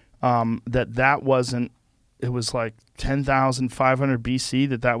 that wasn't. It was like 10,500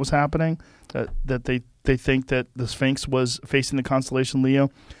 BC that was happening. That they think that the Sphinx was facing the constellation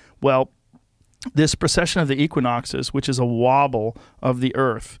Leo. Well, this precession of the equinoxes, which is a wobble of the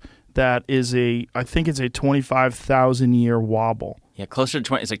Earth, that is I think it's a 25,000 year wobble. Yeah, closer to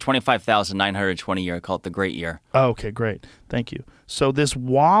 20. It's like 25,920 year. I call it the Great Year. Oh, okay, great. Thank you. So this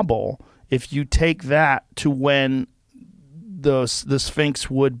wobble, if you take that to when the Sphinx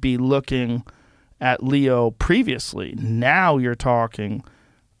would be looking at Leo previously, now you're talking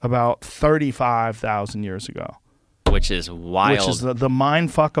about 35,000 years ago. Which is wild. Which is the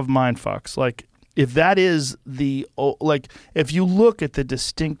mindfuck of mindfucks. Like, if that is if you look at the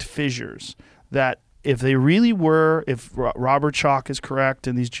distinct fissures, that if they really were, if Robert Schoch is correct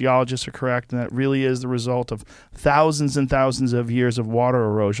and these geologists are correct, and that really is the result of thousands and thousands of years of water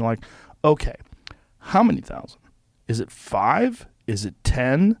erosion, like, okay, how many thousand? Is it 5? Is it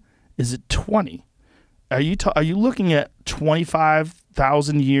 10? Is it 20? Are you looking at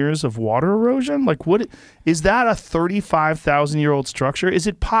 25,000 years of water erosion? Like, what is that? A 35,000-year-old structure? Is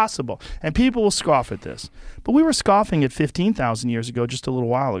it possible? And people will scoff at this, but we were scoffing at 15,000 years ago, just a little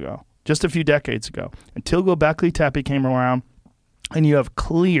while ago, just a few decades ago, until Göbekli Tepe came around, and you have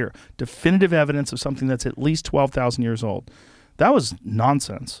clear, definitive evidence of something that's at least 12,000 years old. That was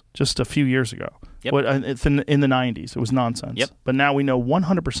nonsense just a few years ago. Yep. In the 90s, it was nonsense. Yep. But now we know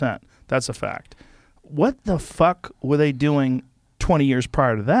 100% that's a fact. What the fuck were they doing 20 years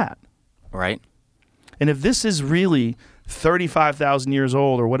prior to that? Right. And if this is really 35,000 years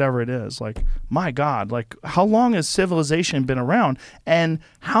old or whatever it is, like, my God, like, how long has civilization been around, and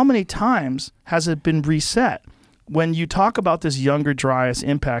how many times has it been reset? When you talk about this Younger Dryas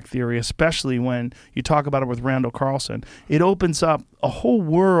impact theory, especially when you talk about it with Randall Carlson, it opens up a whole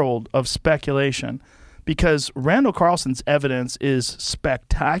world of speculation, because Randall Carlson's evidence is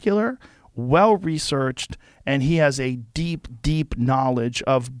spectacular, well-researched, and he has a deep, deep knowledge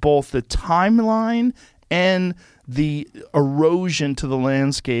of both the timeline and the erosion to the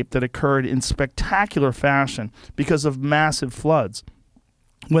landscape that occurred in spectacular fashion because of massive floods.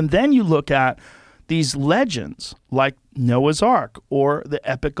 When then you look at these legends like Noah's Ark or the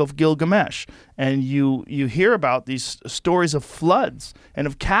Epic of Gilgamesh, and you hear about these stories of floods and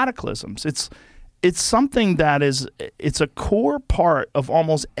of cataclysms, it's something that it's a core part of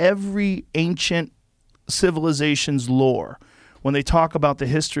almost every ancient civilization's lore. When they talk about the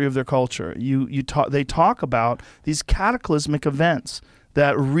history of their culture, they talk about these cataclysmic events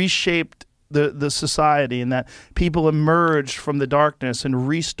that reshaped the society, and that people emerged from the darkness and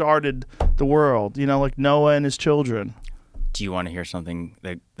restarted the world, like Noah and his children. Do you want to hear something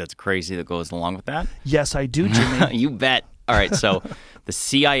that's crazy that goes along with that? Yes, I do, Jimmy. You bet. All right, so the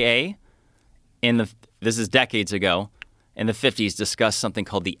CIA, this is decades ago, in the 50s, discussed something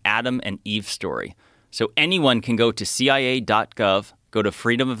called the Adam and Eve story. So anyone can go to CIA.gov, go to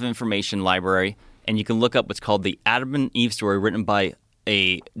Freedom of Information Library, and you can look up what's called the Adam and Eve story, written by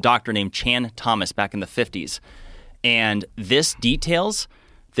a doctor named Chan Thomas back in the 50s. And this details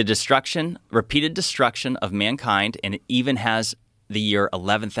the repeated destruction of mankind, and it even has the year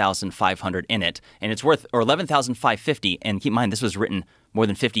 11,500 in it. And it's worth, or 11,550, and keep in mind, this was written more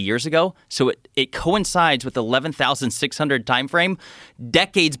than 50 years ago. So it coincides with the 11,600 time frame,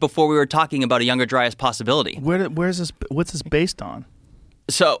 decades before we were talking about a Younger Dryas possibility. Where's this? What's this based on?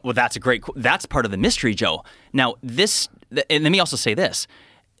 So, well, that's that's part of the mystery, Joe. Now, and let me also say this.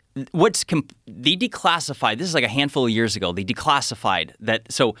 They declassified, this is like a handful of years ago, they declassified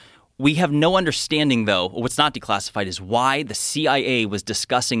that. So we have no understanding, though, what's not declassified is why the CIA was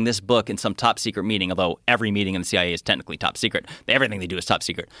discussing this book in some top secret meeting, although every meeting in the CIA is technically top secret. Everything they do is top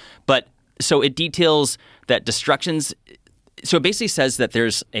secret. But so it details that destructions. So it basically says that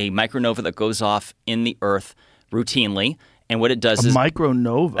there's a micronova that goes off in the Earth routinely. And what it does is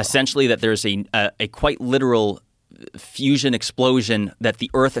micronova. Essentially that there's a quite literal fusion explosion, that the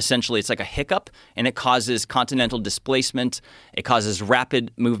Earth essentially, it's like a hiccup, and it causes continental displacement. It causes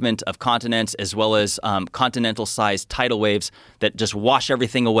rapid movement of continents, as well as continental-sized tidal waves that just wash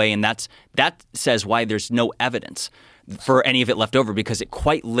everything away. And that says why there's no evidence for any of it left over, because it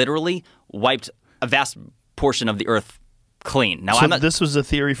quite literally wiped a vast portion of the Earth clean. Now, so this was a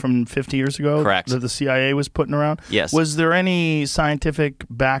theory from 50 years ago? Correct. That the CIA was putting around? Yes. Was there any scientific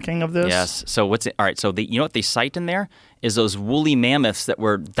backing of this? Yes. So all right, so you know what they cite in there is those woolly mammoths that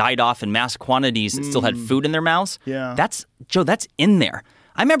were died off in mass quantities that still had food in their mouths. Yeah. That's in there.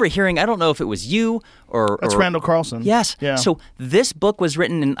 I remember hearing, I don't know if it was you or... That's Randall Carlson. Yes. Yeah. So this book was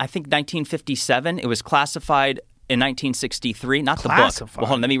written in, I think, 1957. It was classified in 1963. Not the book. Well,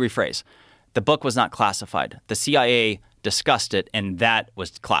 hold on, let me rephrase. The book was not classified. The CIA discussed it, and that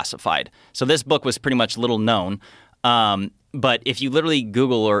was classified. So this book was pretty much little known. But if you literally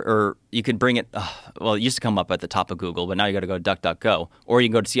Google or you could bring it, well, it used to come up at the top of Google, but now you got to go to DuckDuckGo, or you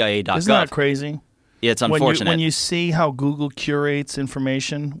can go to CIA.gov. Isn't that crazy? Yeah, it's unfortunate. When you see how Google curates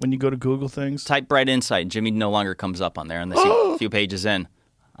information, when you go to Google things. Type Bright Insight. Jimmy no longer comes up on there, and a few pages in.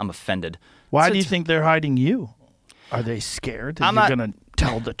 I'm offended. Why do you think they're hiding you? Are they scared that you're going to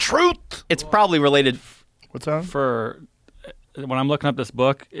tell the truth? It's probably related. What's that? When I'm looking up this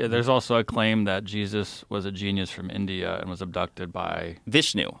book, there's also a claim that Jesus was a genius from India and was abducted by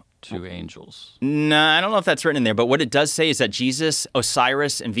Vishnu. 2 angels. No, I don't know if that's written in there, but what it does say is that Jesus,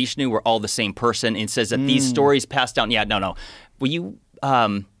 Osiris, and Vishnu were all the same person, and it says that these stories passed down. Yeah, no. Will you...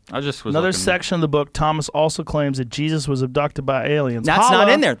 I just was Another looking. section of the book, Thomas also claims that Jesus was abducted by aliens. That's not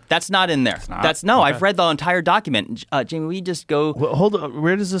in there. That's not in there. It's not? Okay. I've read the entire document. Jamie, we just go... Well, hold on.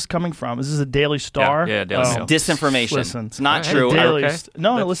 Where is this coming from? Is this a Daily Star? Yeah, Daily Star. Disinformation. Listen. It's not Hey, true.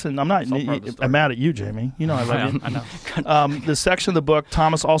 No, listen. I'm not. I'm mad at you, Jamie. You know I love you. I know. The section of the book,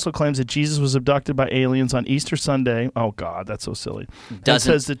 Thomas also claims that Jesus was abducted by aliens on Easter Sunday. Oh, God, that's so silly. It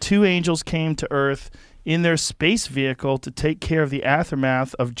says the 2 angels came to Earth in their space vehicle to take care of the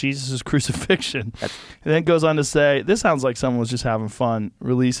aftermath of Jesus' crucifixion. And then it goes on to say, this sounds like someone was just having fun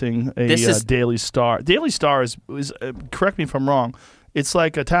releasing a Daily Star. Daily Star is correct me if I'm wrong, it's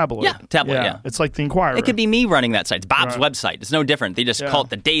like a tabloid. Yeah, tabloid, yeah. It's like the Inquirer. It could be me running that site. It's Bob's website. It's no different. They just call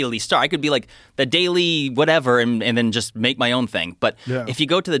it the Daily Star. I could be like the Daily whatever and then just make my own thing. But if you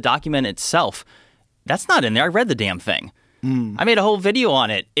go to the document itself, that's not in there. I read the damn thing. I made a whole video on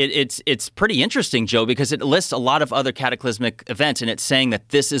it. It's pretty interesting, Joe, because it lists a lot of other cataclysmic events, and it's saying that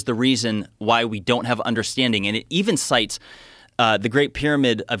this is the reason why we don't have understanding. And it even cites the Great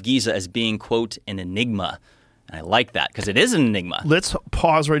Pyramid of Giza as being, quote, an enigma. And I like that because it is an enigma. Let's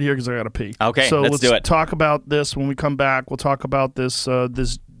pause right here because I got to pee. Okay, so let's do it. Talk about this when we come back. We'll talk about this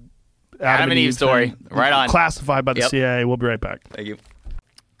this Adam and Eve story. Right on. Classified by the CIA. We'll be right back. Thank you.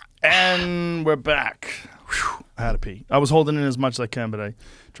 And we're back. Whew, I had to pee. I was holding in as much as I can, but I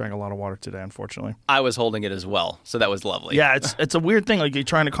drank a lot of water today, unfortunately. I was holding it as well, so that was lovely. Yeah, it's a weird thing. Like, you're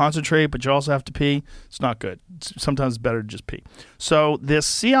trying to concentrate, but you also have to pee. It's not good. Sometimes it's better to just pee. So this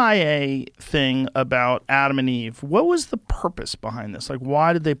CIA thing about Adam and Eve, what was the purpose behind this? Like,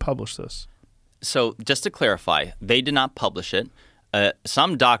 why did they publish this? So just to clarify, they did not publish it.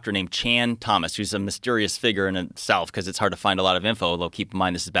 Some doctor named Chan Thomas, who's a mysterious figure in itself because it's hard to find a lot of info, although keep in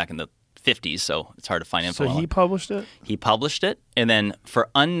mind this is back in the 50s, so it's hard to find info. So he published it? He published it, and then for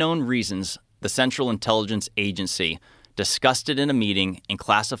unknown reasons, the Central Intelligence Agency discussed it in a meeting and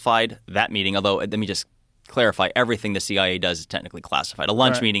classified that meeting, although let me just clarify, everything the CIA does is technically classified. A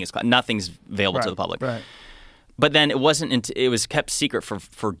lunch meeting is nothing's available to the public. Right. But then it was kept secret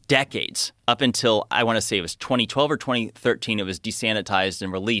for decades, up until, I want to say it was 2012 or 2013, it was desanitized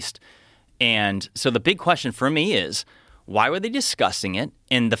and released. And so the big question for me is, why were they discussing it?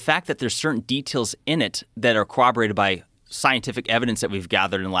 And the fact that there's certain details in it that are corroborated by scientific evidence that we've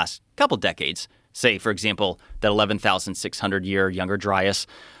gathered in the last couple decades. Say, for example, that 11,600-year Younger Dryas.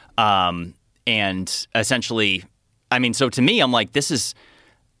 And essentially, I mean, so to me, I'm like,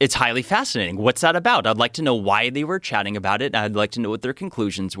 it's highly fascinating. What's that about? I'd like to know why they were chatting about it. I'd like to know what their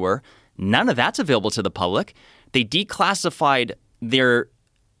conclusions were. None of that's available to the public. They declassified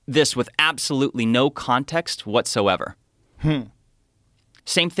this with absolutely no context whatsoever.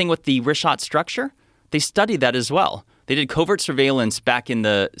 Same thing with the Richat structure. They studied that as well. They did covert surveillance back in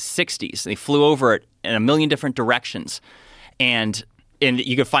the 60s. They flew over it in a million different directions. And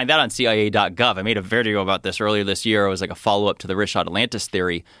you can find that on CIA.gov. I made a video about this earlier this year. It was like a follow-up to the Richat Atlantis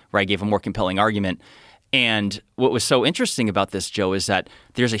theory where I gave a more compelling argument. And what was so interesting about this, Joe, is that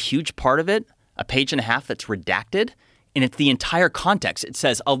there's a huge part of it, a page and a half, that's redacted, and it's the entire context. It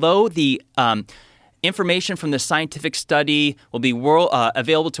says, although the information from the scientific study will be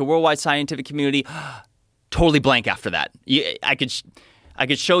available to worldwide scientific community, totally blank after that. I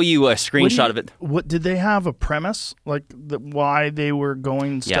could show you a screenshot of it. What did they have a premise, like why they were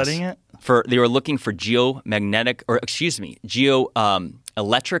going studying it? They were looking for geomagnetic, or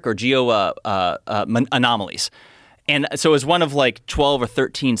electric or geo anomalies. And so it was one of like 12 or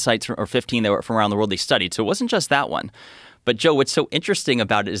 13 sites or 15 that were from around the world they studied. So it wasn't just that one. But Joe, what's so interesting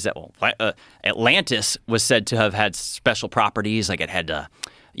about it is that Atlantis was said to have had special properties, like it had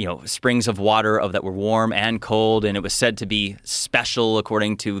springs of water that were warm and cold, and it was said to be special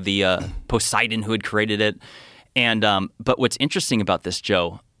according to the Poseidon who had created it. And but what's interesting about this,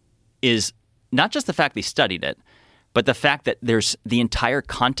 Joe, is not just the fact they studied it, but the fact that there's the entire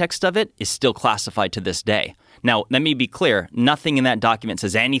context of it is still classified to this day. Now, let me be clear. Nothing in that document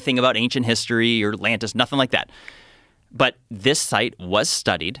says anything about ancient history or Atlantis, nothing like that. But this site was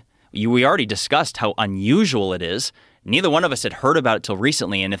studied. We already discussed how unusual it is. Neither one of us had heard about it till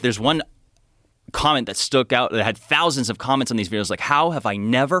recently. And if there's one comment that stuck out that had thousands of comments on these videos, like, how have I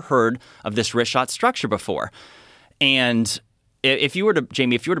never heard of this wrist-shot structure before? And if you were to,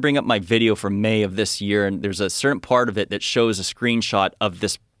 Jamie, if you were to bring up my video from May of this year, and there's a certain part of it that shows a screenshot of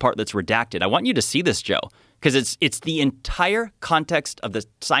this part that's redacted, I want you to see this, Joe, because it's the entire context of the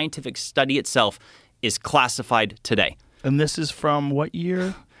scientific study itself is classified today. And this is from what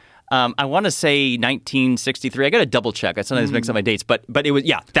year? I want to say 1963. I got to double check. I sometimes mix up my dates, but it was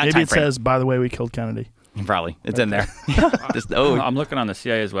that Maybe time it frame. says, by the way, we killed Kennedy. Probably it's in there. I'm looking on the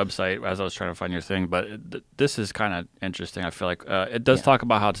CIA's website as I was trying to find your thing, but this is kind of interesting. I feel like it does talk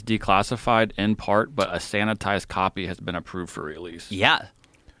about how it's declassified in part, but a sanitized copy has been approved for release. Yeah.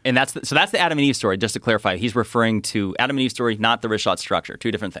 And that's the Adam and Eve story. Just to clarify, he's referring to Adam and Eve story, not the wrist-shot structure.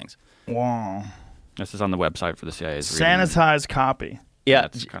 Two different things. Wow. This is on the website for the CIA's sanitized copy. Yeah.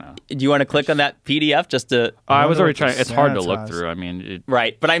 Do you want to click on that PDF just to? I was already trying. It's hard to look through. I mean,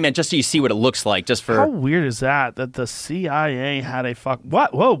 right. But I meant just so you see what it looks like. Just for how weird is that the CIA had a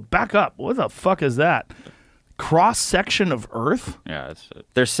what? Whoa, back up. What the fuck is that? Cross section of Earth? Yeah,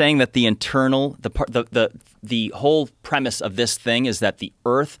 they're saying that the whole premise of this thing is that the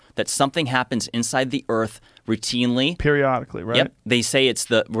Earth, that something happens inside the Earth routinely, periodically, right? Yep. They say it's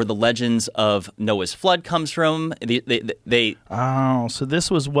where the legends of Noah's flood comes from. So this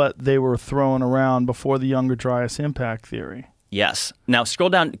was what they were throwing around before the Younger Dryas impact theory. Yes. Now scroll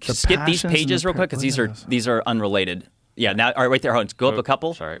down, skip these pages real quick because these are unrelated. Yeah, now, all right, right there. Hold on, go up a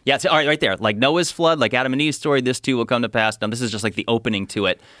couple. Sorry. Yeah, all right, right there. Like Noah's flood, like Adam and Eve's story, this too will come to pass. Now, this is just like the opening to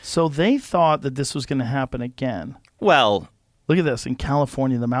it. So they thought that this was going to happen again. Well, look at this. In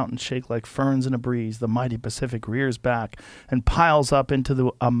California, the mountains shake like ferns in a breeze. The mighty Pacific rears back and piles up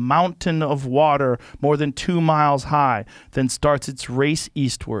into a mountain of water more than 2 miles high, then starts its race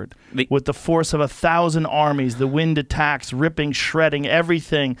eastward. With the force of 1,000 armies, the wind attacks, ripping, shredding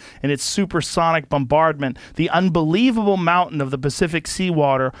everything in its supersonic bombardment. The unbelievable mountain of the Pacific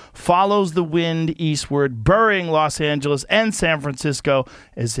seawater follows the wind eastward, burying Los Angeles and San Francisco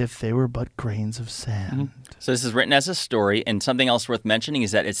as if they were but grains of sand. Mm-hmm. So this is written as a story, and something else worth mentioning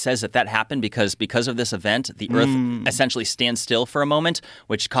is that it says that happened because of this event, the Earth essentially stands still for a moment,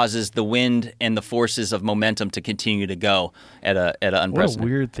 which causes the wind and the forces of momentum to continue to go at an unprecedented. What a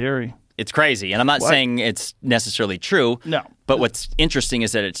weird theory. It's crazy, and I'm not saying it's necessarily true. No. But what's interesting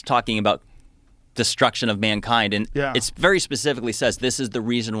is that it's talking about destruction of mankind, and it very specifically says this is the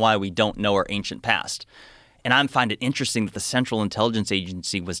reason why we don't know our ancient past. And I find it interesting that the Central Intelligence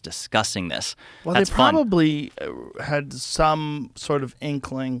Agency was discussing this. Well, That's they probably had some sort of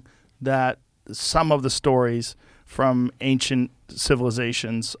inkling that some of the stories from ancient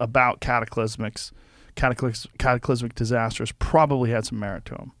civilizations about cataclysmic disasters probably had some merit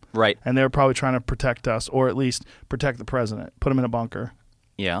to them. Right. And they were probably trying to protect us, or at least protect the president, put him in a bunker.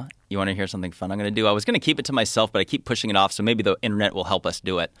 Yeah. You want to hear something fun I'm going to do? I was going to keep it to myself, but I keep pushing it off, so maybe the internet will help us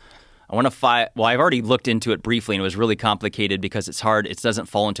do it. I want to I've already looked into it briefly, and it was really complicated because it's hard. It doesn't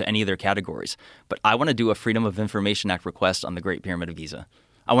fall into any of their categories. But I want to do a Freedom of Information Act request on the Great Pyramid of Giza.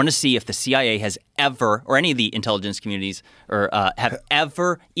 I want to see if the CIA has ever, or any of the intelligence communities, or have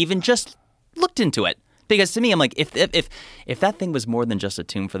ever even just looked into it. Because to me, I'm like, if that thing was more than just a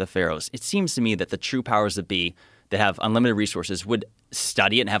tomb for the pharaohs, it seems to me that the true powers that be that have unlimited resources would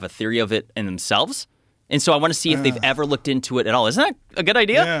study it and have a theory of it in themselves. And so I want to see if they've ever looked into it at all. Isn't that a good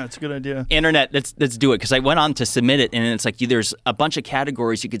idea? Yeah, it's a good idea. Internet, let's do it. Because I went on to submit it, and it's like there's a bunch of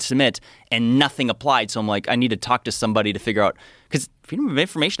categories you could submit, and nothing applied. So I'm like, I need to talk to somebody to figure out. Because Freedom of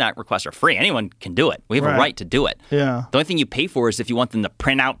Information Act requests are free. Anyone can do it. We have a right to do it. Yeah. The only thing you pay for is if you want them to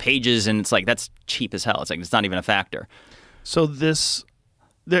print out pages, and it's like, that's cheap as hell. It's like, it's not even a factor. So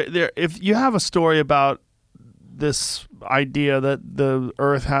if you have a story about this idea that the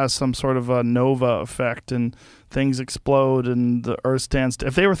Earth has some sort of a nova effect and things explode and the Earth stands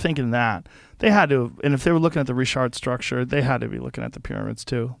if they were thinking that, they had to, and if they were looking at the Richard structure, they had to be looking at the pyramids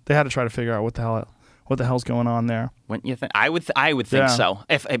too. They had to try to figure out what the hell's going on there. Wouldn't you think? I would think so.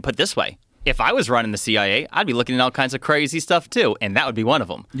 If I put it this way, if I was running the CIA, I'd be looking at all kinds of crazy stuff too, and that would be one of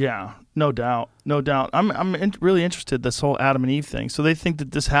them. Yeah, no doubt, no doubt. I'm really interested this whole Adam and Eve thing. So they think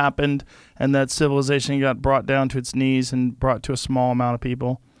that this happened and that civilization got brought down to its knees and brought to a small amount of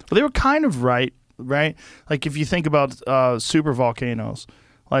people. Well, they were kind of right? Like if you think about super volcanoes,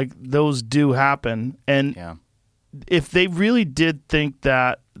 like those do happen, and if they really did think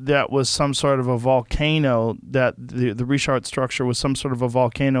that was some sort of a volcano, that the Richard structure was some sort of a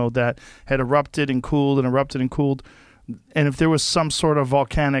volcano that had erupted and cooled and erupted and cooled, and if there was some sort of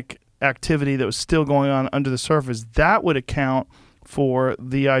volcanic activity that was still going on under the surface, that would account for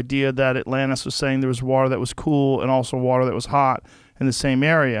the idea that Atlantis was saying there was water that was cool and also water that was hot in the same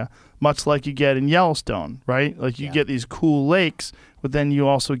area, much like you get in Yellowstone, right? Like you get these cool lakes, but then you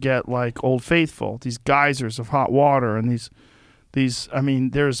also get like Old Faithful, these geysers of hot water, and these I mean,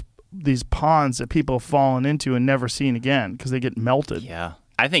 there's these ponds that people have fallen into and never seen again because they get melted. Yeah.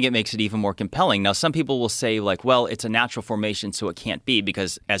 I think it makes it even more compelling. Now, some people will say, like, well, it's a natural formation, so it can't be,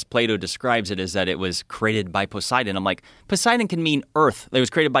 because as Plato describes it, is that it was created by Poseidon. I'm like, Poseidon can mean earth. It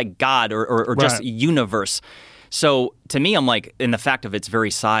was created by God or just universe. So to me, I'm like, in the fact of its very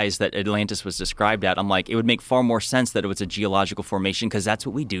size that Atlantis was described at, I'm like, it would make far more sense that it was a geological formation, because that's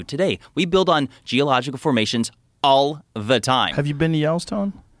what we do today. We build on geological formations all the time. Have you been to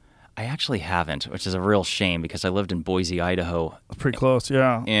Yellowstone? I actually haven't, which is a real shame because I lived in Boise, Idaho. Pretty close,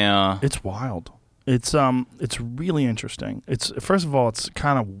 yeah. Yeah. It's wild. It's really interesting. First of all, it's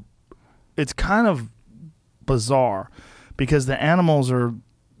kind of bizarre because the animals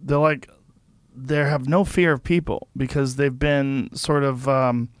they have no fear of people because they've been sort of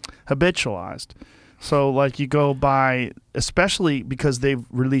habitualized. So like you go by, especially because they've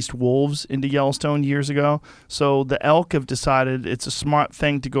released wolves into Yellowstone years ago. So the elk have decided it's a smart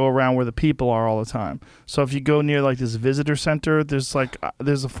thing to go around where the people are all the time. So if you go near like this visitor center, there's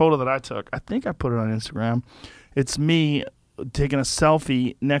a photo that I took. I think I put it on Instagram. It's me taking a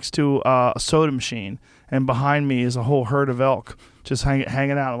selfie next to a soda machine, and behind me is a whole herd of elk just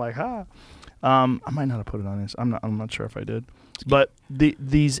hanging out. I'm like, I might not have put it on this. I'm not sure if I did. But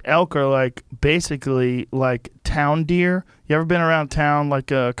these elk are like basically like town deer. You ever been around town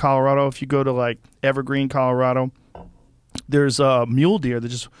like Colorado? If you go to like Evergreen, Colorado, there's mule deer that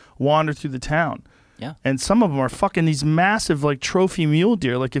just wander through the town. Yeah. And some of them are fucking these massive like trophy mule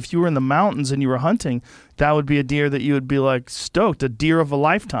deer. Like if you were in the mountains and you were hunting, that would be a deer that you would be like stoked, a deer of a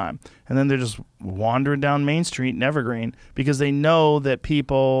lifetime. And then they're just wandering down Main Street in Evergreen because they know that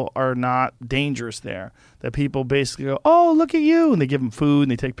people are not dangerous there. That people basically go, oh, look at you. And they give them food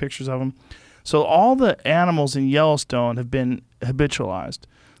and they take pictures of them. So all the animals in Yellowstone have been habitualized.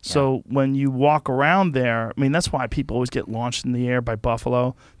 So when you walk around there, I mean, that's why people always get launched in the air by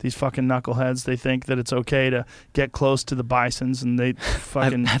buffalo. These fucking knuckleheads, they think that it's okay to get close to the bisons, and they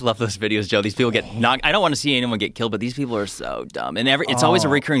fucking... I love those videos, Joe. These people get knocked... I don't want to see anyone get killed, but these people are so dumb. And it's always a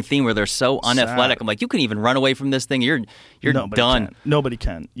recurring theme where they're so unathletic. I'm like, you can even run away from this thing. You're done. Nobody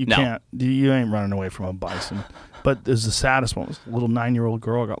can. You can't. You ain't running away from a bison. But there's the saddest one. A little 9-year-old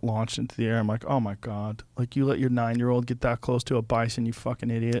girl got launched into the air. I'm like, oh my God. Like, you let your 9-year-old get that close to a bison, you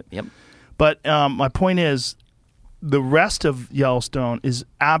fucking idiot. Yep. But my point is, the rest of Yellowstone is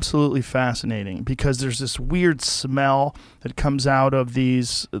absolutely fascinating because there's this weird smell that comes out of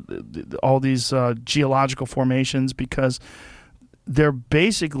all these geological formations, because they're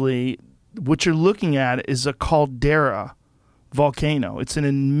basically, what you're looking at is a caldera volcano. It's an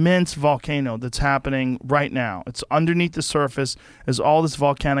immense volcano that's happening right now. It's underneath the surface as all this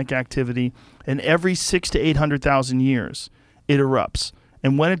volcanic activity, and every 600,000 to 800,000 years it erupts.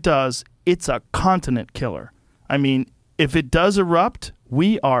 And when it does, it's a continent killer. I mean, if it does erupt,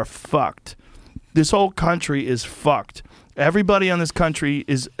 we are fucked. This whole country is fucked. Everybody on this country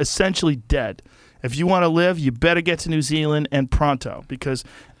is essentially dead. If you want to live, you better get to New Zealand and pronto, because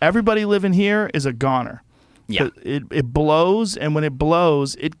everybody living here is a goner. Yeah. It blows, and when it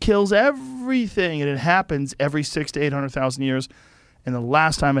blows, it kills everything, and it happens every 600,000 to 800,000 years. And the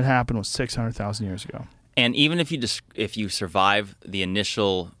last time it happened was 600,000 years ago. And even if you survive the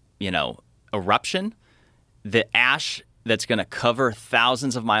initial, eruption, the ash that's going to cover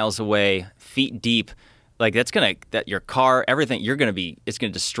thousands of miles away, feet deep, like that your car, everything, it's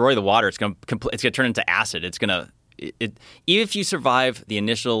going to destroy the water. It's going to turn into acid. Even if you survive the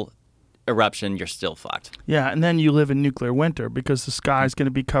initial eruption, you're still fucked. Yeah, and then you live in nuclear winter because the sky's going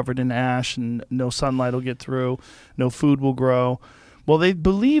to be covered in ash and no sunlight will get through, no food will grow. Well, they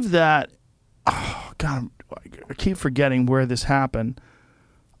believe that, oh God, I keep forgetting where this happened,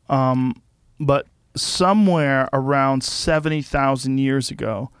 but somewhere around 70,000 years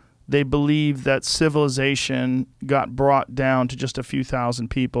ago, they believe that civilization got brought down to just a few thousand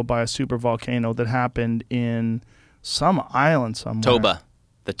people by a supervolcano that happened in some island somewhere. Toba.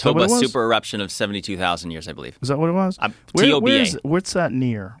 The Toba was? super eruption of 72,000 years, I believe. Is that what it was? TOBA. What's that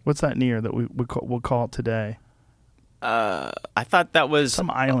near? What's that near that we'll call it today? I thought that was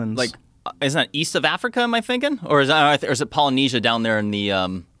some islands. Like, isn't that east of Africa? Am I thinking, or is it Polynesia down there in the? I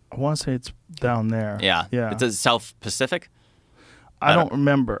want to say it's down there. Yeah. It's the South Pacific. I don't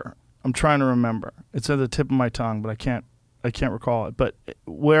remember. I'm trying to remember. It's at the tip of my tongue, but I can't recall it. But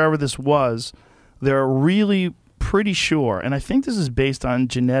wherever this was, they're really pretty sure, and I think this is based on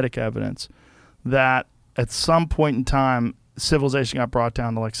genetic evidence, that at some point in time, civilization got brought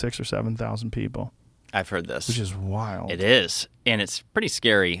down to like 6,000 or 7,000 people. I've heard this. Which is wild. It is, and it's pretty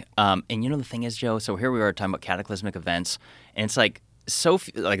scary. And the thing is, Joe, so here we are talking about cataclysmic events, and it's like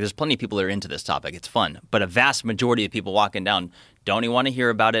there's plenty of people that are into this topic. It's fun, but a vast majority of people walking down don't even want to hear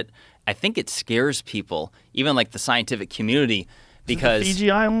about it. I think it scares people, even like the scientific community, because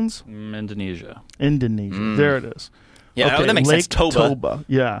Fiji Islands? Indonesia. There it is. Yeah, okay, that makes Lake sense. Toba.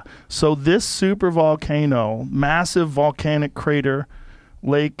 Yeah. So this super volcano, massive volcanic crater,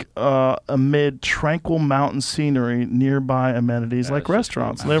 lake amid tranquil mountain scenery, nearby amenities like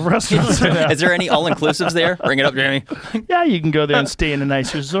restaurants. They have restaurants. Is there any all-inclusives there? Bring it up, Jamie. Yeah, you can go there and stay in a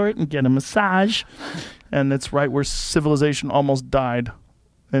nice resort and get a massage. And it's right where civilization almost died.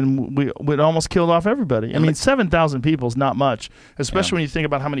 And we'd almost killed off everybody. I mean, 7,000 people is not much, especially when you think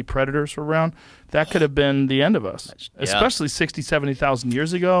about how many predators were around. That could have been the end of us, especially 60,000, 70,000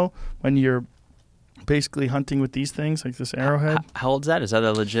 years ago when you're basically hunting with these things like this arrowhead. How old is that? Is that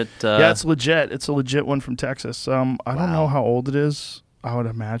a legit? Yeah, it's legit. It's a legit one from Texas. I don't know how old it is. I would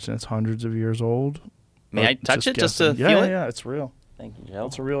imagine it's hundreds of years old. May I touch it just to feel it? Yeah, it's real. Thank you, Joe.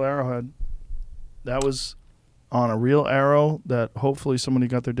 It's a real arrowhead. That was on a real arrow that hopefully somebody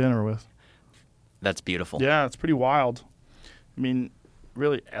got their dinner with. That's beautiful. Yeah, it's pretty wild. I mean,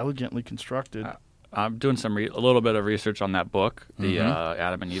 really elegantly constructed. I'm doing a little bit of research on that book, the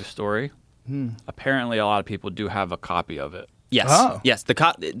Adam and Eve story. Apparently, a lot of people do have a copy of it. Yes. Oh. Yes.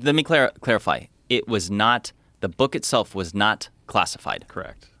 Let me clarify. It was not, the book itself was not classified.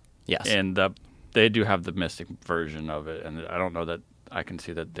 Correct. Yes. And they do have the missing version of it, and I don't know that I can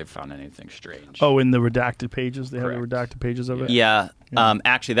see that they've found anything strange. Oh, in the redacted pages? They Correct. have the redacted pages of it? Yeah.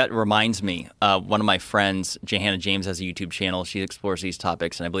 Actually, that reminds me. One of my friends, Johanna James, has a YouTube channel. She explores these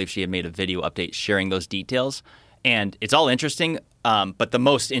topics, and I believe she had made a video update sharing those details. And it's all interesting, but the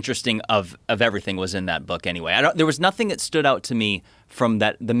most interesting of everything was in that book anyway. There was nothing that stood out to me from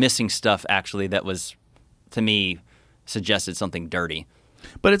the missing stuff, actually, that was, to me, suggested something dirty.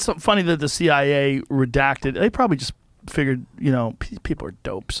 But it's funny that the CIA redacted. They probably just figured, people are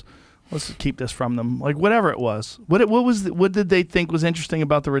dopes. Let's keep this from them. Like whatever it was. What did they think was interesting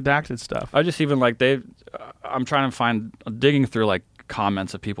about the redacted stuff? I just even I'm trying to find, digging through like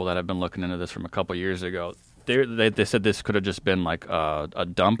comments of people that have been looking into this from a couple years ago. They said this could have just been like a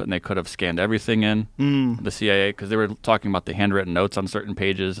dump, and they could have scanned everything in the CIA, because they were talking about the handwritten notes on certain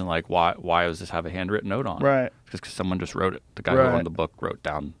pages and like why does this have a handwritten note on it? Right. Just because someone just wrote it. The guy who owned the book wrote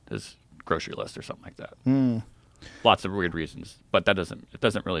down his grocery list or something like that. Lots of weird reasons, but it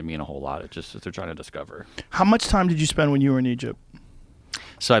doesn't really mean a whole lot. It just they're trying to discover. How much time did you spend when you were in Egypt?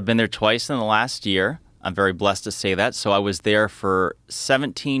 So I've been there twice in the last year. I'm very blessed to say that. So I was there for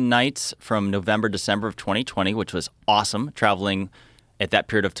 17 nights from November, December of 2020, which was awesome, traveling at that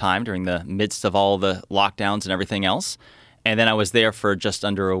period of time during the midst of all the lockdowns and everything else. And then I was there for just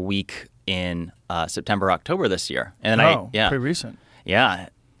under a week in September, October this year. And then pretty recent. Yeah.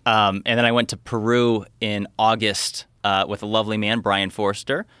 And then I went to Peru in August with a lovely man, Brian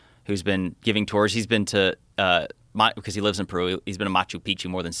Forster, who's been giving tours. He's been to, because he lives in Peru, he's been to Machu Picchu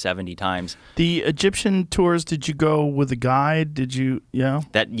more than 70 times. The Egyptian tours, did you go with a guide?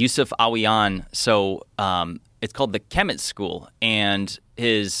 That Yusuf Awiyan, so it's called the Kemet School, and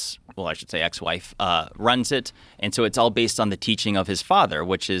his, I should say ex-wife, runs it. And so it's all based on the teaching of his father,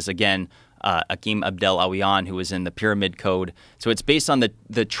 which is, again, Akim Abdel Awiyan, who was in the Pyramid Code. So it's based on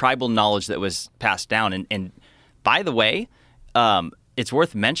the tribal knowledge that was passed down. And by the way, it's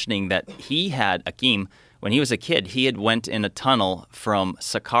worth mentioning that Akim, when he was a kid, he had went in a tunnel from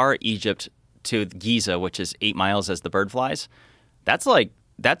Saqqara, Egypt to Giza, which is 8 miles as the bird flies. That's not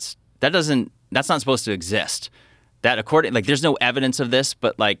supposed to exist. That there's no evidence of this,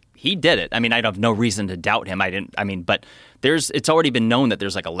 but he did it. I mean, I have no reason to doubt him. But it's already been known that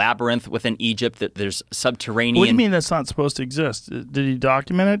there's a labyrinth within Egypt, that there's subterranean. What do you mean that's not supposed to exist? Did he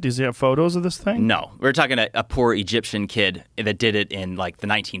document it? Does he have photos of this thing? No. We're talking a poor Egyptian kid that did it in the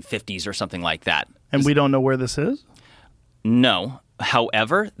 1950s or something like that. And we don't know where this is? No.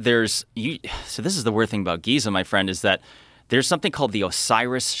 However, so this is the weird thing about Giza, my friend, is that there's something called the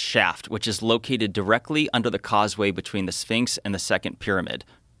Osiris Shaft, which is located directly under the causeway between the Sphinx and the second pyramid.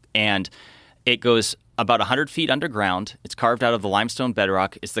 And it goes about 100 feet underground. It's carved out of the limestone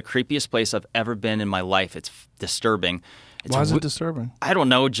bedrock. It's the creepiest place I've ever been in my life. It's disturbing. Why is it disturbing? I don't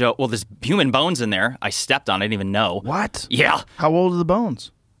know, Joe. Well, there's human bones in there. I stepped on. I didn't even know. What? Yeah. How old are the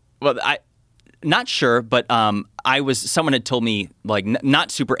bones? Well, not sure, but someone had told me, like,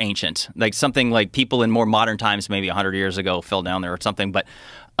 not super ancient, like something like people in more modern times, maybe 100 years ago, fell down there or something. But,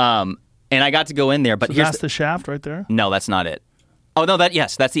 and I got to go in there. But so that's the shaft right there? No, that's not it. Oh, no,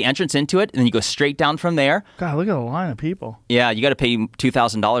 that's the entrance into it, and then you go straight down from there. God, look at the line of people. Yeah, you got to pay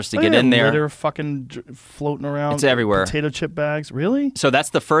 $2,000 to get in there. Litter fucking floating around. It's everywhere. Potato chip bags. Really? So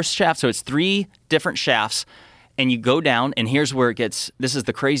that's the first shaft. So it's 3 different shafts, and you go down, and here's where this is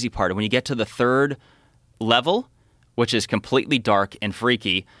the crazy part. When you get to the 3rd level, which is completely dark and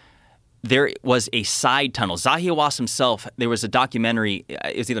freaky, there was a side tunnel. Zahi Hawass himself, there was a documentary,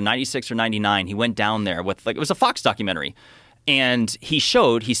 it was either 96 or 99, he went down there with, it was a Fox documentary. And he's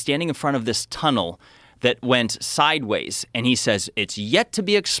standing in front of this tunnel that went sideways. And he says, it's yet to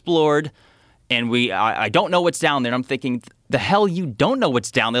be explored. And I don't know what's down there. And I'm thinking, the hell you don't know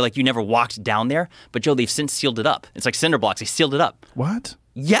what's down there? Like you never walked down there? But Joe, they've since sealed it up. It's like cinder blocks. They sealed it up. What?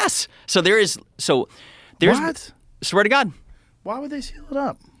 Yes. There's what? Swear to God. Why would they seal it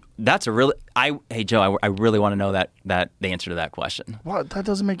up? That's a really, hey Joe, I really want to know that the answer to that question. What? That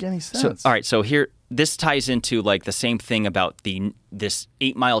doesn't make any sense. All right, so here, this ties into like the same thing about this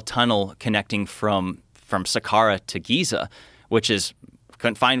 8-mile tunnel connecting from Saqqara to Giza, which is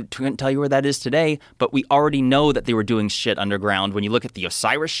couldn't tell you where that is today, but we already know that they were doing shit underground. When you look at the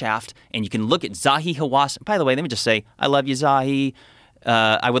Osiris Shaft, and you can look at Zahi Hawass. By the way, let me just say, I love you, Zahi.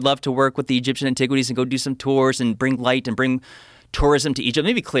 I would love to work with the Egyptian antiquities and go do some tours and bring light and bring tourism to Egypt. Let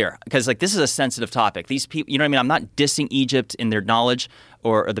me be clear, because like this is a sensitive topic. These people, you know what I mean? I'm not dissing Egypt in their knowledge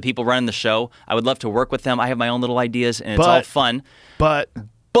or the people running the show. I would love to work with them. I have my own little ideas, and it's all fun. But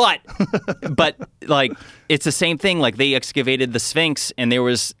like it's the same thing. Like they excavated the Sphinx, and there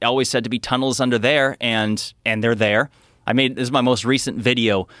was always said to be tunnels under there, and they're there. This is my most recent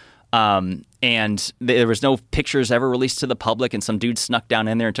video. And there was no pictures ever released to the public, and some dude snuck down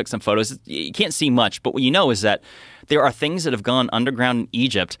in there and took some photos. You can't see much, but what you know is that there are things that have gone underground in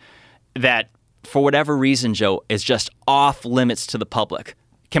Egypt that, for whatever reason, Joe, is just off limits to the public.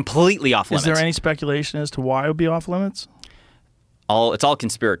 Completely off limits. Is there any speculation as to why it would be off limits? It's all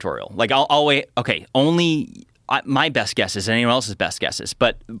conspiratorial. Like I'll wait. Okay, my best guess is anyone else's best guesses,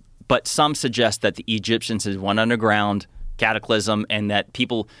 but some suggest that the Egyptians had went underground, cataclysm, and that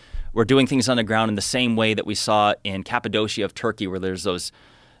people were doing things underground in the same way that we saw in Cappadocia of Turkey, where there's those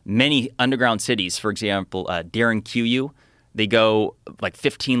many underground cities. For example, Derin Kuyu, they go like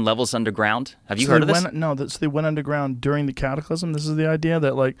 15 levels underground. Have you heard of this? So they went underground during the cataclysm. This is the idea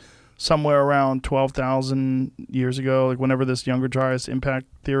that like somewhere around 12,000 years ago, like whenever this Younger Dryas impact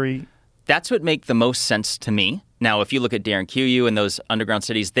theory. That's what make the most sense to me. Now, if you look at Derin Kuyu and those underground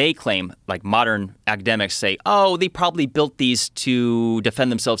cities, they claim, like modern academics say, oh, they probably built these to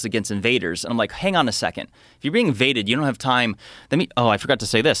defend themselves against invaders. And I'm like, hang on a second. If you're being invaded, you don't have time. I forgot to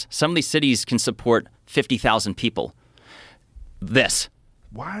say this. Some of these cities can support 50,000 people.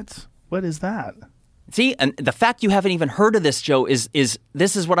 What? What is that? See, and the fact you haven't even heard of this, Joe, is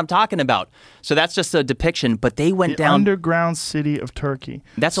this is what I'm talking about. So that's just a depiction, but they went down... underground city of Turkey.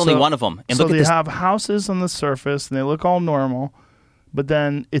 That's only one of them. And so look at they have houses on the surface, and they look all normal, but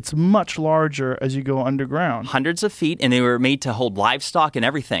then it's much larger as you go underground. Hundreds of feet, and they were made to hold livestock and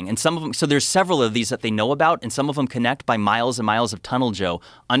everything. And some of them... So there's several of these that they know about, and some of them connect by miles and miles of tunnel, Joe.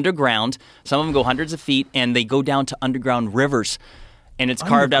 Underground, some of them go hundreds of feet, and they go down to underground rivers. And it's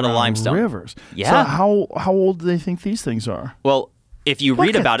carved out of limestone. Rivers. Yeah. So how old do they think these things are? Well, if you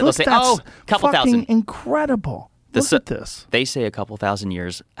read about it, they'll say, a couple thousand. Incredible. Look at this. They say a couple thousand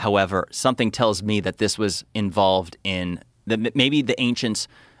years. However, something tells me that this was involved in, maybe the ancients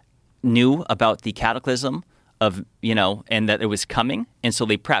knew about the cataclysm of, and that it was coming. And so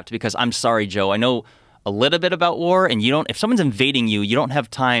they prepped, because I'm sorry, Joe, I know a little bit about war, and if someone's invading you, you don't have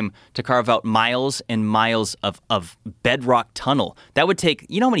time to carve out miles and miles of bedrock tunnel. That would take,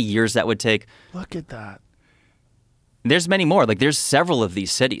 how many years that would take? Look at that. There's many more. Like there's several of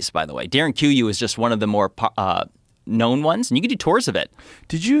these cities, by the way. Derin Kuyu is just one of the more known ones, and you can do tours of it.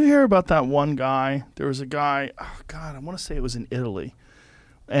 Did you hear about that one guy? There was a guy, I want to say it was in Italy,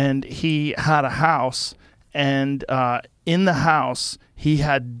 and he had a house, and in the house, he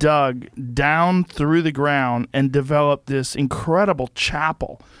had dug down through the ground and developed this incredible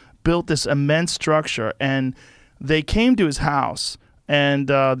chapel, built this immense structure, and they came to his house And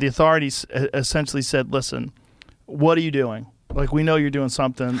the authorities essentially said, listen, what are you doing? Like, we know you're doing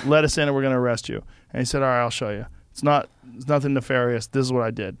something. Let us in and we're going to arrest you. And he said, all right, I'll show you. It's nothing nefarious. This is what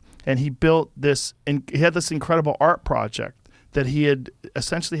I did. And he built this, and he had this incredible art project that he had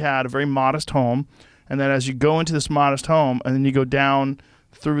essentially had a very modest home. And then as you go into this modest home and then you go down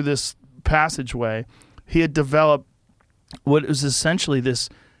through this passageway, he had developed what was essentially this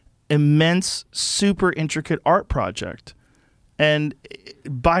immense, super intricate art project. And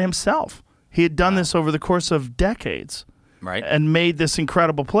by himself. He had done this over the course of decades. Right. And made this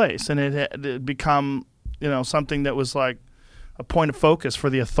incredible place. And it had become, something that was like a point of focus for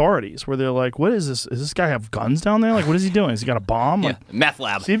the authorities, where they're like, what is this? Does this guy have guns down there? Like, what is he doing? Has he got a bomb? Yeah. Like, Meth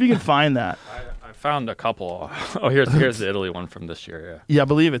lab. see if you can find that. I found a couple. Oh, here's the Italy one from this year. Yeah. Yeah, I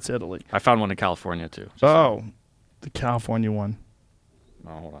believe it's Italy. I found one in California too. Oh, the California one.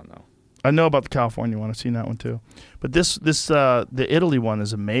 Oh, hold on though. I know about the California one. I've seen that one too. But the Italy one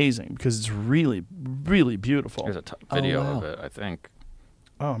is amazing because it's really, really beautiful. Here's a video of it, I think.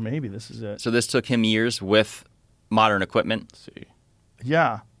 Oh, maybe this is it. So this took him years with modern equipment. Let's see.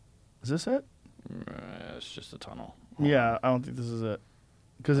 Yeah. Is this it? It's just a tunnel. Yeah, I don't think this is it.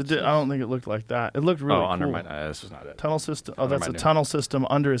 Because I don't think it looked like that. It looked really cool. Under my this is not it. Tunnel system. Oh, Under that's my a tunnel system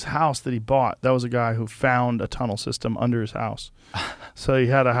under his house that he bought. That was a guy who found a tunnel system under his house. So he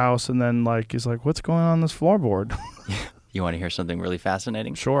had a house, and then he's like, "What's going on this floorboard?" You want to hear something really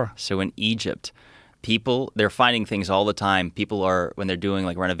fascinating? Sure. So in Egypt, they're finding things all the time. People are, when they're doing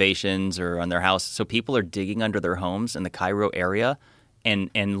like renovations or on their house, so people are digging under their homes in the Cairo area and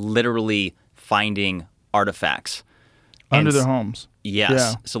literally finding artifacts. Under their homes. Yes.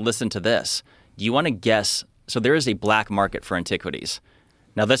 Yeah. So listen to this. Do you want to guess? So there is a black market for antiquities.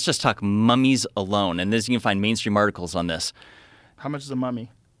 Now let's just talk mummies alone, and you can find mainstream articles on this. How much is a mummy?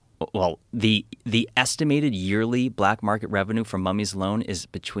 Well, the estimated yearly black market revenue from mummies alone is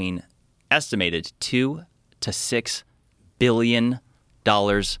between estimated $2 to $6 billion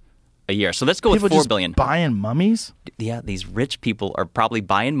a year. So let's go with $4 billion. Buying mummies? Yeah, these rich people are probably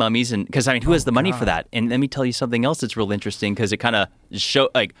buying mummies, and because who has the money for that? And let me tell you something else that's real interesting, because it kind of show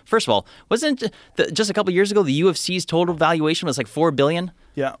first of all, wasn't just a couple years ago the UFC's total valuation was like $4 billion?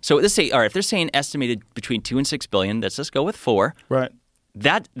 Yeah. So let's say, all right, if they're saying estimated between $2 and $6 billion, let's just go with 4. Right.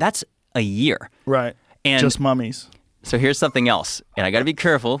 That's a year. Right. And just mummies. So here's something else, and I got to be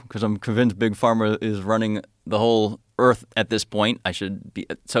careful because I'm convinced Big Pharma is running the whole earth at this point. I should be.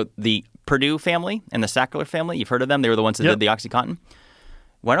 So the Purdue family and the Sackler family, you've heard of them? They were the ones that did the OxyContin.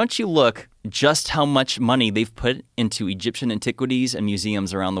 Why don't you look just how much money they've put into Egyptian antiquities and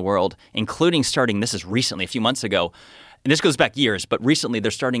museums around the world, including starting, this is recently, a few months ago, and this goes back years, but recently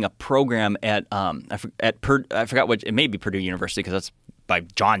they're starting a program at I forgot what, it may be Purdue University because that's by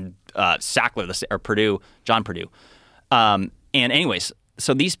John Sackler, or Purdue, John Purdue. And anyways,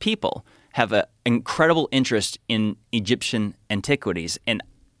 so these people have an incredible interest in Egyptian antiquities, and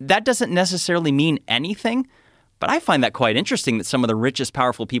that doesn't necessarily mean anything, but I find that quite interesting that some of the richest,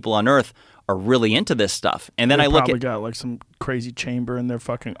 powerful people on earth are really into this stuff. And then They I look probably at got like some crazy chamber in their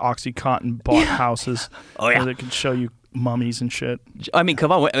fucking OxyContin bought houses. Oh, yeah. Where they can show you mummies and shit. I mean,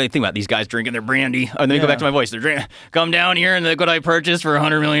 come on. Think about these guys drinking their brandy. Oh, let me go back to my voice. They're drinking. Come down here and look what I purchased for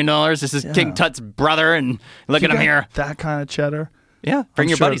 $100 million. This is King Tut's brother, and look at him here. That kind of cheddar. Yeah, bring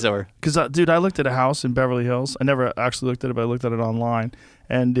your buddies over. Because, dude, I looked at a house in Beverly Hills. I never actually looked at it, but I looked at it online.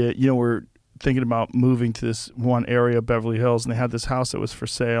 And, we're thinking about moving to this one area of Beverly Hills, and they had this house that was for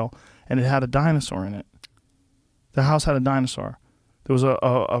sale, and it had a dinosaur in it. The house had a dinosaur. There was a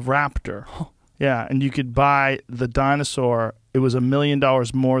raptor. Yeah, and you could buy the dinosaur. It was $1 million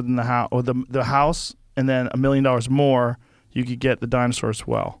more than the house, or the house, and then $1 million more, you could get the dinosaur as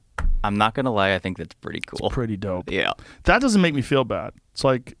well. I'm not going to lie. I think that's pretty cool. It's pretty dope. Yeah. That doesn't make me feel bad. It's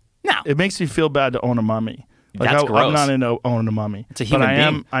like, no. It makes me feel bad to own a mummy. Like That's gross. I'm not into owning a mummy. It's a human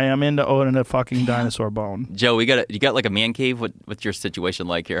being. I am into owning a fucking dinosaur bone. Joe, you got like a man cave? What's your situation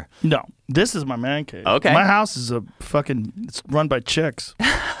like here? No, this is my man cave. Okay. My house is it's run by chicks.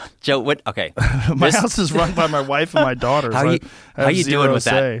 Joe, what? Okay. My house is run by my wife and my daughters. How you doing with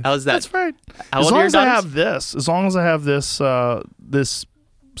say. that? How's that? That's right. How as old long are as your I daughters? have this, this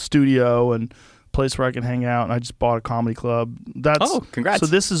studio and place where I can hang out, and I just bought a comedy club. Congrats. So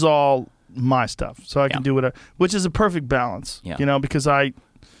this is all my stuff, so I can do whatever, which is a perfect balance. Yeah. Because I'm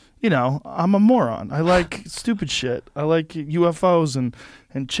a moron. I like stupid shit. I like UFOs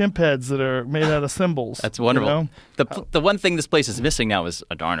and chimp heads that are made out of symbols. That's wonderful. The one thing this place is missing now is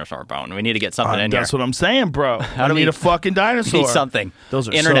a dinosaur bone. We need to get something in here. That's what I'm saying, bro. I need a fucking dinosaur. We need something. Those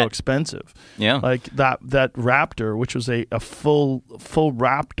are Internet. so expensive. Yeah. Like that raptor, which was a full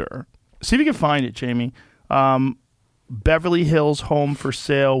raptor. See if you can find it, Jamie. Beverly Hills home for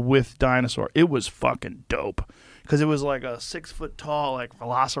sale with dinosaur. It was fucking dope because it was like a 6 foot tall like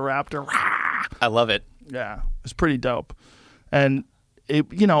velociraptor. I love it. Yeah, it's pretty dope. And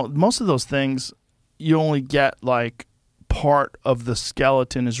it, most of those things you only get like part of the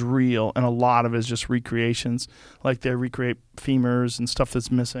skeleton is real, and a lot of it is just recreations. Like they recreate femurs and stuff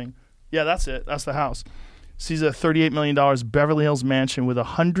that's missing. Yeah, that's it. That's the house. Sees a $38 million Beverly Hills mansion with a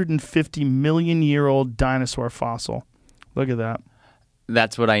 150 million year old dinosaur fossil. Look at that.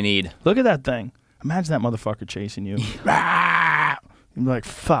 That's what I need. Look at that thing. Imagine that motherfucker chasing you. You'd be like,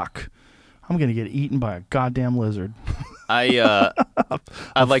 fuck. I'm going to get eaten by a goddamn lizard. I'd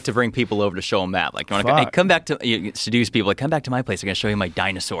like to bring people over to show them that. Like, you want to come back to seduce people. Like, come back to my place. I'm going to show you my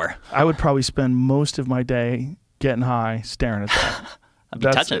dinosaur. I would probably spend most of my day getting high, staring at that. I'd be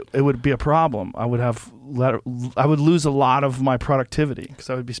touching it. It would be a problem. I would lose a lot of my productivity because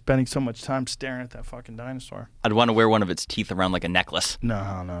I would be spending so much time staring at that fucking dinosaur. I'd want to wear one of its teeth around like a necklace.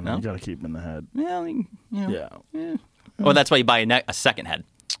 No. You got to keep them in the head. Yeah. Well, that's why you buy a second head.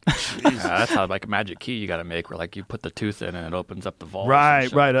 That's how like a magic key you got to make, where like you put the tooth in and it opens up the vault. Right.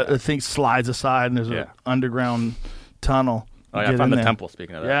 The thing slides aside and there's an underground tunnel. Oh yeah, I found the temple.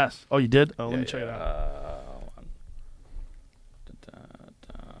 Speaking of that. Yes. Oh, you did? Oh, let me check it out.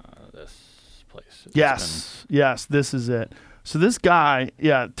 This place. Yes, this is it. So this guy,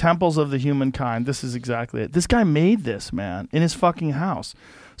 Temples of the Humankind, this is exactly it. This guy made this, man, in his fucking house.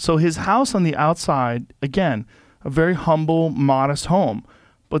 So his house on the outside, again, a very humble, modest home.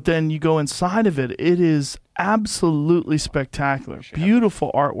 But then you go inside of it, it is absolutely spectacular.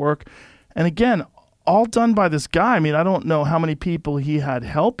 Beautiful artwork. And again, all done by this guy. I mean, I don't know how many people he had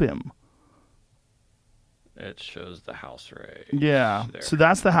help him. It shows the house right. Yeah. there. So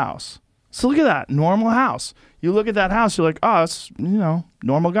that's the house. So look at that. Normal house. You look at that house, you're like, oh, it's,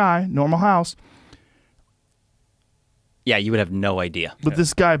 normal guy, normal house. Yeah, you would have no idea. But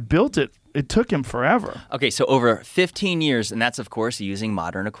this guy built it. It took him forever. Okay, so over 15 years, and that's, of course, using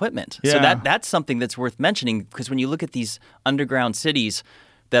modern equipment. Yeah. So that's something that's worth mentioning, because when you look at these underground cities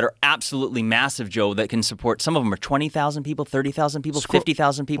that are absolutely massive, Joe, that can support, some of them are 20,000 people, 30,000 people,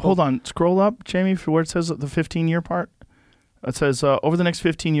 50,000 people. Hold on. Scroll up, Jamie, for where it says the 15-year part. It says, over the next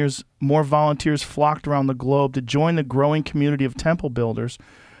 15 years, more volunteers flocked around the globe to join the growing community of temple builders,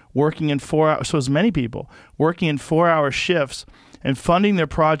 working in 4 hours, so as many people, working in 4-hour shifts and funding their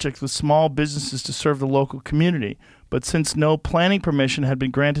projects with small businesses to serve the local community. But since no planning permission had been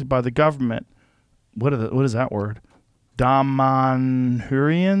granted by the government, what is that word?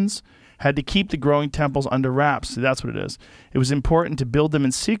 Damanhurians had to keep the growing temples under wraps. See, that's what it is. It was important to build them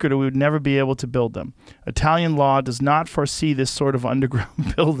in secret or we would never be able to build them. Italian law does not foresee this sort of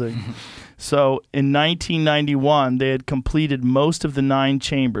underground building. So in 1991, they had completed most of the 9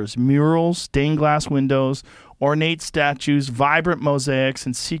 chambers, murals, stained glass windows, ornate statues, vibrant mosaics,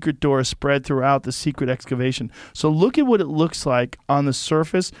 and secret doors spread throughout the secret excavation. So look at what it looks like on the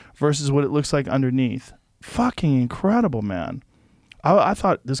surface versus what it looks like underneath. Fucking incredible, man. I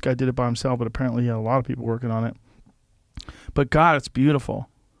thought this guy did it by himself, but apparently he had a lot of people working on it. But God, it's beautiful.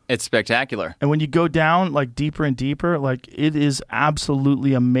 It's spectacular. And when you go down like deeper and deeper, like it is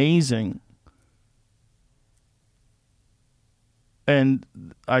absolutely amazing. And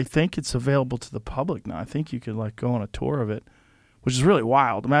I think it's available to the public now. I think you could like go on a tour of it, which is really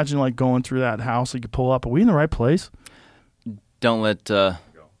wild. Imagine like going through that house. Like you pull up. Are we in the right place? Don't let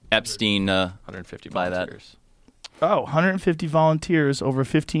Epstein 150 buy volunteers. that. Oh, 150 volunteers over a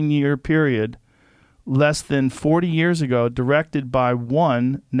 15-year period, less than 40 years ago, directed by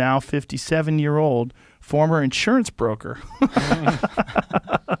one now 57-year-old former insurance broker.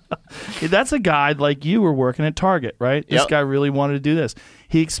 That's a guy like you were working at Target, right? This guy really wanted to do this.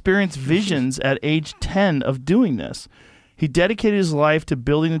 He experienced visions at age 10 of doing this. He dedicated his life to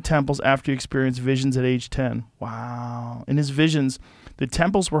building the temples after he experienced visions at age 10. Wow. In his visions, the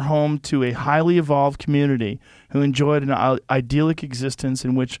temples were home to a highly evolved community who enjoyed an idyllic existence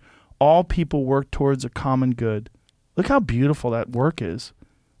in which all people worked towards a common good. Look how beautiful that work is.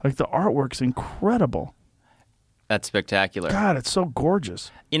 Like the artwork's incredible. That's spectacular. God, it's so gorgeous.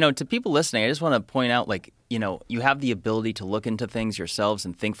 To people listening, I just want to point out, you have the ability to look into things yourselves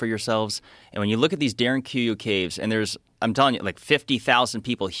and think for yourselves. And when you look at these Darren Kuyu caves, and I'm telling you, like 50,000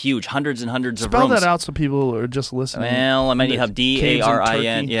 people, huge, hundreds and hundreds of rooms. Spell that out so people are just listening. Well, I might have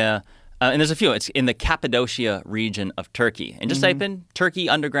Darin, yeah. And there's a few. It's in the Cappadocia region of Turkey. And just type in Turkey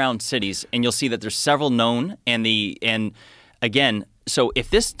underground cities, and you'll see that there's several known. And again, so if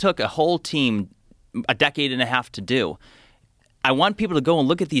this took a whole team a decade and a half to do, I want people to go and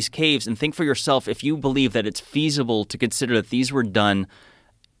look at these caves and think for yourself if you believe that it's feasible to consider that these were done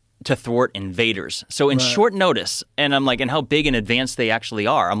to thwart invaders. So in short notice, and I'm like, and how big in advance they actually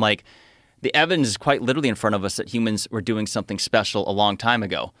are. I'm like, the evidence is quite literally in front of us that humans were doing something special a long time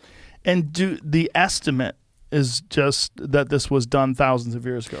ago. And the estimate is just that this was done thousands of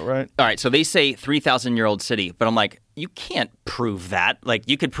years ago, right? All right, so they say 3,000-year-old city, but I'm like, you can't prove that. Like,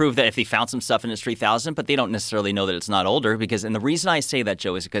 you could prove that if they found some stuff and it's 3,000, but they don't necessarily know that it's not older. Because, and the reason I say that,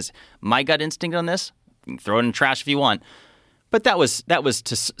 Joe, is because my gut instinct on this, you can throw it in the trash if you want, but that was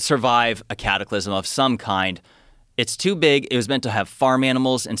to survive a cataclysm of some kind. It's too big. It was meant to have farm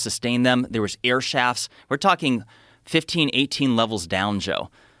animals and sustain them. There was air shafts. We're talking 15, 18 levels down, Joe.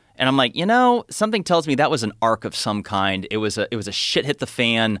 And I'm like, something tells me that was an ark of some kind. It was a shit hit the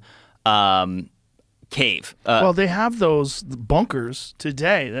fan cave. Well, they have those bunkers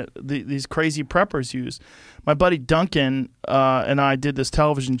today that these crazy preppers use. My buddy Duncan and I did this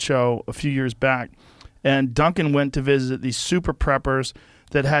television show a few years back, and Duncan went to visit these super preppers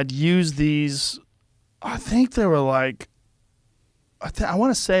that had used these. I think they were like, I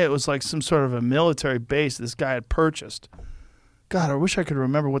want to say it was like some sort of a military base this guy had purchased. God, I wish I could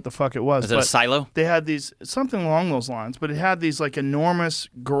remember what the fuck it was. Is it a silo? They had these, something along those lines, but it had these like enormous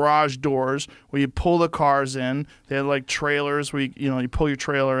garage doors where you pull the cars in. They had like trailers where you pull your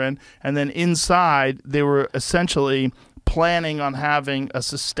trailer in, and then inside they were essentially planning on having a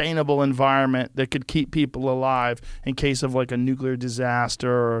sustainable environment that could keep people alive in case of like a nuclear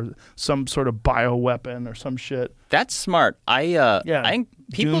disaster or some sort of bioweapon or some shit. That's smart.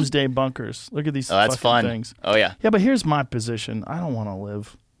 Doomsday bunkers. Look at these that's fucking fun. things. Oh, yeah. Yeah, but here's my position. I don't want to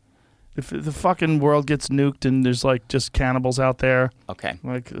live. If the fucking world gets nuked and there's like just cannibals out there. Okay.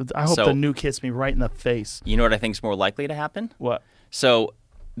 Like, I hope the nuke hits me right in the face. You know what I think is more likely to happen? What? So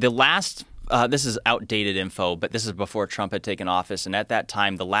the last... this is outdated info, but this is before Trump had taken office. And at that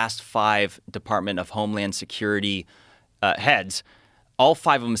time, the last 5 Department of Homeland Security heads, all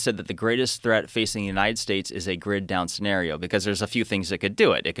 5 of them said that the greatest threat facing the United States is a grid down scenario, because there's a few things that could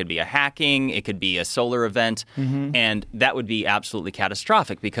do it. It could be a hacking, it could be a solar event, and that would be absolutely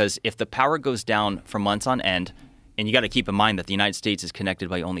catastrophic, because if the power goes down for months on end, and you got to keep in mind that the United States is connected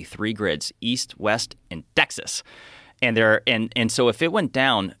by only 3 grids, East, West, and Texas. And and so if it went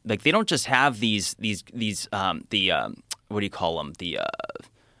down, like, they don't just have these what do you call them, the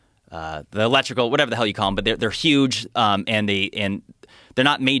electrical, whatever the hell you call them, but they're huge, and they're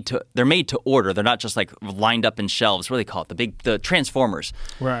not made to, they're made to order. They're not just like lined up in shelves. What do they call it? The transformers.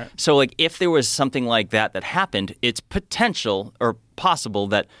 Right. So like if there was something like that happened, it's potential or possible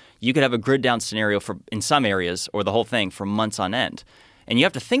that you could have a grid down scenario in some areas, or the whole thing, for months on end. And you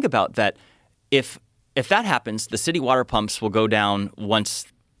have to think about that. If that happens, the city water pumps will go down once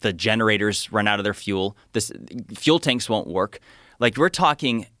the generators run out of their fuel. Fuel tanks won't work. Like, we're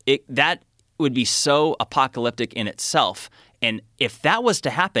talking, that would be so apocalyptic in itself. And if that was to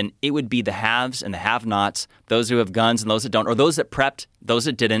happen, it would be the haves and the have-nots, those who have guns and those that don't, or those that prepped, those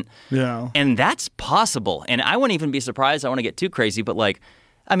that didn't. Yeah. And that's possible. And I wouldn't even be surprised. I don't want to get too crazy, but like,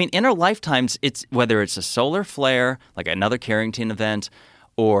 I mean, in our lifetimes, whether it's a solar flare, like another Carrington event,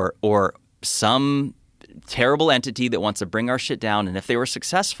 or some terrible entity that wants to bring our shit down, and if they were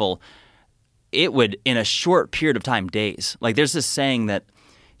successful, it would, in a short period of time, days. Like, there's this saying that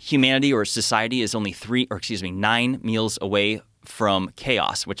humanity or society is only 9 meals away from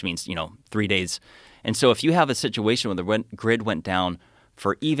chaos, which means 3 days. And so if you have a situation where the grid went down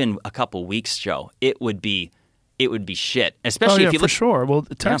for even a couple weeks, Joe, it would be shit. Especially if you for sure. Well,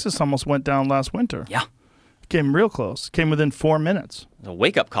 Texas almost went down last winter. Yeah, it came real close. Came within 4 minutes. A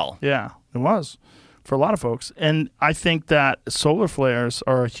wake up call. Yeah, it was. For a lot of folks. And I think that solar flares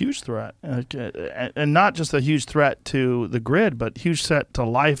are a huge threat. And not just a huge threat to the grid, but huge threat to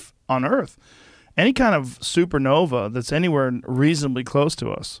life on Earth. Any kind of supernova that's anywhere reasonably close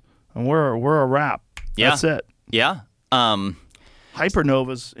to us, and we're a wrap. Yeah. That's it. Yeah.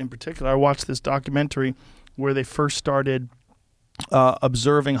 Hypernovas in particular. I watched this documentary where they first started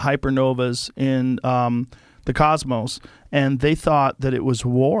observing hypernovas in the cosmos, and they thought that it was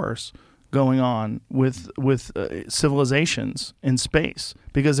wars going on with civilizations in space,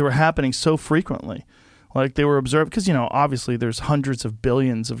 because they were happening so frequently. Like, they were observed, because obviously there's hundreds of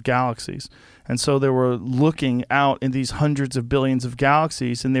billions of galaxies, and so they were looking out in these hundreds of billions of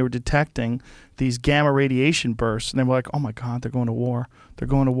galaxies, and they were detecting these gamma radiation bursts, and they were like, oh my God, they're going to war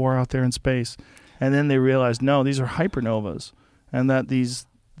out there in space. And then they realized, no, these are hypernovas, and that these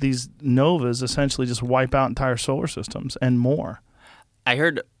these novas essentially just wipe out entire solar systems and more. I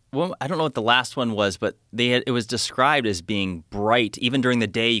heard Well, I don't know what the last one was, but it was described as being bright. Even during the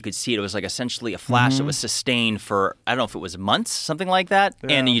day, you could see it. It was like essentially a flash that was sustained for, I don't know if it was months, something like that.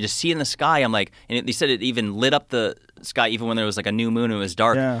 Yeah. And you just see it in the sky. I'm like, and they said it even lit up the sky even when there was like a new moon and it was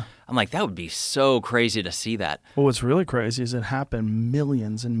dark. Yeah. I'm like, that would be so crazy to see that. Well, what's really crazy is it happened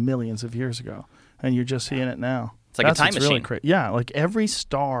millions and millions of years ago, and you're just seeing it now. It's like a time machine. Really yeah, like every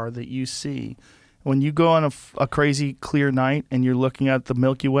star that you see, when you go on a crazy clear night and you're looking at the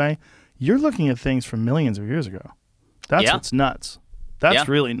Milky Way, you're looking at things from millions of years ago. That's what's nuts. That's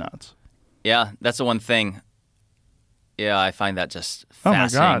really nuts. Yeah, that's the one thing. Yeah, I find that just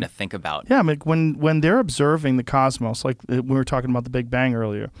fascinating to think about. Yeah, I mean, when they're observing the cosmos, like we were talking about the Big Bang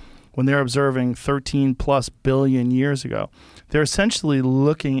earlier, when they're observing 13 plus billion years ago, they're essentially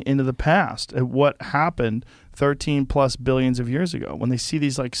looking into the past at what happened 13 plus billions of years ago. When they see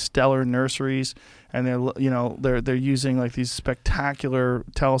these like stellar nurseries and they're using like these spectacular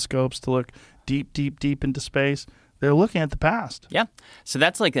telescopes to look deep into space, they're looking at the past. Yeah. So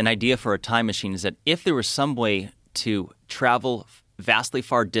that's like an idea for a time machine, is that if there was some way to travel vastly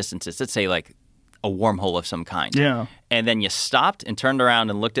far distances, let's say like a wormhole of some kind. Yeah. And then you stopped and turned around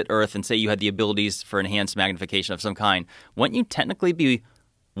and looked at Earth and say you had the abilities for enhanced magnification of some kind, wouldn't you technically be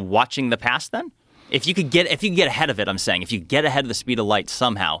watching the past then? If you could get ahead of it, I'm saying, if you get ahead of the speed of light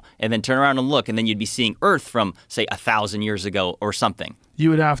somehow and then turn around and look, and then you'd be seeing Earth from, say, 1,000 years ago or something.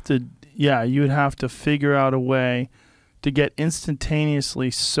 You would have to figure out a way to get instantaneously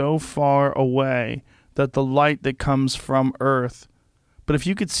so far away that the light that comes from Earth, but if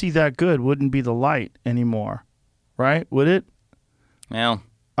you could see that good, wouldn't be the light anymore, right? Would it? Well,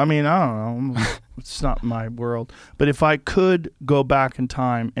 I mean, I don't know. It's not my world. But if I could go back in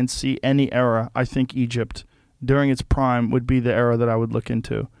time and see any era, I think Egypt during its prime would be the era that I would look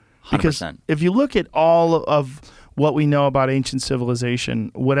into. 100%. Because if you look at all of what we know about ancient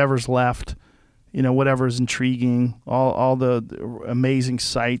civilization, whatever's left, whatever's intriguing, all the amazing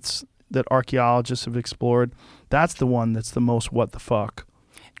sites that archaeologists have explored, that's the one that's the most what the fuck.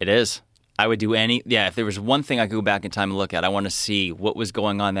 It is. I would do if there was one thing I could go back in time and look at, I want to see what was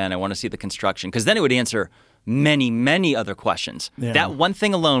going on then. I want to see the construction, because then it would answer many, many other questions. Yeah. That one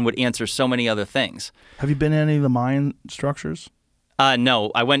thing alone would answer so many other things. Have you been to any of the Mayan structures?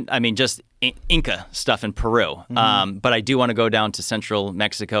 No, just Inca stuff in Peru. Mm-hmm. But I do want to go down to central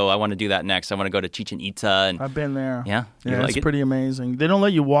Mexico. I want to do that next. I want to go to Chichen Itza. I've been there. Yeah? Yeah, it's pretty amazing. They don't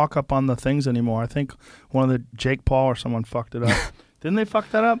let you walk up on the things anymore. I think one of the Jake Paul or someone fucked it up. Didn't they fuck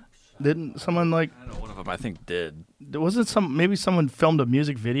that up? Didn't someone like... I know one of them I think did. Wasn't maybe someone filmed a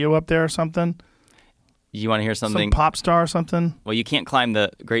music video up there or something? You want to hear something? Some pop star or something? Well, you can't climb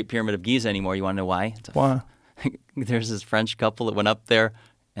the Great Pyramid of Giza anymore. You want to know why? Why? There's this French couple that went up there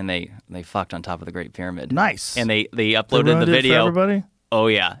and they fucked on top of the Great Pyramid. Nice. And they uploaded the video. For everybody? Oh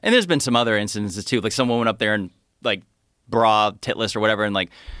yeah. And there's been some other incidences too. Like someone went up there and like bra titless or whatever, and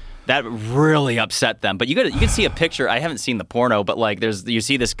like that really upset them. But you can see a picture. I haven't seen the porno, but like you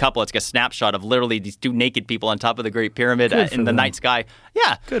see this couple. It's like a snapshot of literally these two naked people on top of the Great Pyramid in the night sky.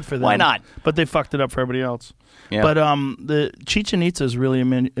 Yeah, good for them. Why not? But they fucked it up for everybody else. Yeah. But the Chichen Itza is really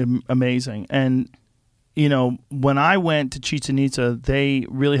amazing. And when I went to Chichen Itza, they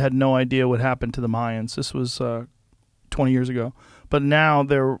really had no idea what happened to the Mayans. This was 20 years ago. But now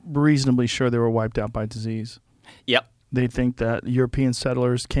they're reasonably sure they were wiped out by disease. Yep. They think that European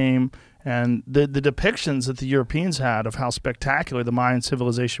settlers came, and the depictions that the Europeans had of how spectacular the Mayan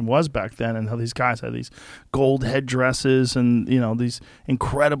civilization was back then, and how these guys had these gold headdresses and these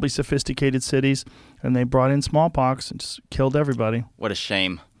incredibly sophisticated cities, and they brought in smallpox and just killed everybody. What a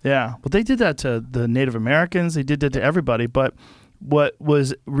shame. Yeah, but they did that to the Native Americans. They did that to everybody. But what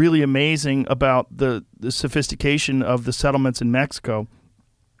was really amazing about the sophistication of the settlements in Mexico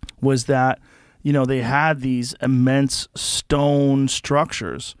was that they had these immense stone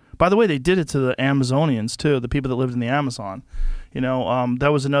structures. By the way, they did it to the Amazonians too, the people that lived in the Amazon. That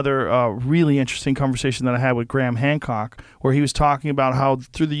was another really interesting conversation that I had with Graham Hancock, where he was talking about how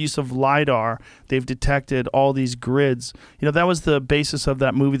through the use of LiDAR, they've detected all these grids. That was the basis of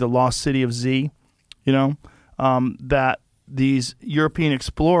that movie, The Lost City of Z, that these European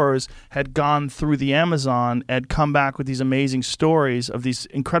explorers had gone through the Amazon and come back with these amazing stories of these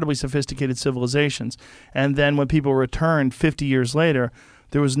incredibly sophisticated civilizations. And then when people returned 50 years later,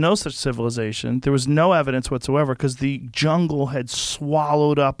 there was no such civilization. There was no evidence whatsoever because the jungle had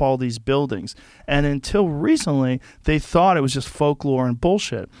swallowed up all these buildings. And until recently, they thought it was just folklore and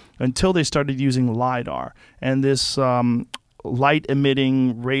bullshit until they started using LiDAR. And this light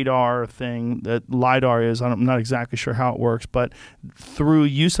emitting radar thing that LiDAR is. I'm not exactly sure how it works, but through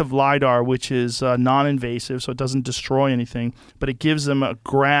use of LiDAR, which is non-invasive, so it doesn't destroy anything, but it gives them a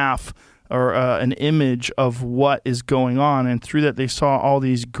graph or an image of what is going on. And through that, they saw all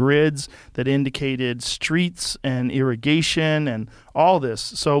these grids that indicated streets and irrigation and all this.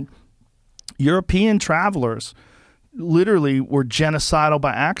 So European travelers literally were genocidal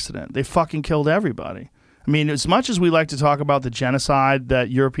by accident. They fucking killed everybody. I mean, as much as we like to talk about the genocide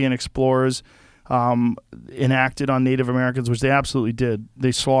that European explorers enacted on Native Americans, which they absolutely did,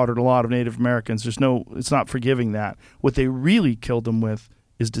 they slaughtered a lot of Native Americans. It's not forgiving that. What they really killed them with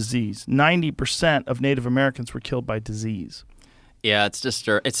is disease. 90% of Native Americans were killed by disease. Yeah,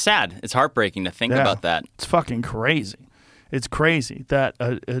 it's sad. It's heartbreaking to think about that. It's fucking crazy. It's crazy that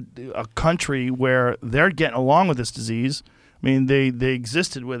a country where they're getting along with this disease, I mean, they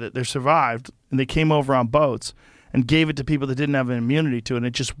existed with it, they survived, and they came over on boats and gave it to people that didn't have an immunity to it, and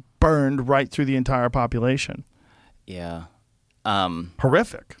it just burned right through the entire population. Yeah.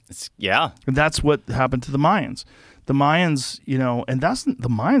 Horrific. And that's what happened to the Mayans. The Mayans, the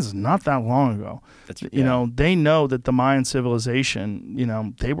Mayans is not that long ago. They know that the Mayan civilization,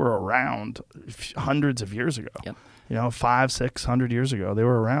 they were around hundreds of years ago. Yep. 500-600 years ago, they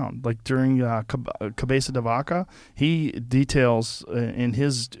were around. Like during Cabeza de Vaca, he details in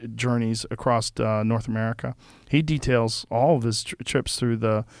his journeys across North America, he details all of his trips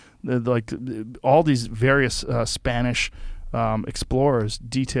through all these various Spanish explorers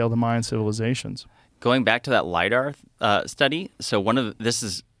detail the Mayan civilizations. Going back to that LiDAR study, so this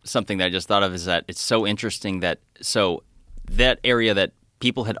is something that I just thought of, is that it's so interesting that that area that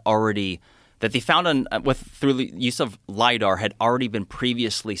people had already, that they found through the use of LiDAR, had already been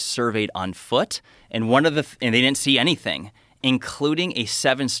previously surveyed on foot, and and they didn't see anything, including a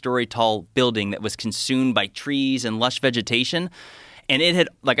 7-story tall building that was consumed by trees and lush vegetation. And it had,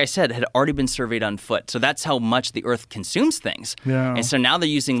 like I said, had already been surveyed on foot. So that's how much the Earth consumes things. Yeah. And so now they're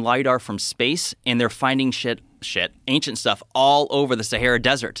using LiDAR from space, and they're finding ancient stuff all over the Sahara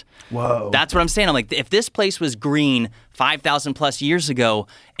Desert. Whoa. That's what I'm saying. I'm like, if this place was green 5,000 plus years ago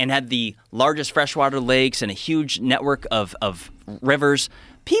and had the largest freshwater lakes and a huge network of rivers,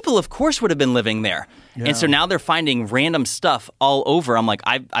 people, of course, would have been living there. Yeah. And so now they're finding random stuff all over. I'm like,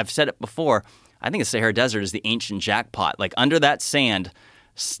 I've said it before. I think the Sahara Desert is the ancient jackpot. Like, under that sand,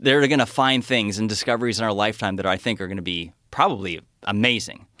 they're going to find things and discoveries in our lifetime that I think are going to be probably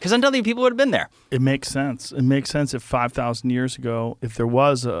amazing. Because undoubtedly people would have been there. It makes sense. It makes sense if 5,000 years ago, if there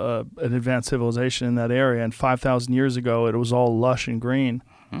was an advanced civilization in that area, and 5,000 years ago it was all lush and green.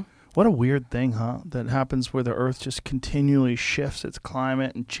 Mm-hmm. What a weird thing, huh? That happens where the Earth just continually shifts its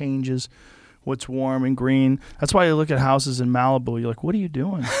climate and changes what's warm and green. That's why you look at houses in Malibu. You're like, what are you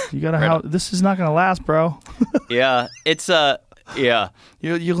doing? You got a house. This is not going to last, bro. Yeah, it's yeah.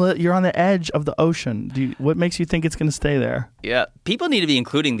 You're on the edge of the ocean. What makes you think it's going to stay there? Yeah, people need to be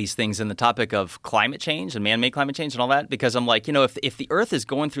including these things in the topic of climate change and man-made climate change and all that, because I'm like, if the Earth is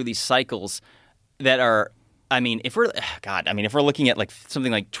going through these cycles that are, if we're looking at like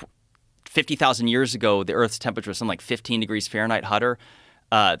something like 50,000 years ago, the Earth's temperature was something like 15 degrees Fahrenheit hotter.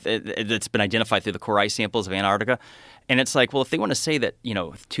 That's been identified through the core ice samples of Antarctica. And it's like, well, if they want to say that,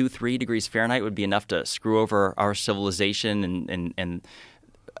 2-3 degrees Fahrenheit would be enough to screw over our civilization and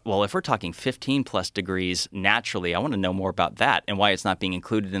well, if we're talking 15 plus degrees naturally, I want to know more about that and why it's not being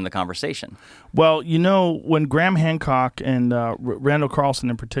included in the conversation. Well, when Graham Hancock and Randall Carlson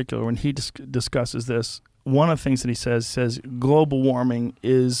in particular, when he discusses this, one of the things that he says global warming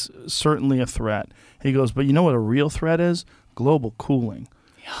is certainly a threat. He goes, but you know what a real threat is? Global cooling.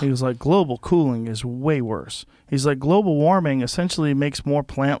 Yeah. He was like, global cooling is way worse. He's like, global warming essentially makes more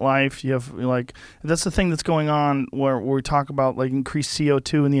plant life. You have that's the thing that's going on where we talk about like increased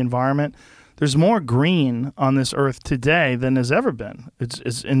CO2 in the environment. There's more green on this earth today than there's ever been.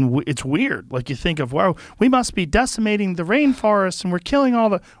 It's weird. Like you think of, wow, we must be decimating the rainforest and we're killing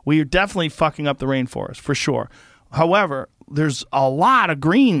we're definitely fucking up the rainforest for sure. However, there's a lot of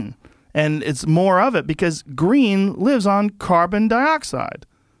green. And it's more of it because green lives on carbon dioxide,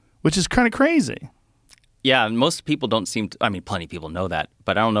 which is kind of crazy. Yeah, most people don't seem to, plenty of people know that,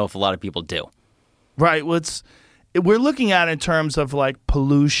 but I don't know if a lot of people do. Right. Well, we're looking at it in terms of like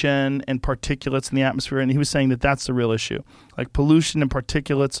pollution and particulates in the atmosphere, and he was saying that that's the real issue. Like pollution and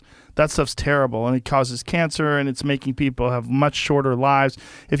particulates, that stuff's terrible, and it causes cancer, and it's making people have much shorter lives.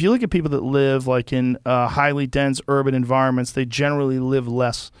 If you look at people that live like in highly dense urban environments, they generally live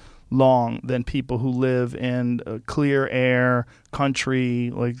less long than people who live in clear air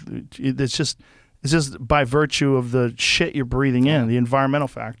country. Like it's just by virtue of the shit you're breathing in, the environmental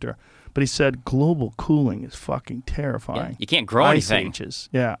factor. But he said global cooling is fucking terrifying. Yeah, you can't grow anything. Ages.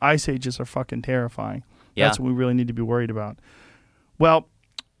 Yeah, ice ages are fucking terrifying. Yeah. That's what we really need to be worried about. Well,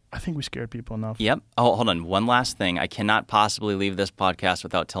 I think we scared people enough. Yep. Oh, hold on. One last thing. I cannot possibly leave this podcast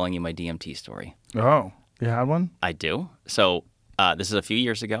without telling you my DMT story. Oh, you had one? I do. So this is a few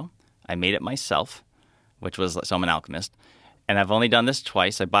years ago. I made it myself, so I'm an alchemist. And I've only done this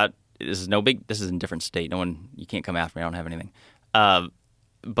twice. This is no big, this is in a different state. You can't come after me. I don't have anything.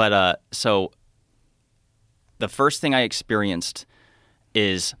 So the first thing I experienced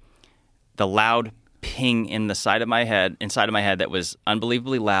is the loud ping inside of my head that was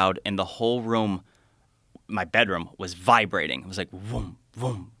unbelievably loud, and the whole room, my bedroom, was vibrating. It was like boom,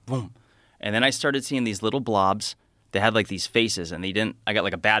 boom, boom. And then I started seeing these little blobs. They had like these faces, and I got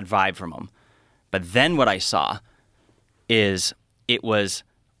like a bad vibe from them. But then what I saw is it was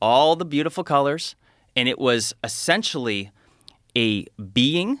all the beautiful colors, and it was essentially a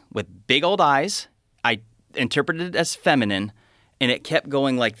being with big old eyes. I interpreted it as feminine, and it kept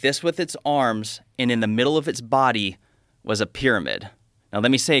going like this with its arms, and in the middle of its body was a pyramid. Now,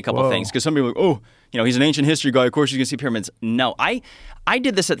 let me say a couple of things, because some people are like, oh, he's an ancient history guy. Of course, he's going to see pyramids. No, I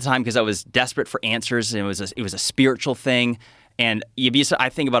did this at the time because I was desperate for answers, and it was a spiritual thing. And I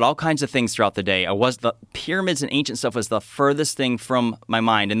think about all kinds of things throughout the day. The pyramids and ancient stuff was the furthest thing from my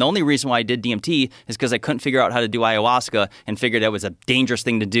mind. And the only reason why I did DMT is because I couldn't figure out how to do ayahuasca, and figured that was a dangerous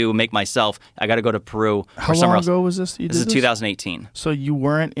thing to do, make myself. I got to go to Peru or somewhere else. How long ago was this? This is 2018. So you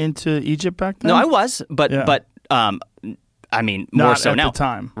weren't into Egypt back then? No, I was, but I mean, more Not so at now. the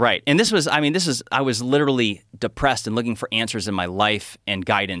time. Right. And I was literally depressed and looking for answers in my life and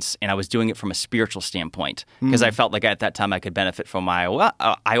guidance, and I was doing it from a spiritual standpoint because I felt like at that time I could benefit from my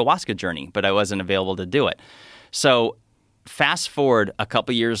ayahuasca journey, but I wasn't available to do it. So fast forward a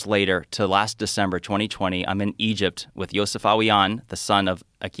couple years later to last December 2020, I'm in Egypt with Yosef Awiyan, the son of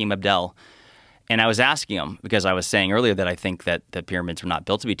Akim Abdel. And I was asking him, because I was saying earlier that I think that the pyramids were not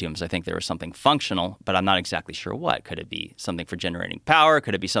built to be tombs. I think there was something functional, but I'm not exactly sure what. Could it be something for generating power?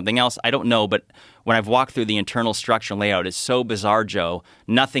 Could it be something else? I don't know. But when I've walked through the internal structure and layout, it's so bizarre, Joe.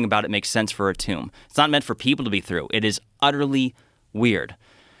 Nothing about it makes sense for a tomb. It's not meant for people to be through. It is utterly weird.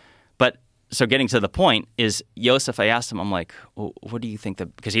 But so getting to the point is, Yosef, I asked him, I'm like, well, what do you think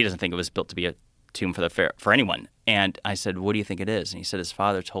because he doesn't think it was built to be a tomb for anyone. And I said, what do you think it is? And he said his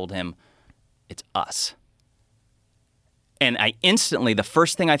father told him, it's us. And I instantly, the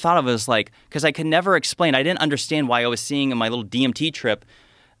first thing I thought of was like, because I could never explain, I didn't understand why I was seeing in my little DMT trip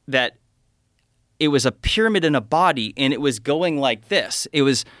that it was a pyramid in a body, and it was going like this. It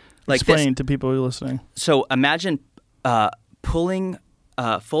was like Explain to people who are listening. So imagine folding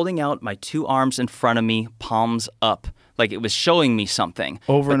out my two arms in front of me, palms up, like it was showing me something.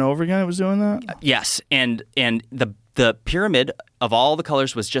 Over and over again it was doing that? Yes. And the pyramid of all the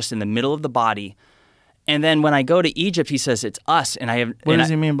colors was just in the middle of the body. And then when I go to Egypt, he says it's us. And What does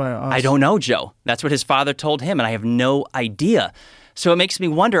he mean by us? I don't know, Joe. That's what his father told him, and I have no idea. So it makes me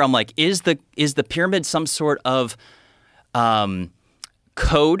wonder. I'm like, is the pyramid some sort of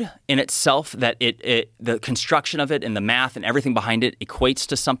code in itself that the construction of it and the math and everything behind it equates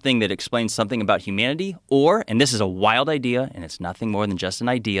to something that explains something about humanity? Or, and this is a wild idea, and it's nothing more than just an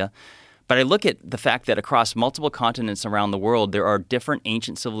idea, but I look at the fact that across multiple continents around the world, there are different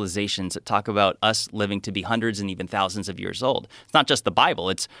ancient civilizations that talk about us living to be hundreds and even thousands of years old. It's not just the Bible.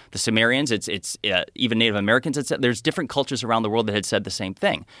 It's the Sumerians. It's even Native Americans. There's different cultures around the world that had said the same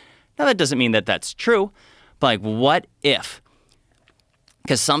thing. Now, that doesn't mean that that's true, but like, what if?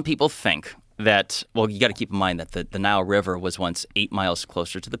 Because some people think that, well, you got to keep in mind that the Nile River was once 8 miles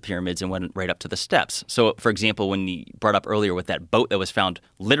closer to the pyramids and went right up to the steps. So, for example, when you brought up earlier with that boat that was found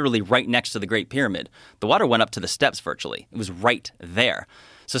literally right next to the Great Pyramid, the water went up to the steps virtually. It was right there.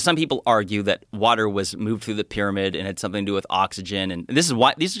 So some people argue that water was moved through the pyramid and had something to do with oxygen. And these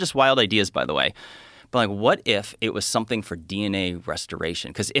are just wild ideas, by the way. But like, what if it was something for DNA restoration?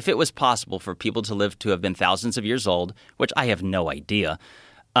 Because if it was possible for people to live to have been thousands of years old, which I have no idea,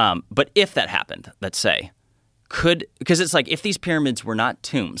 but if that happened, let's say, because it's like, if these pyramids were not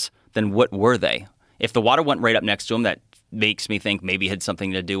tombs, then what were they? If the water went right up next to them, that makes me think maybe it had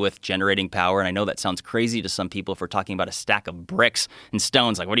something to do with generating power. And I know that sounds crazy to some people if we're talking about a stack of bricks and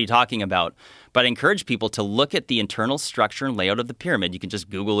stones. Like, what are you talking about? But I encourage people to look at the internal structure and layout of the pyramid. You can just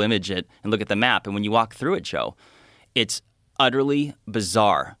Google image it and look at the map. And when you walk through it, Joe, it's utterly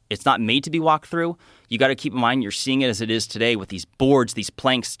bizarre. It's not made to be walked through. You got to keep in mind you're seeing it as it is today with these boards, these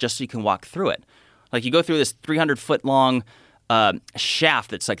planks, just so you can walk through it. Like, you go through this 300-foot long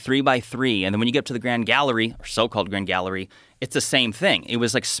shaft that's like 3x3, and then when you get up to the Grand Gallery, or so-called Grand Gallery, it's the same thing. It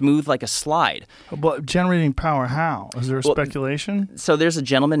was like smooth like a slide. But generating power, how? Is there a speculation? So there's a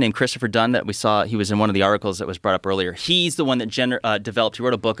gentleman named Christopher Dunn that we saw. He was in one of the articles that was brought up earlier. He's the one that developed. He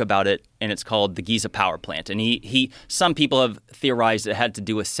wrote a book about it, and it's called The Giza Power Plant. And some people have theorized it had to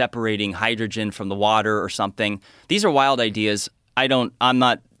do with separating hydrogen from the water or something. These are wild ideas. I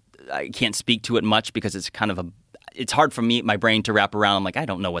can't speak to it much because it's kind of it's hard for my brain to wrap around. I'm like, I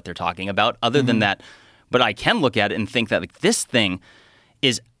don't know what they're talking about other than that. But I can look at it and think that like, this thing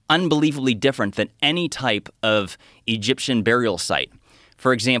is unbelievably different than any type of Egyptian burial site.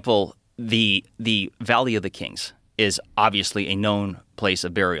 For example, the Valley of the Kings is obviously a known place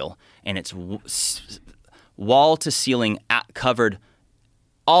of burial, and it's wall to ceiling covered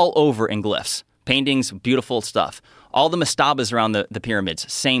all over in glyphs, paintings, beautiful stuff. All the mastabas around the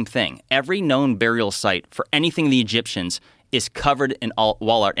pyramids, same thing. Every known burial site for anything the Egyptians is covered in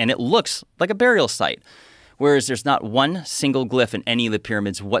wall art, and it looks like a burial site. Whereas there's not one single glyph in any of the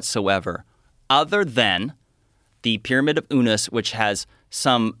pyramids whatsoever, other than the Pyramid of Unas, which has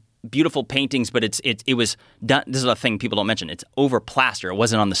some beautiful paintings, but it was done. This is a thing people don't mention. It's over plaster. It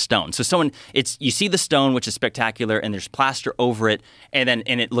wasn't on the stone. So you see the stone, which is spectacular, and there's plaster over it, and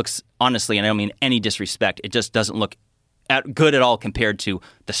it looks, honestly, and I don't mean any disrespect, it just doesn't look good at all compared to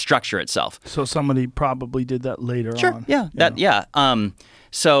the structure itself. So somebody probably did that later on. Yeah.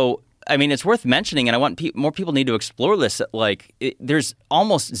 So I mean, it's worth mentioning, and I want more people need to explore this. That there's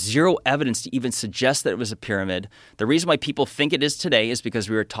almost zero evidence to even suggest that it was a pyramid. The reason why people think it is today is because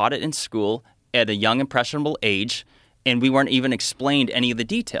we were taught it in school at a young, impressionable age, and we weren't even explained any of the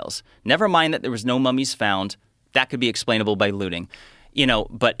details. Never mind that there was no mummies found. That could be explainable by looting.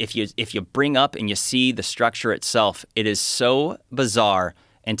 But if you bring up and you see the structure itself, it is so bizarre,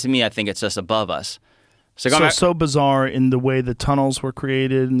 and to me, I think it's just above us. So bizarre in the way the tunnels were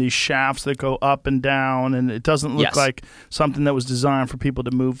created and these shafts that go up and down, and it doesn't look like something that was designed for people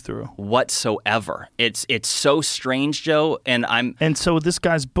to move through whatsoever. It's so strange, Joe. And so this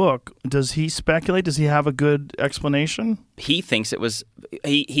guy's book, does he speculate? Does he have a good explanation? He thinks it was.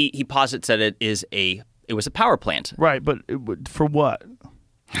 He posits that it was a power plant. Right, but for what?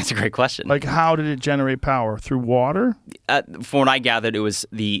 That's a great question. Like, how did it generate power? Through water? From what I gathered, it was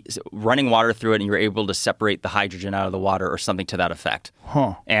the running water through it, and you were able to separate the hydrogen out of the water or something to that effect.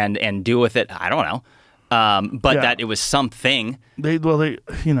 Huh. And do with it, I don't know. That it was something.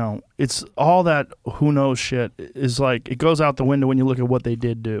 It's all that who knows shit is like, it goes out the window when you look at what they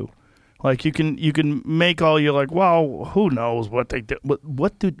did do. Like, you can make all you're like, well, who knows what they did. Look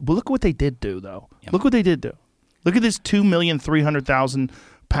what they did do, though. Yep. Look what they did do. Look at this 2,300,000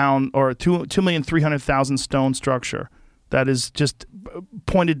 pound or 2,300,000 stone structure that is just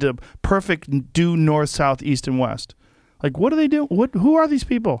pointed to perfect due north, south, east, and west. Like, what do they do? Who are these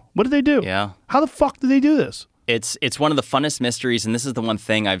people? What do they do? Yeah. How the fuck do they do this? It's one of the funnest mysteries, and this is the one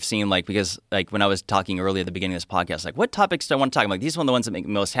thing I've seen, because when I was talking earlier at the beginning of this podcast, what topics do I want to talk about? These are one of the ones that make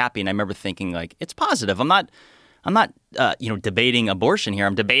me most happy, and I remember thinking, it's positive. I'm not debating abortion here.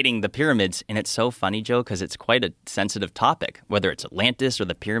 I'm debating the pyramids, and it's so funny, Joe, because it's quite a sensitive topic. Whether it's Atlantis or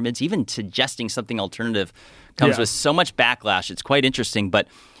the pyramids, even suggesting something alternative comes with so much backlash. It's quite interesting, but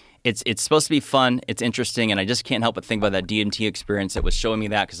it's supposed to be fun. It's interesting, and I just can't help but think about that DMT experience that was showing me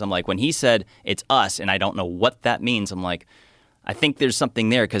that, because I'm like, when he said it's us, and I don't know what that means, I'm like, I think there's something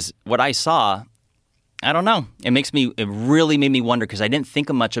there, because what I saw, I don't know. It really made me wonder, because I didn't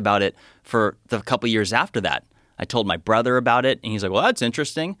think much about it for the couple years after that. I told my brother about it, and he's like, well, that's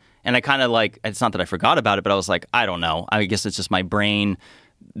interesting. And I kind of it's not that I forgot about it, but I was like, I don't know. I guess it's just my brain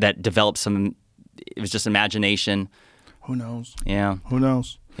that developed it was just imagination. Who knows? Yeah. Who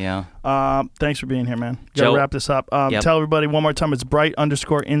knows? Yeah. Thanks for being here, man. Joe, gotta wrap this up. Tell everybody one more time, it's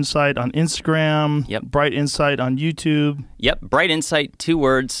Bright_Insight on Instagram. Yep. Bright Insight on YouTube. Yep. Bright Insight, 2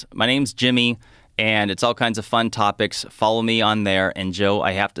 words. My name's Jimmy, and it's all kinds of fun topics. Follow me on there. And Joe,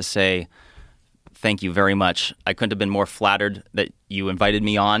 I have to say, thank you very much. I couldn't have been more flattered that you invited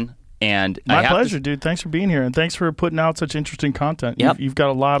me on. And my pleasure, dude. Thanks for being here, and thanks for putting out such interesting content. Yep. You've got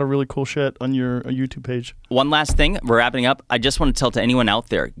a lot of really cool shit on your YouTube page. One last thing, we're wrapping up. I just want to tell to anyone out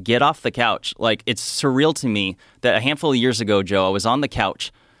there, get off the couch. It's surreal to me that a handful of years ago, Joe, I was on the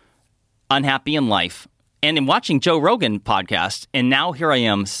couch, unhappy in life, and in watching Joe Rogan podcast, and now here I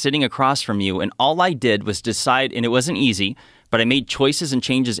am sitting across from you, and all I did was decide, and it wasn't easy, but I made choices and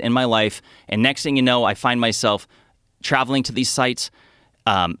changes in my life, and next thing you know, I find myself traveling to these sites,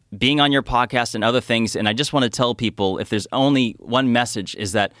 being on your podcast and other things. And I just want to tell people, if there's only one message,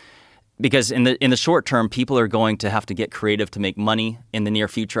 is that because in the short term, people are going to have to get creative to make money in the near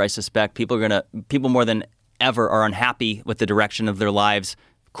future. I suspect people more than ever are unhappy with the direction of their lives,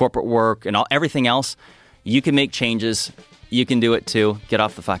 corporate work, and everything else, you can make changes. You can do it too. Get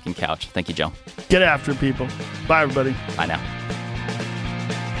off the fucking couch. Thank you, Joe. Get after it, people. Bye, everybody. Bye now.